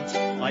abhorrent,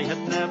 I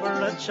had never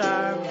a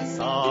chance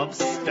of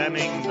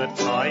stemming the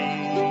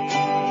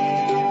tide.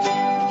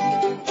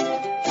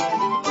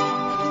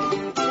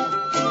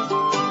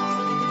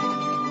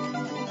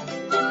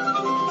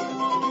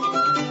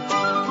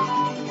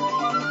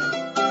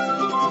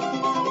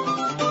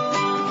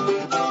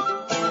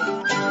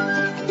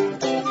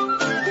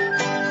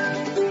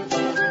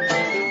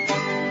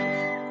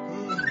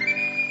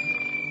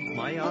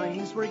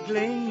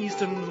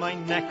 my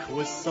neck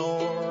was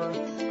sore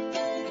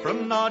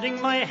from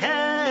nodding my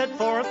head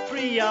for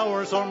 3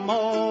 hours or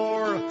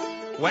more,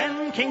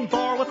 when King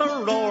Bor with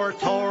a roar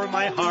tore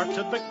my heart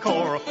to the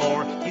core,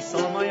 for he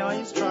saw my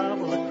eyes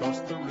travel across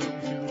the room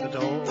to the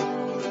door.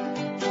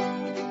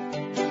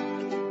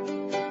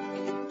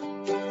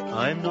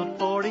 I'm not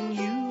boring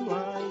you,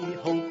 I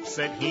hope,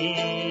 said he,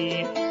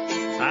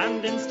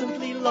 and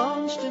instantly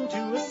launched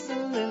into a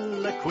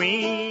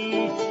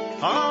soliloquy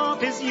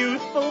of his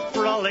youthful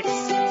frolics,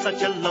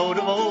 such a load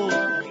of old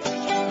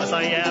as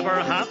I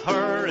ever have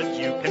heard.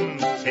 You can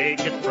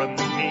take it from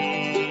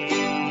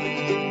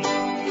me.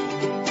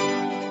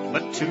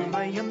 But to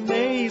my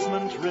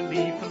amazement,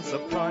 relief and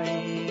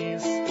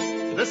surprise,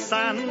 the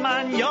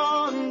Sandman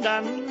yawned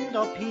and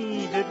up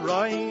he did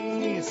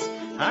rise,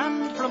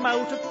 and from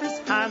out of his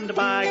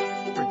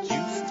handbag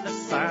produced a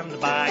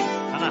sandbag,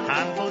 and a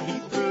handful he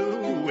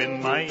threw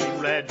in my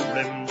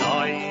red-rimmed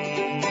eyes.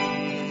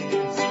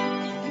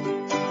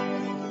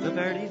 The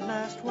very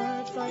last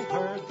words I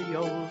heard the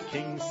old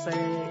king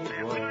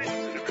say were,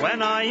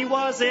 when I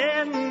was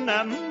in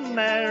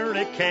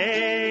America,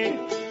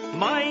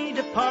 my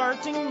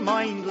departing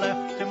mind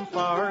left him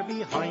far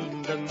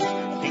behind, and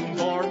King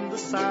Bor and the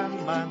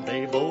Sandman,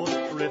 they both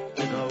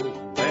drifted away.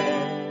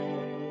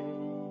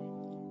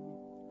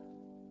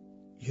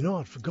 You know,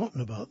 I'd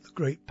forgotten about the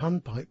great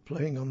panpipe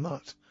playing on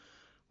that.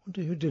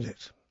 Wonder who did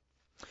it.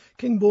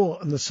 King Bor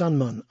and the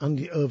Sandman,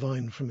 Andy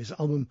Irvine, from his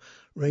album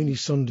Rainy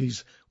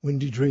Sundays,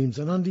 Windy Dreams.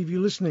 And Andy, if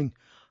you're listening,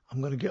 I'm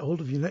going to get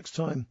hold of you next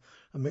time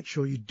and make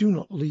sure you do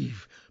not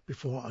leave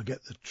before I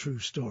get the true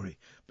story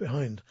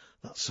behind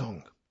that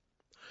song.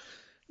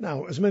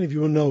 Now, as many of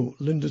you will know,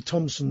 Linda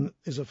Thompson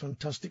is a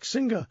fantastic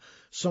singer,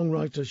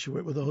 songwriter. She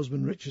worked with her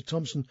husband Richard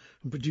Thompson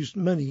and produced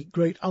many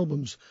great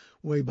albums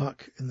way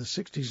back in the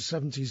 60s,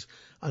 70s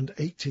and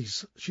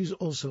 80s. She's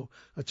also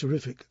a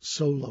terrific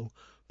solo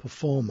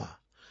performer.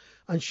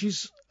 And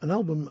she's an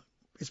album,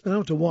 it's been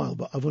out a while,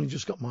 but I've only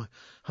just got my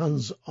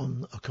hands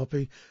on a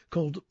copy,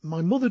 called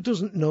My Mother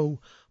Doesn't Know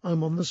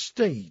I'm on the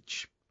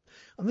Stage.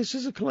 And this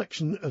is a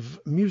collection of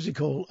music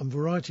hall and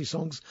variety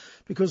songs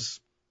because,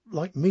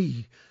 like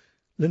me,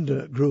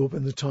 Linda grew up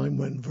in the time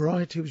when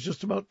variety was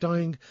just about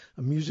dying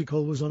and music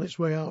hall was on its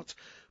way out,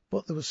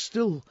 but there was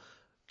still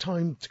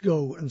time to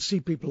go and see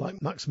people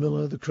like Max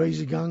Miller, the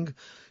Crazy Gang,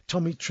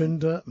 Tommy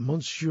Trinder,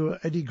 Monsieur,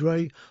 Eddie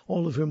Gray,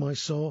 all of whom I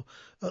saw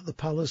at the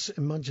Palace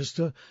in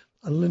Manchester,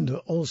 and Linda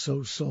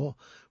also saw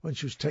when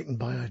she was taken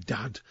by her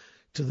dad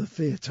to the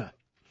theatre.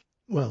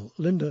 Well,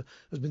 Linda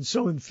has been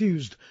so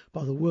enthused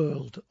by the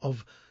world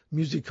of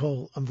music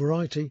hall and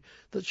variety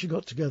that she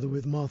got together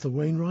with Martha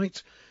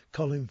Wainwright,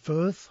 Colin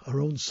Firth, her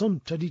own son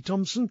Teddy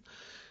Thompson,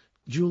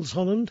 Jules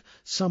Holland,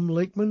 Sam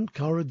Lakeman,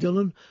 Cara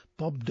Dillon,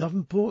 Bob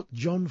Davenport,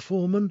 John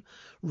Foreman,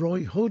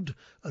 Roy Hood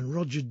and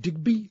Roger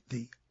Digby,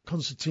 the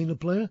concertina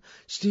player,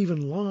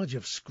 Stephen Large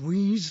of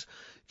Squeeze,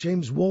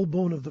 James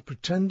Walborn of the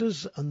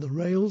Pretenders and the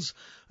Rails,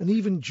 and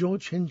even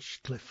George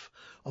Hinchcliffe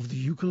of the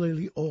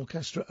Ukulele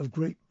Orchestra of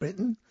Great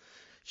Britain.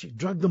 She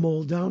dragged them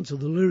all down to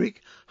the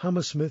Lyric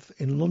Hammersmith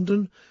in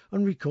London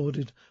and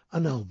recorded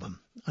an album,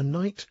 A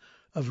Night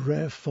of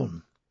Rare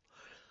Fun.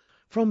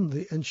 From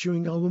the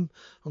ensuing album,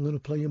 I'm going to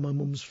play you my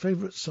mum's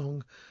favourite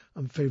song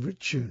and favourite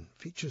tune.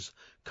 Features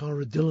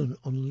Cara Dillon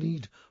on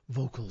lead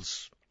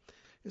vocals.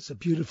 It's a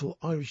beautiful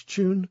Irish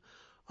tune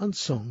and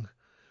song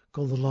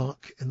called The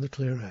Lark in the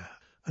Clear Air.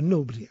 And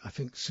nobody, I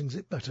think, sings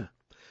it better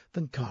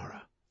than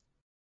Cara.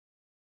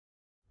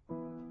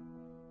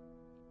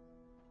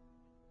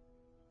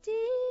 Dear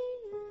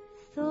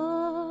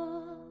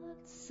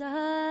thoughts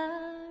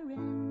are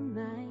in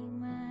my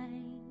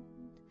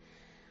mind,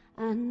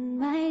 and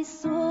my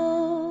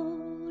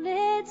soul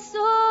it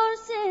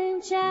soars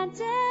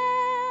enchanted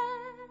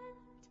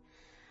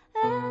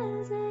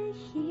as I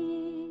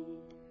hear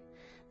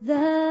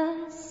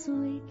the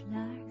sweet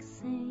lark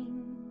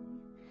sing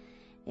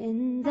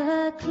in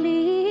the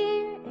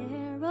clear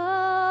air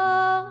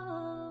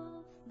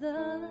of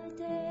the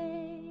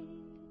day.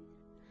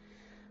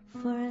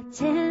 For a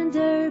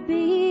tender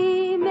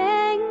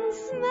beaming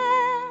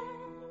smell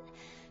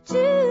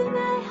to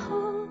my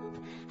hope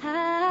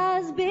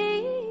has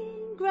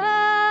been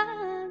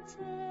granted,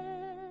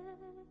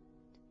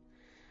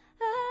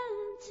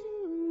 and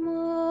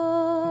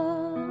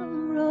tomorrow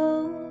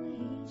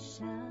he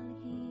shall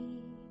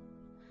hear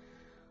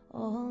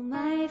all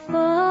my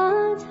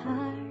fond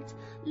heart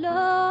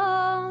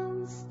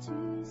longs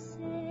to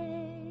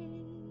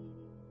say.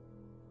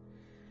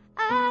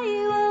 I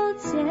will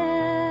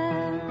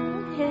tell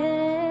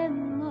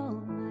him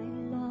all my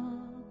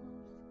love,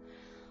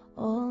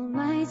 all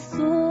my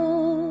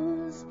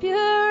soul's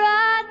pure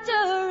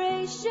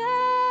adoration,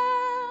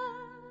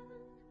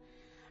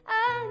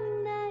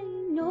 and I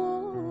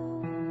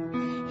know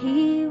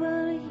he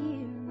will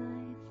hear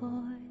my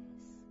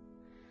voice,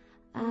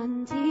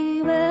 and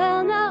he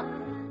will not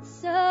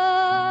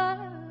answer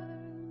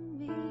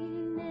me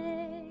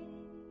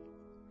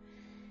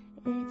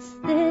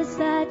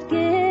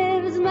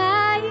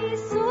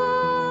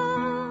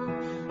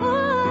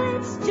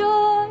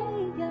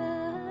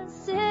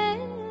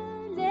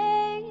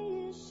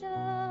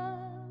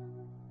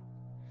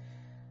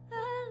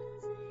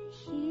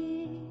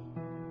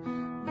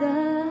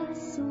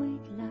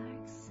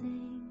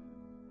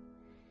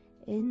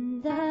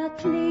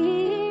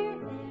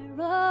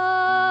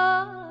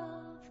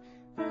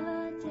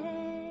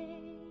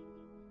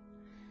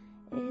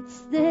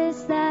It's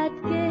this that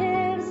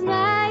gives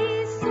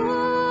my soul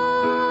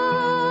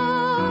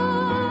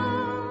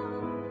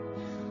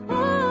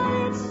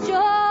all its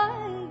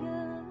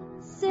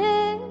joyous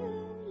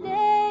elation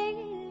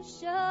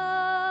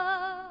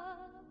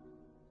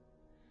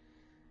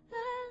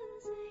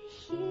as I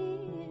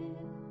hear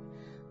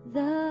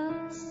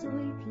the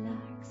sweet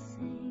lark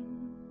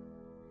sing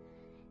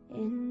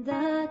in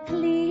the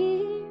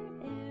clear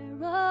air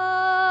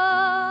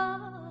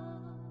of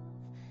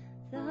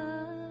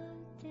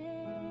the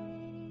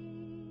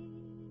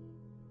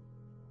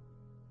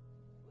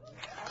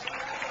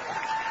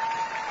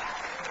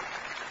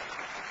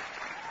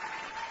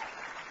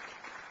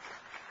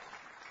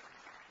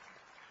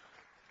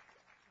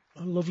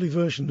A lovely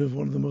version of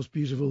one of the most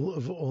beautiful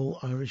of all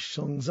Irish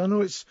songs. I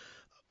know it's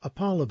a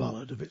parlour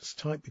ballad of its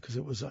type because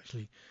it was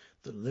actually,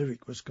 the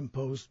lyric was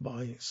composed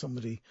by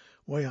somebody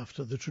way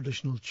after the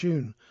traditional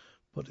tune,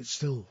 but it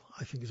still,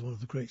 I think, is one of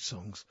the great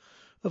songs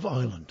of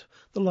Ireland.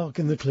 The Lark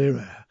in the Clear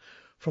Air,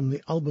 from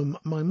the album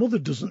My Mother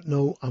Doesn't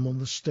Know I'm on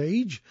the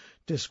Stage,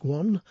 Disc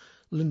 1.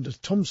 Linda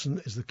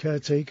Thompson is the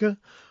caretaker,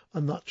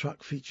 and that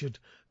track featured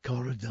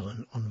Cara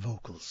Dillon on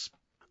vocals.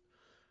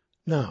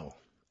 Now,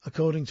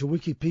 according to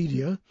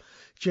Wikipedia,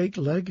 Jake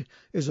leg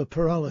is a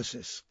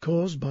paralysis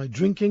caused by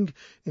drinking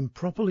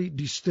improperly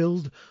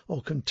distilled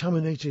or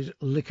contaminated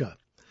liquor,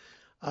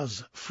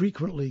 as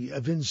frequently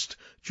evinced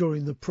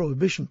during the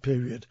Prohibition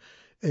period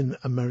in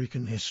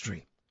American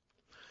history.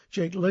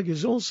 Jake leg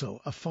is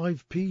also a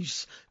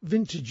 5-piece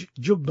vintage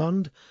jug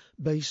band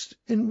based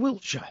in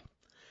Wiltshire.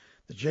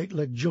 The Jake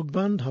leg Jug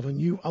Band have a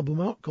new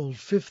album out called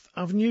Fifth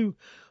Avenue,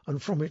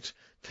 and from it,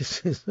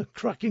 this is a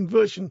cracking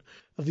version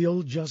of the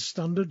old jazz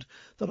standard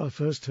that I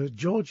first heard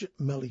George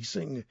Melly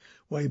sing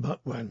way back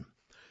when.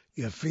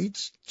 Your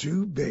feet's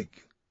too big.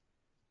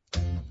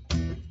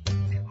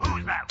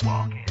 Who's that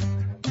walking?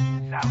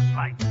 Sounds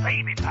like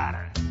baby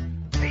patter.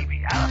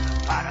 Baby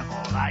elephant patter,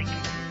 more like.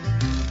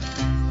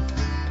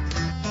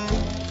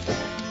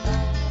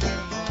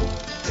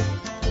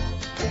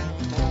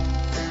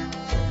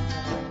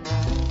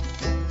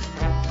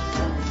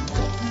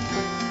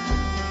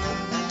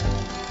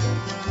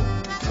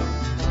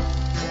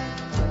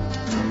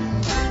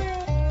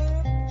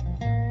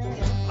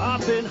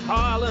 Up in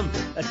Harlem,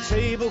 a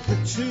table for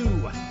two.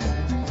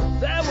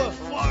 There were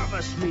 4 of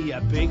us, me,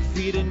 a big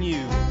feet and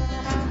you.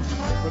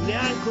 From the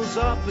ankles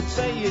up, I'd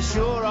say you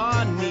sure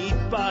are neat,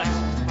 but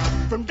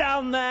from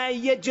down there,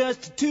 you're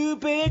just 2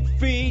 big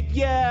feet.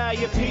 Yeah,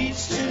 your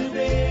feet's too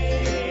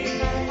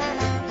big.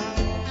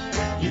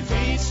 Your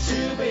feet's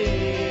too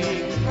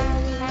big.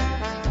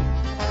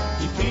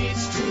 Your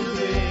feet's too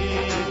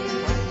big.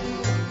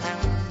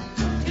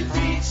 Your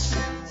feet's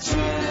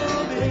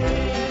too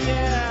big.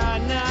 Yeah,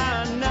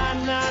 nah, nah,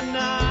 nah,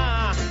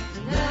 nah.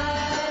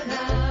 Nah,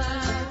 nah.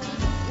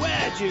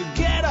 Where'd you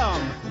get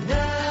 'em?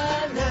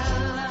 Nah,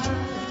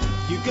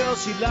 nah. Your girl,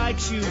 she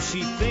likes you,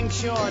 she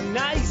thinks you're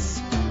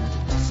nice.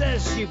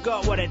 Says you've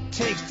got what it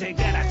takes to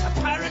get her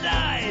to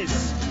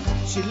paradise.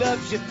 She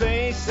loves your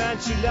face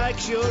and she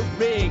likes your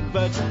rig,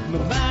 but my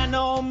man,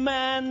 oh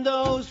man,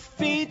 those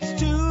feet's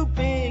too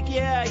big.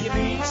 Yeah, your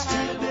feet's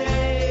too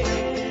big.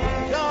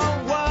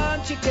 Don't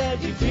want you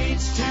 'cause your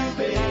feet's too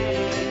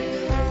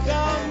big.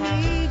 Don't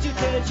need you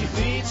 'cause your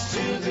feet's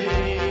too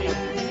big.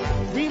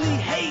 Really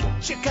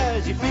hate you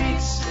 'cause your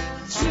feet's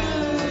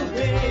too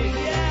big.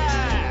 Yeah.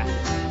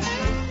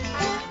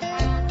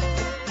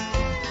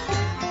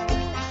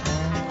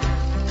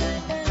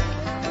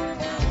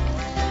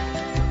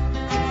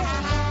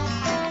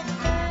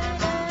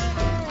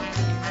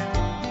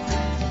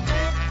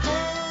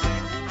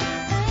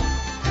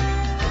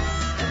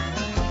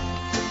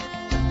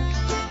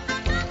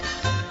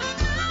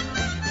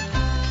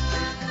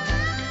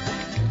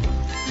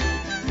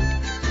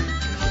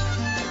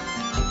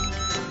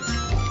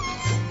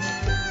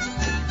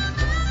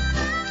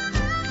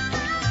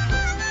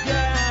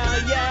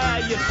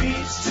 Your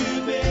feet's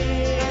too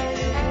big.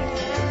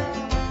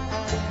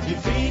 Your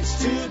feet's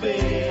too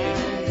big.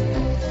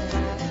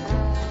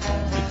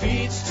 Your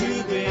feet's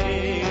too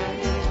big.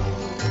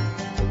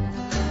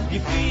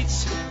 Your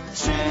feet's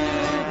too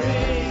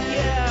big.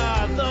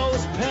 Yeah,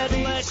 those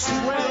peddling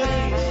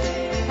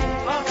swellies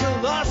are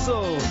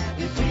colossal.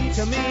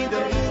 To me,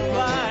 they look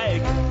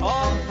like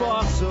all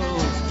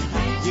fossils.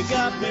 You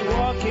got me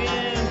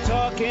walking,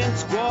 talking,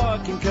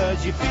 squawking,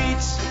 'cause your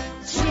feet's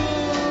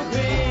too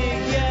big.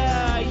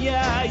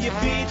 Yeah, your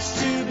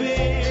feet's too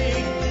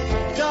big.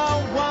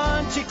 Don't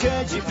want you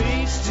 'cause your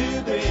feet's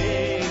too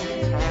big.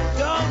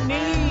 Don't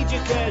need you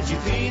 'cause your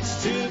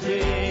feet's too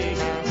big.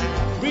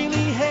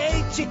 Really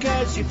hate you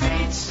 'cause your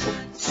feet's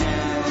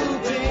too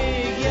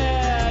big.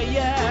 Yeah,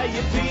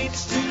 your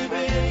feet's too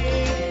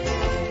big.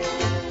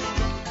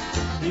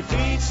 Your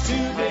feet's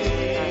too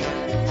big.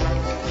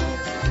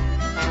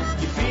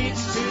 Your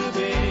feet's too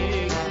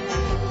big.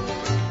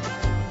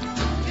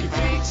 Your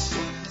feet's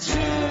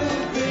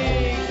too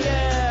big.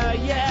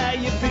 Yeah,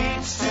 your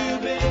feet's too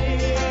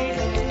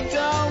big.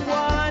 Don't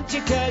want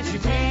you 'cause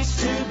your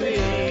feet's too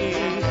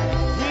big.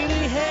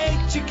 Really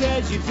hate you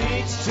 'cause your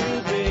feet's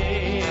too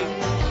big.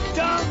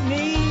 Don't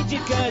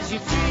 'cause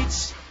your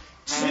feet's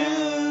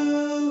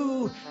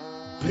too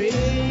big.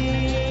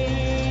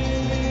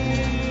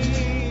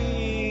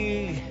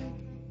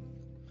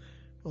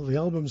 Well, the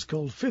album's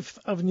called Fifth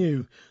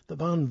Avenue, the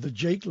band, the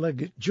Jake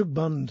Leggett Jug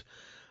Band,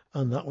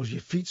 and that was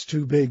Your Feet's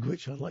Too Big,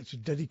 which I'd like to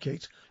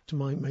dedicate to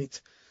my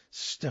mate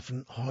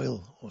Stephen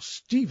Hoyle, or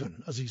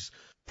Stephen as he's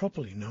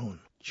properly known,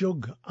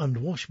 jug and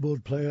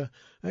washboard player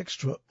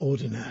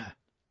extraordinaire.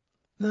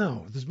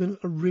 Now, there's been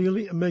a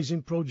really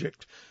amazing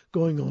project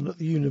going on at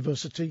the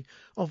University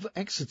of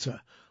Exeter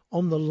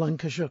on the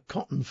Lancashire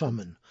cotton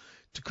famine.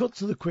 To cut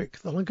to the quick,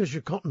 the Lancashire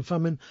cotton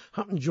famine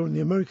happened during the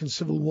American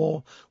Civil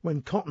War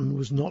when cotton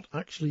was not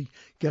actually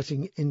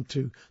getting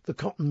into the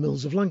cotton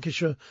mills of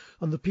Lancashire,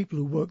 and the people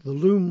who worked the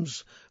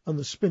looms and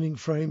the spinning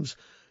frames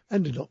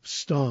ended up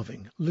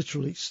starving,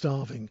 literally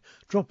starving,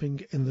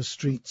 dropping in the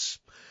streets.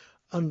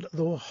 And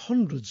there were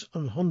hundreds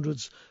and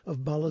hundreds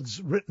of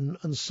ballads written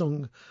and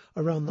sung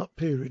around that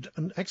period,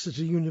 and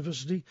Exeter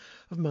University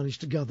have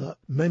managed to gather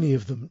many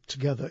of them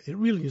together. It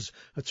really is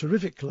a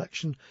terrific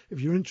collection. If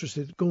you're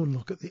interested, go and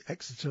look at the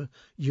Exeter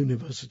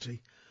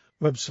University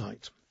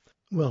website.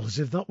 Well, as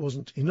if that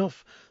wasn't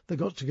enough, they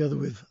got together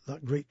with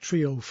that great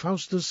trio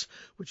Faustus,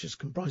 which is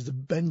comprised of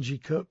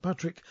Benji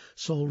Kirkpatrick,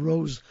 Saul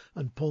Rose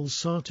and Paul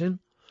Sartin,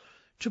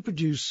 to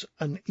produce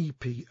an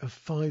EP of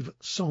 5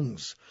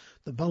 songs,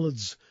 the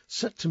ballads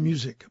set to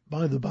music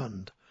by the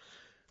band.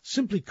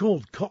 Simply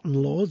called Cotton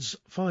Lords,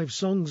 5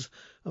 songs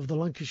of the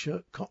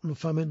Lancashire cotton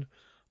famine.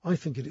 I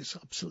think it is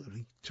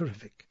absolutely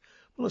terrific.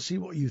 Well, let's see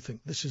what you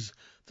think. This is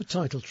the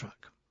title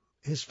track.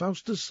 Here's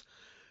Faustus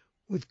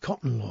with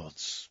Cotton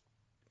Lords.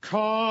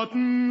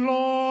 Cotton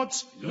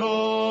Lords,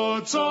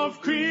 lords of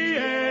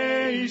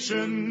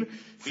creation,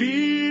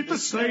 feed the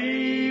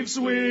slaves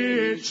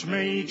which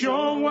made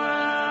your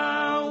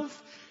wealth.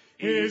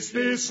 Is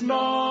this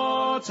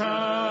not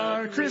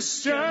a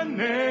Christian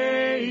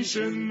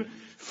nation?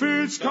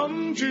 Food's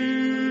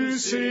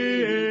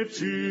conducive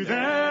to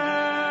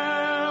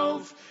their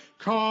health.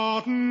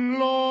 Cotton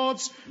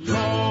Lords,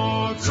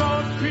 lords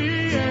of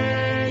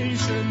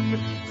creation,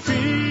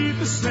 feed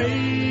the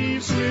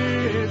slaves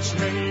which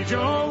made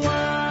your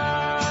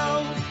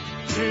wealth.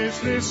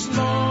 Is this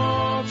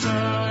not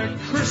a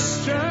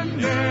Christian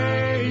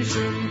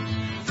nation?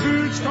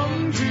 Food's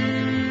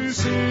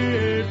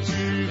conducive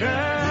to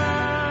their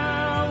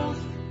health.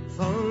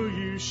 Though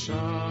you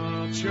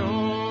shut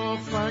your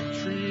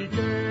factory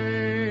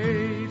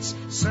gates,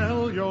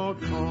 sell your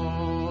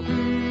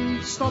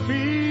cotton, stop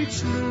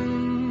each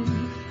noon,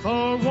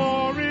 the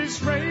war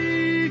is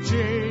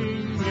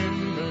raging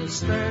in the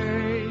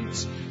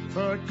States.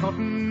 The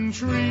cotton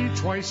tree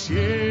twice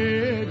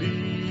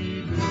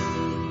yearly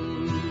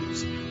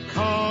blooms.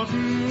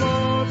 Cotton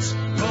Lords,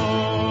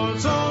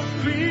 lords of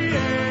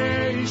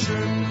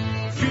creation,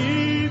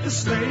 feed the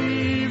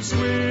slaves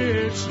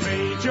which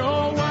made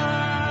your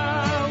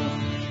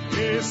wealth.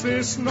 Is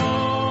this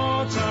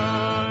not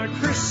a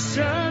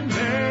Christian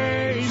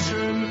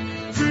nation?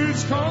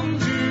 Food's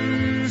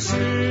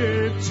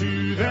conducive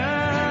to their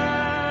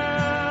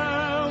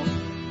health.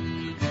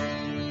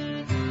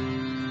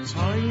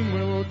 Time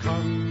will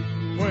come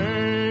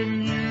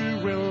when you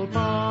will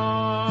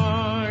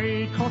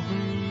buy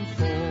cotton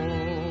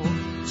for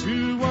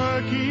to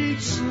work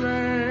each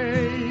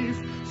slave,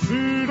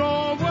 food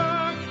or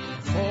work,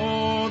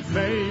 or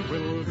they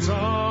will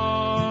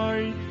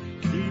die.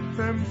 Keep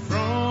them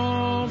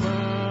from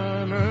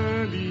an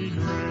early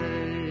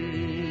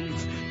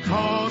grave.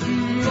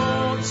 Cotton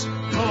Lords,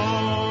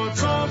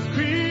 lords of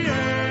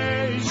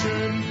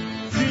creation,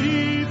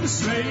 feed the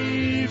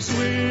slaves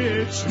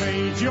which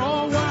made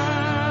your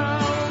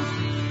wealth.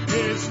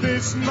 Is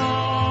this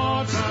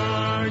not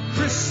a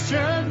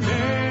Christian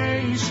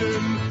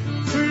nation?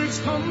 Food's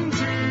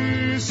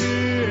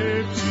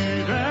conducive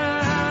to their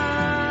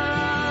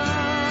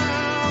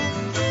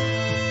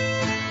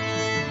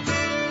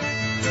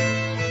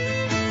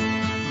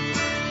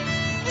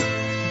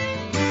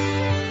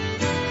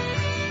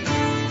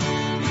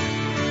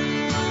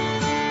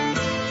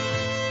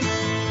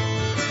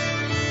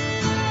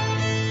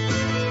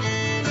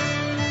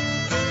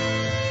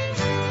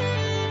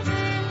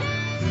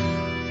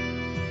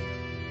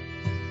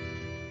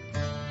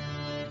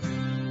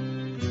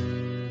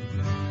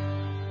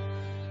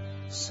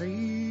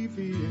Save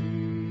the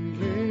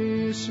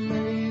English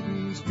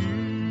maiden's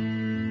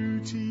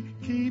beauty,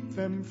 keep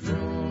them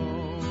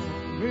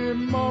from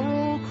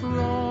immoral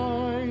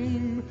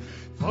crime.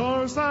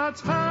 Those that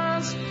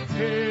has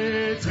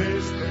it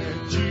is their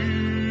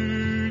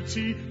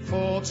duty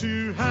for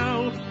to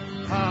help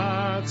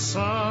at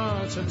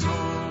such a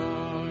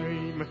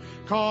time.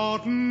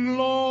 Cotton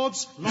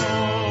Lords,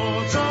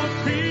 lords of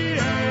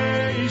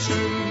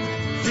creation,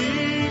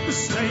 feed the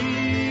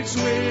slaves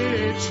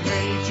which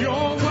made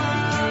your wealth.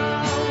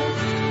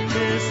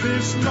 Is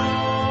this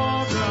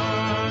not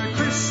a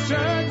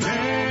Christian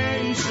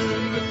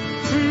nation?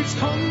 Food's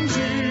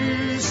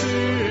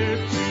conducive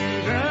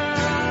to their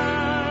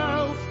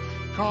health.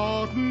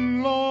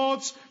 Cotton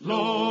Lords,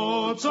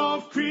 lords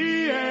of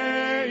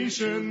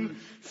creation,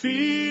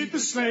 feed the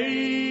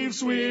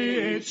slaves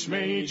which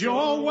made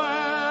your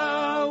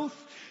wealth.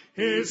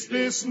 Is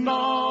this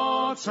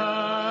not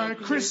a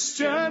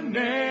Christian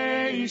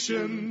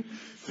nation?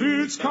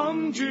 Food's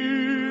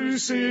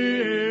conducive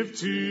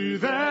to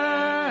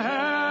their health.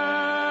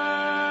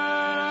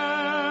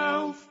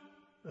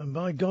 And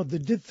by God, they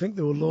did think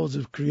they were lords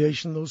of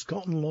creation, those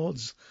cotton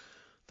lords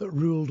that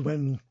ruled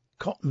when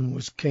cotton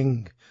was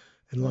king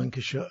in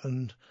Lancashire,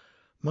 and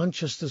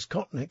Manchester's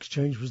Cotton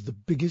Exchange was the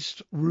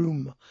biggest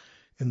room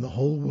in the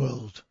whole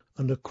world,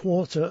 and a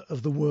quarter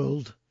of the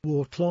world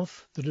wore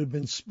cloth that had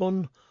been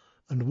spun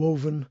and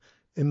woven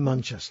in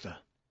Manchester.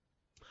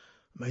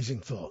 Amazing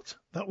thought.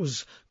 That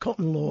was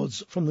Cotton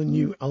Lords from the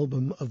new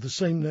album of the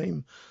same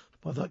name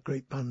by that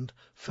great band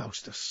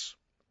Faustus.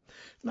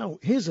 Now,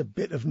 here's a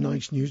bit of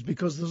nice news,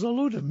 because there's a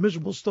load of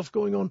miserable stuff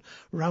going on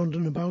round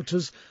and about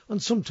us,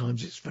 and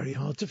sometimes it's very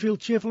hard to feel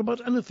cheerful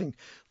about anything.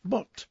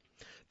 But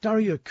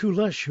Daria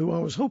Kulesh, who I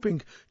was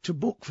hoping to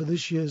book for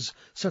this year's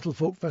Settle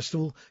Folk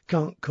Festival,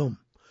 can't come.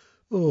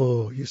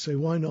 Oh, you say,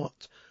 why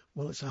not?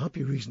 Well, it's a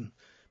happy reason,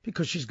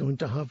 because she's going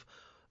to have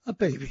a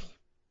baby,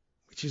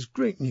 which is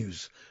great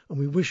news, and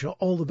we wish her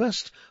all the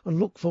best and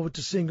look forward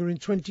to seeing her in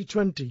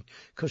 2020,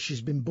 because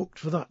she's been booked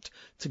for that,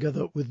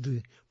 together with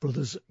the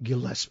brothers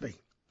Gillespie.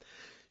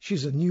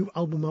 She's a new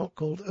album out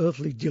called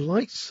Earthly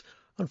Delights,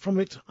 and from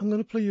it I'm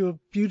going to play you a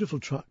beautiful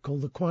track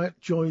called The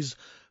Quiet Joys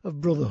of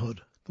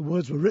Brotherhood. The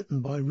words were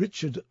written by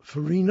Richard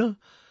Farina,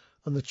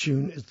 and the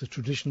tune is the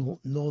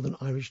traditional Northern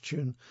Irish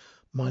tune,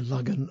 My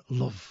Lagan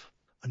Love.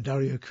 And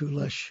Daria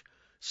Kulesh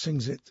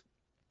sings it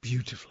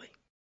beautifully.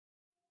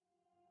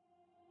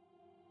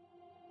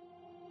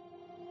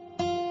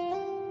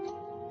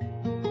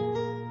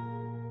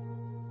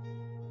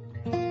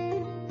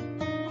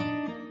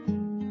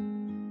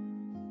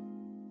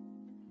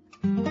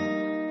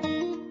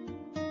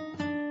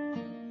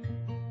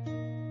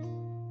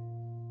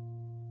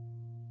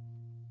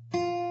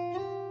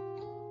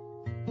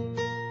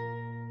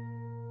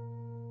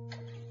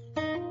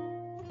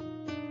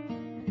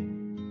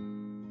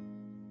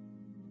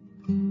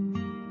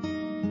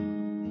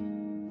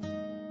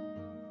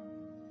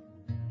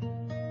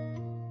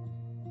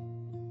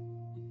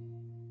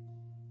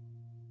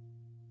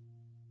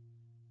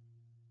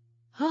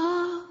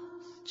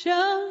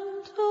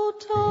 Gentle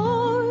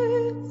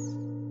tides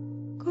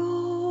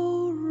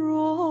go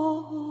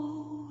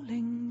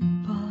rolling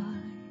by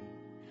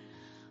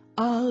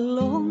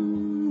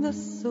along the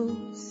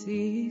South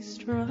Sea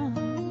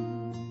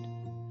strand.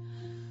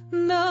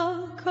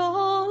 The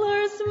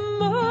colours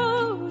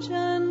merge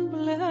and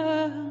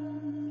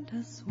blend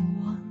as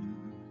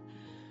one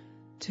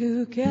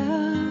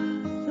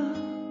together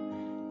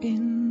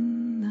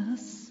in the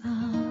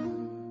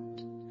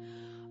sand,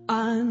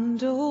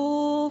 and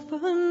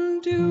often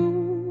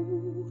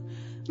do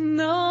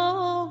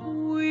the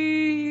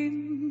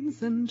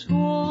winds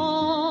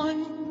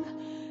entwine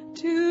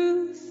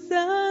to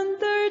send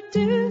their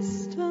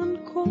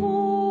distant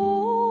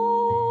call.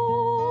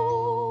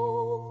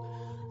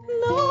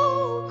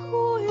 No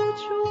quiet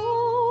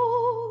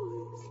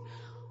joys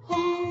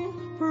of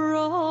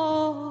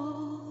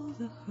brotherhood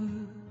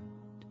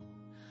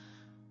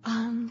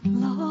and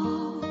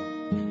love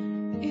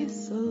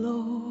is the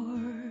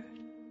Lord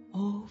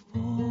of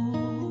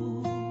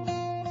all.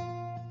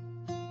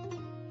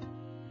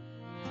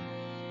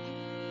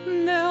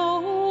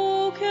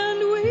 Now can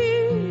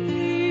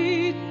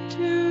we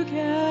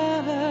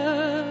together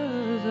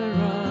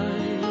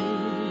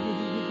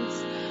rise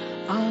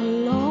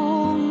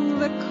along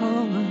the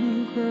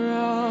common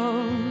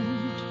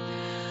ground.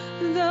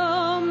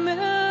 The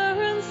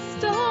mare and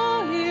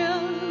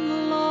stallion,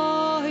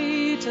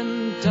 light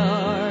and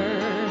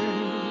dark,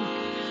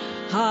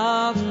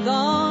 have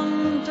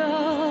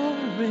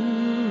thunder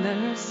in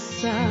their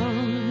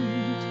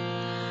sound.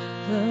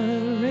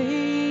 The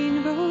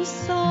rainbow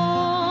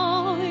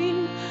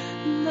sign,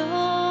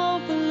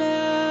 the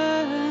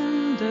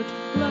blended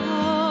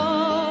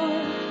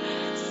flower,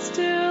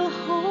 still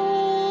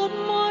hold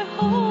my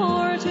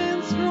heart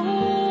in thrall.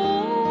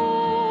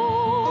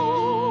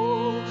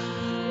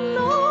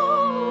 No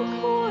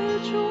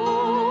quiet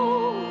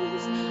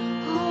joys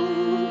of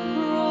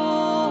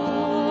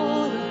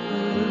brotherhood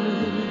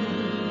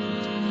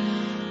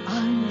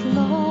and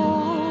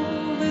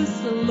love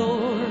is the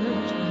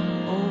Lord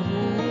of all.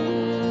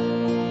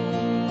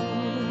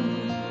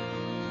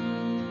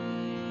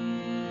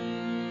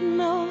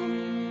 No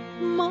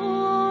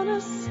man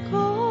has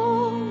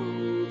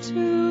come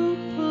to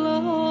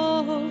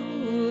plough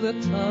the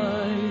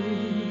tide.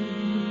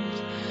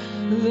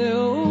 The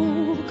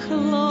oak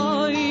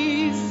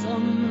lies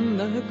on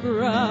the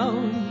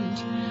ground.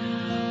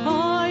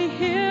 I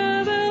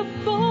hear the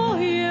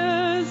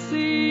fires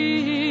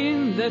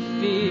in the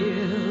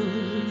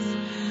fields.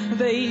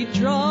 They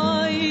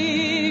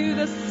drive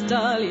the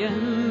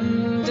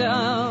stallion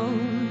down.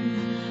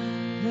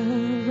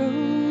 The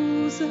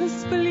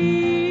roses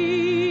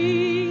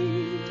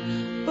bleed,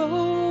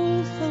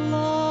 both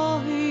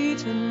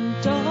light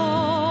and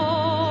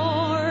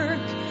dark.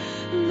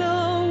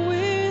 The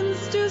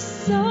winds do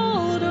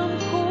seldom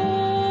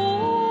call.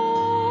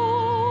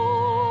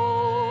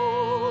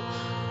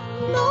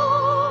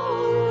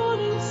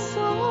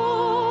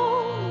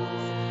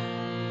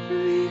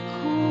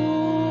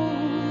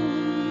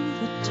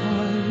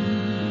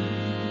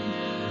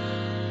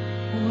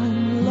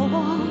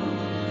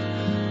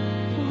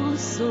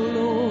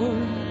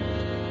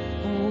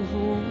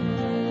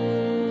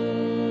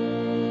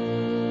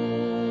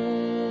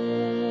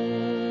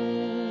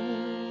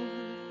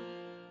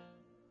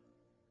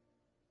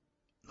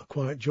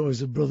 Quiet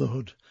Joys of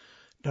Brotherhood,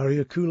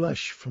 Daria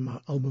Kulesh from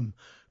her album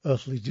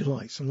Earthly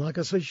Delights. And like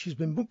I say, she's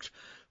been booked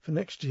for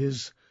next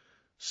year's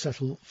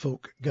Settle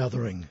Folk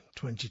Gathering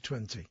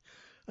 2020.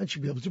 And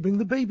she'll be able to bring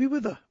the baby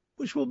with her,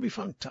 which will be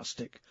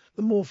fantastic.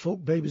 The more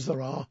folk babies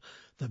there are,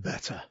 the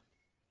better.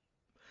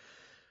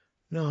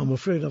 Now, I'm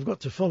afraid I've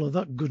got to follow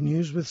that good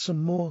news with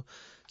some more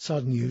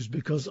sad news,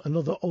 because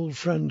another old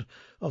friend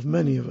of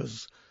many of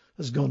us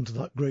has gone to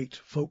that great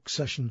folk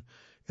session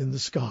in the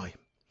sky.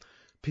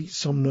 Pete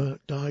Sumner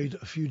died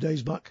a few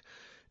days back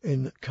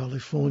in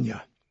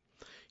California.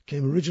 He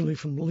came originally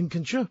from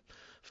Lincolnshire,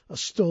 a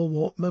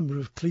stalwart member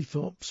of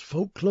Cleethorpes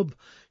Folk Club.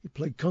 He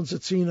played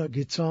concertina,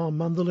 guitar,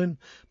 mandolin,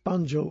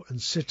 banjo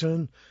and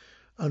cittern,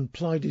 and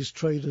plied his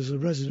trade as a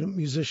resident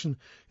musician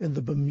in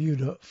the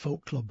Bermuda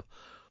Folk Club.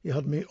 He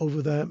had me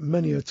over there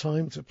many a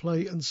time to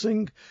play and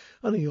sing,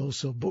 and he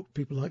also booked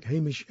people like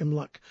Hamish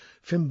Imlach,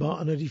 Finn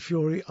Barton, Eddie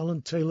Fury,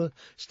 Alan Taylor,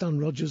 Stan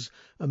Rogers,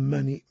 and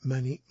many,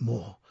 many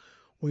more.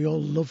 We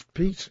all loved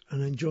Pete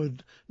and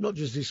enjoyed not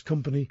just his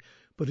company,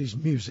 but his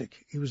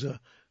music. He was a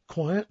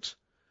quiet,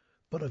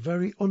 but a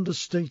very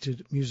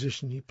understated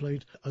musician. He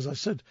played, as I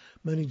said,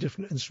 many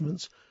different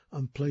instruments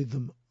and played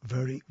them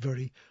very,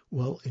 very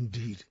well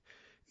indeed.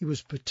 He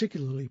was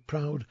particularly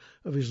proud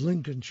of his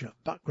Lincolnshire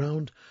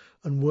background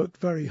and worked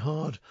very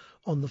hard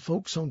on the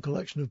folk song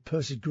collection of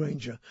Percy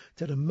Granger.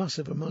 Did a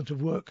massive amount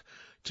of work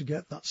to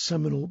get that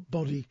seminal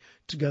body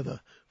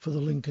together for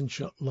the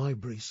Lincolnshire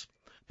libraries.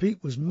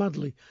 Pete was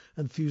madly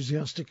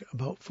enthusiastic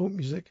about folk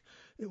music.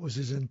 It was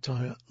his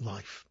entire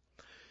life.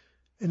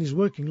 In his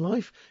working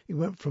life, he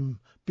went from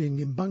being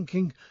in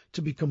banking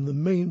to become the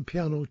main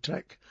piano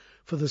tech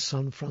for the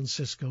San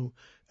Francisco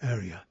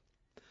area.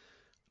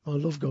 My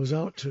love goes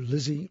out to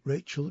Lizzie,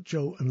 Rachel,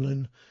 Joe and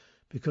Lynn,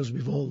 because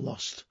we've all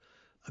lost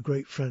a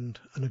great friend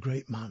and a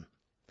great man.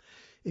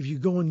 If you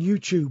go on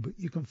YouTube,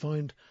 you can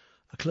find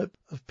a clip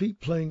of Pete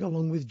playing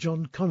along with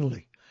John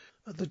Connolly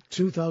at the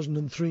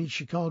 2003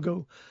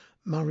 Chicago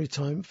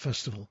Maritime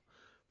Festival,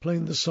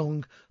 playing the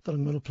song that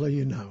I'm going to play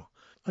you now.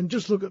 And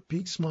just look at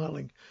Pete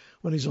smiling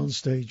when he's on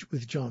stage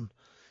with John.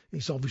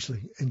 He's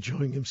obviously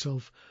enjoying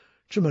himself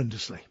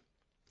tremendously.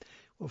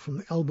 Well, from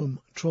the album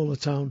Trawler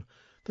Town,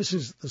 this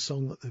is the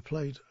song that they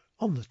played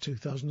on the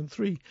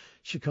 2003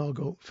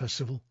 Chicago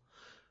Festival.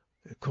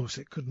 Of course,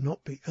 it could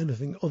not be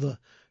anything other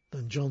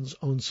than John's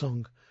own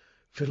song,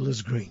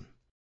 Fiddler's Green.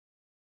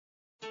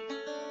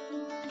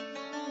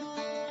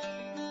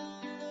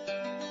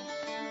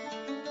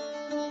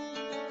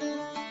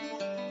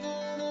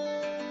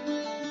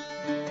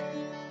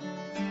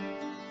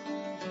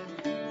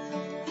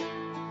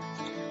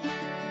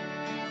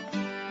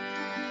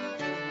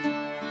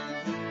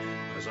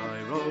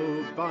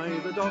 By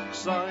the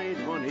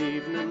dockside one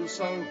evening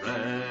so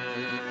rare,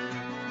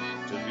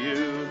 to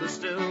view the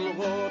still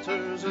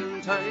waters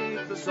and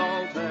take the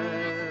salt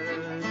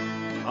air,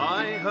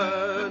 I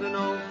heard an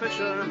old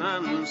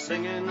fisherman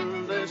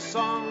singing this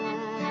song.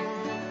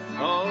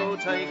 Oh,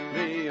 take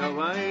me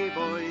away,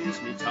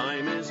 boys, me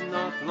time is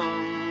not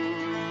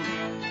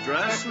long.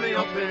 Dress me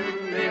up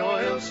in me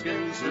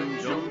oilskins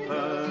and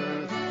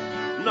jumper,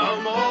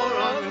 no more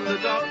on the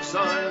docks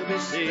I'll be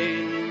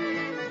seen.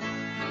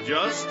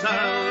 Just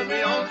tell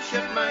me, old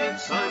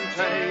shipmates, I'm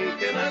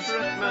taking a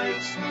trip,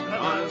 mates, and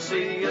I'll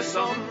see you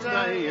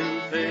someday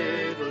in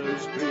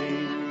Fiddler's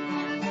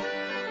Green.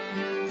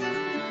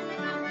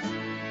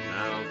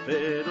 Now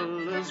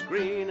Fiddler's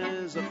Green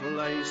is a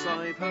place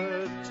I've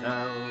heard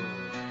tell,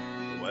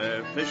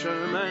 where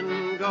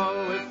fishermen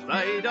go if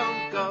they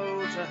don't go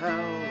to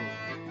hell,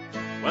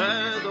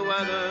 where the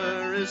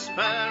weather is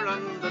fair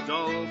and the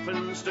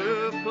dolphins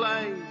do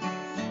play,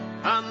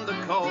 and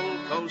the cold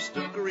coast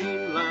of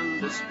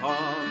Greenland is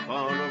far,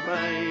 far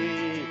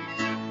away.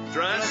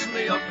 Dress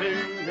me up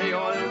in the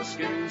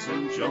oilskins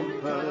and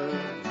jumper,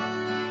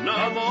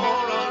 no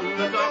more on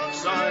the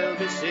docks I'll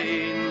be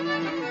seen.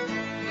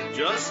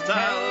 Just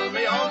tell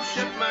me, old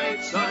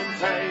shipmates, I'm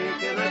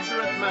taking a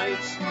trip,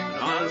 mates, and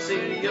I'll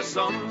see you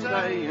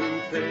someday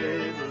in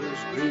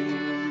Fiddler's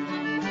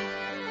Green.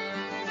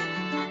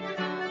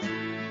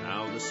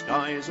 Now the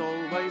sky's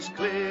always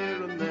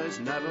clear and there's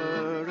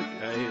never a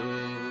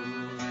gale,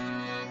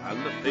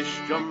 and the fish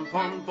jump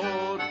on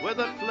board with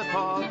a flip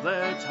of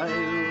their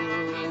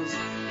tails.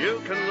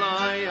 You can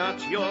lie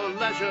at your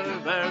leisure,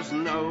 there's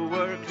no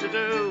work to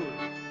do,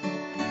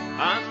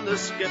 and the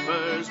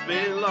skipper's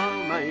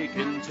below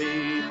making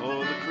tea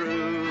for the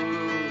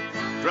crew.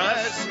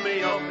 Dress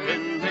me up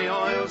in the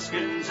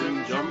oilskins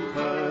and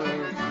jumper,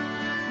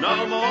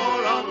 no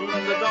more on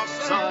the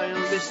docks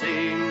I'll be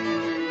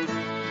seen.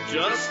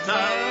 Just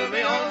tell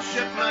me, old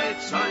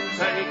shipmates, I'm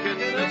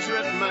taking a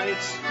trip,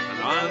 mates, and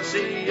I'll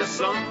see you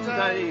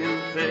someday in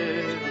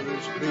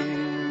Fiddler's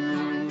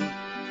Green.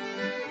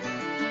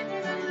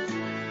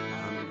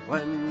 And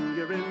when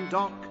you're in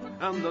dock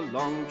and the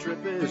long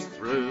trip is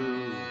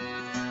through,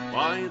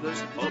 why,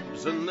 there's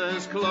pubs and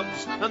there's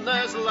clubs and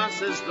there's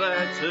lasses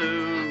there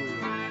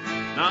too.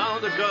 Now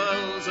the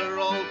girls are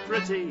all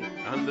pretty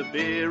and the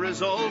beer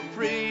is all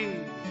free,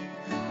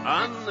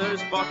 and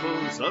there's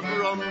bottles of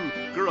rum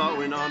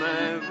growing on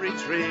every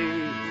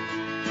tree.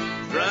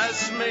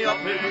 Dress me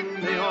up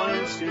in the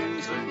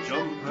oilskins and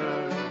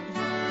jumper,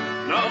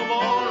 no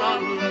more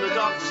on the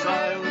docks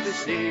I'll be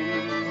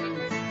seen.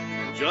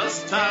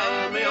 Just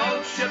tell me,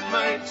 old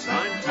shipmates,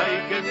 I'm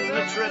taking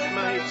the trip,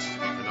 mates,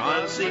 and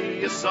I'll see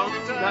you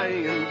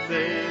someday in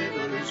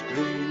Fiddler's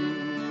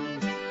Green.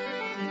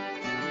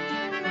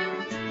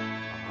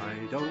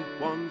 I don't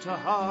want a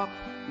harp,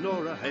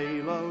 nor a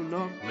halo,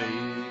 not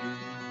me.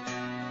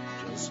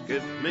 Just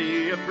give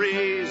me a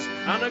breeze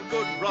and a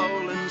good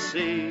rolling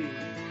sea,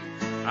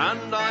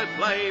 and I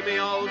play me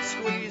old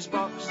squeeze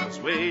box as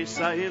we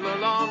sail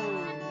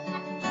along,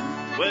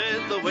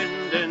 with the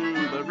wind in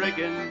the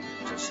rigging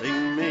to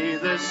sing me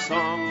this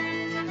song.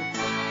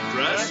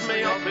 Dress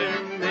me up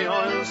in the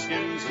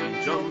oilskins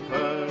and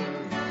jumper,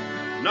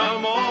 no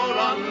more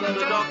on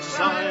the docks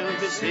I'll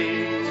be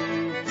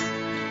seen.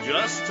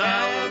 Just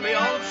tell me,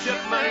 old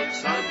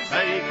shipmates, I'm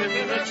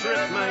taking a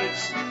trip,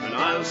 mates, and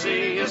I'll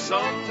see you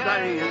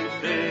someday in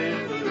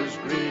Fiddler's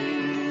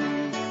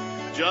Green.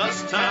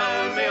 Just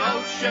tell me,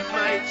 old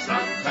shipmates,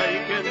 I'm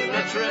taking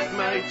a trip,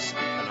 mates,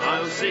 and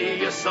I'll see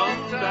you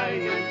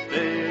someday in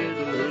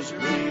Fiddler's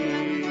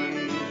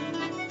Green.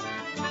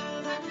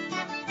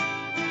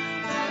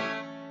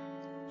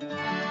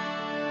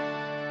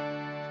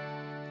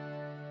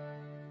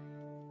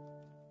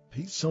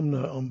 Pete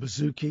Sumner on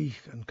bouzouki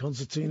and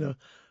concertina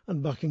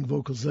and backing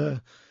vocals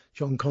there.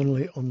 John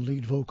Connolly on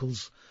lead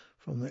vocals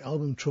from the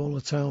album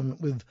Trawler Town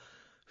with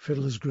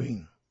Fiddler's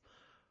Green.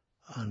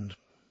 And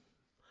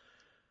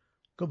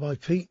goodbye,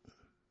 Pete.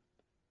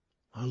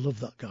 I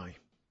love that guy.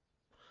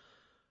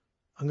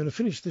 I'm going to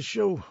finish this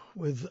show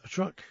with a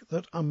track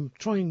that I'm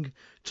trying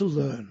to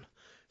learn,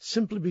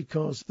 simply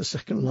because the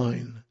second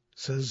line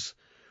says,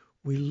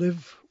 "We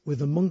live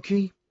with a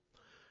monkey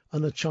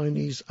and a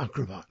Chinese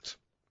acrobat."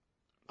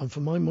 And for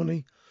my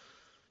money,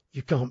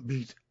 you can't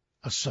beat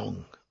a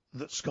song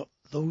that's got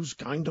those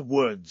kind of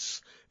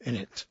words in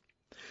it.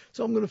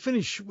 So I'm going to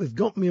finish with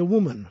Got Me a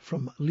Woman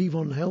from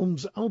Levon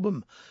Helm's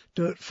album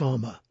Dirt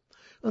Farmer,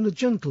 and a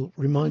gentle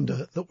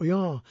reminder that we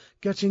are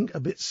getting a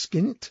bit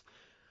skint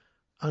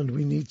and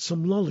we need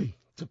some lolly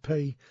to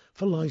pay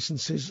for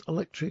licenses,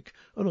 electric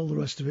and all the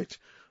rest of it,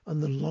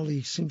 and the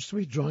lolly seems to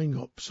be drying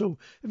up. So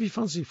if you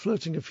fancy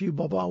flirting a few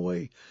bob our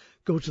way,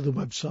 go to the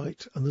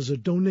website and there's a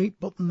donate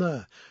button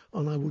there,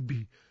 and I would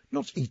be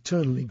not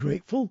eternally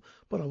grateful,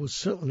 but I would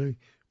certainly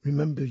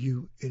remember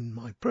you in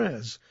my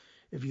prayers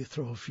if you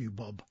throw a few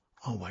bob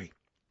our way.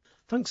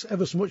 Thanks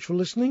ever so much for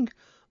listening.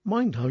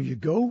 Mind how you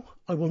go.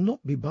 I will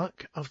not be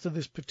back after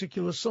this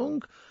particular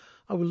song.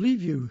 I will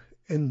leave you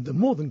in the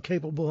more than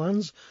capable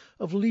hands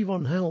of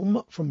Levon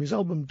Helm from his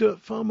album Dirt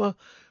Farmer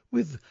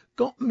with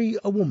Got Me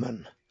a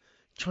Woman,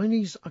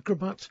 Chinese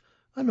acrobat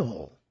and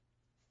all.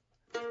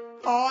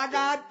 Oh, I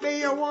got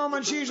me a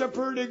woman, she's a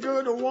pretty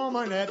good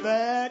woman at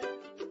that.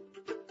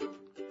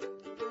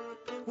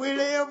 We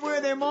live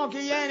with a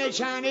monkey and a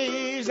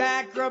Chinese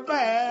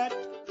acrobat.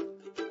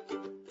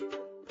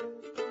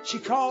 She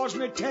calls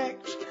me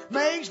Tex,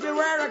 makes me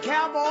wear a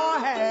cowboy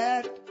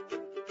hat.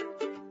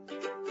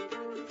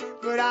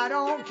 But I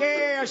don't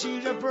care,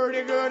 she's a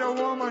pretty good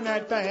woman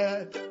at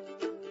that.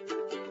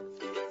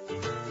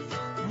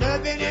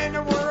 Nothing in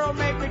the world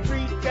make me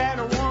treat that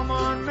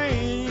woman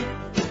mean.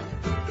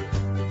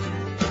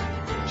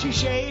 She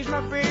shaves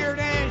my beard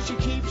and she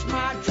keeps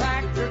my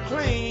tractor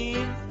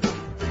clean.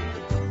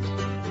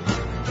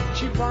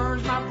 She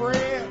burns my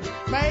bread,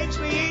 makes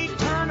me eat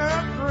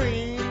turnip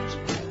greens.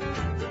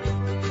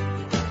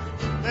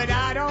 But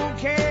I don't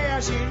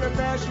care, she's the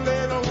best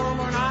little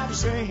woman I've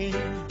seen.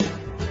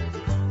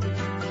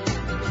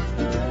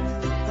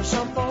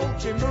 Some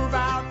folks they move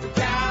out to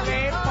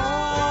California,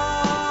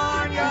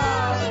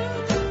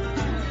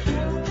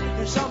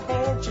 and some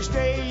folks they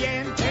stay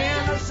in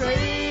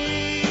Tennessee.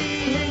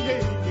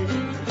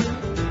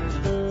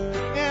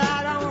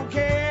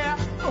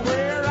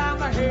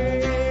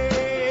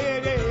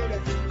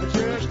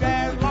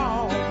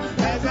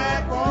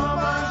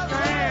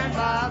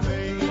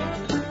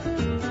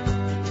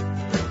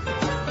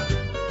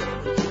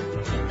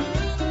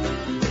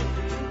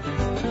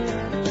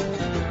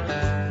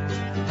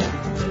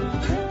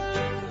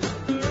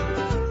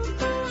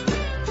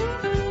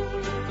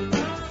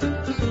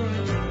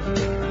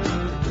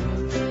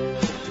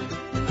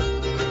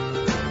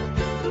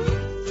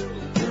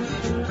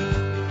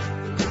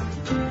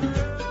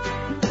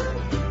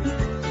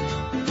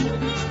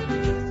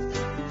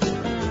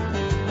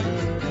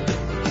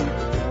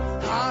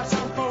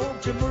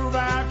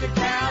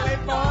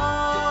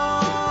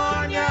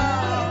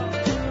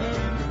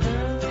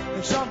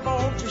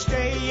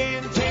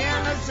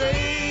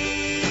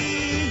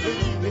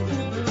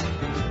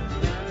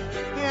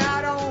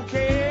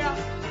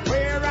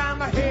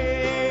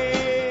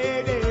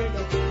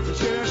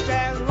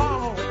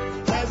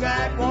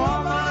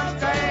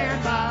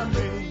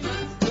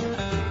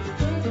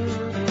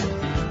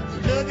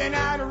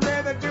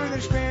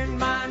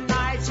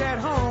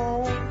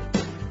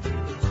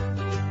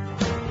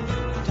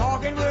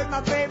 my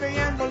baby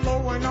and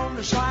blowing on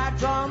the slide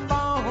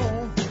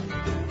trombone.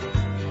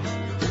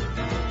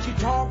 She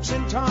talks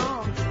in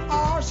tongues,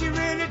 oh, she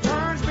really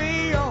turns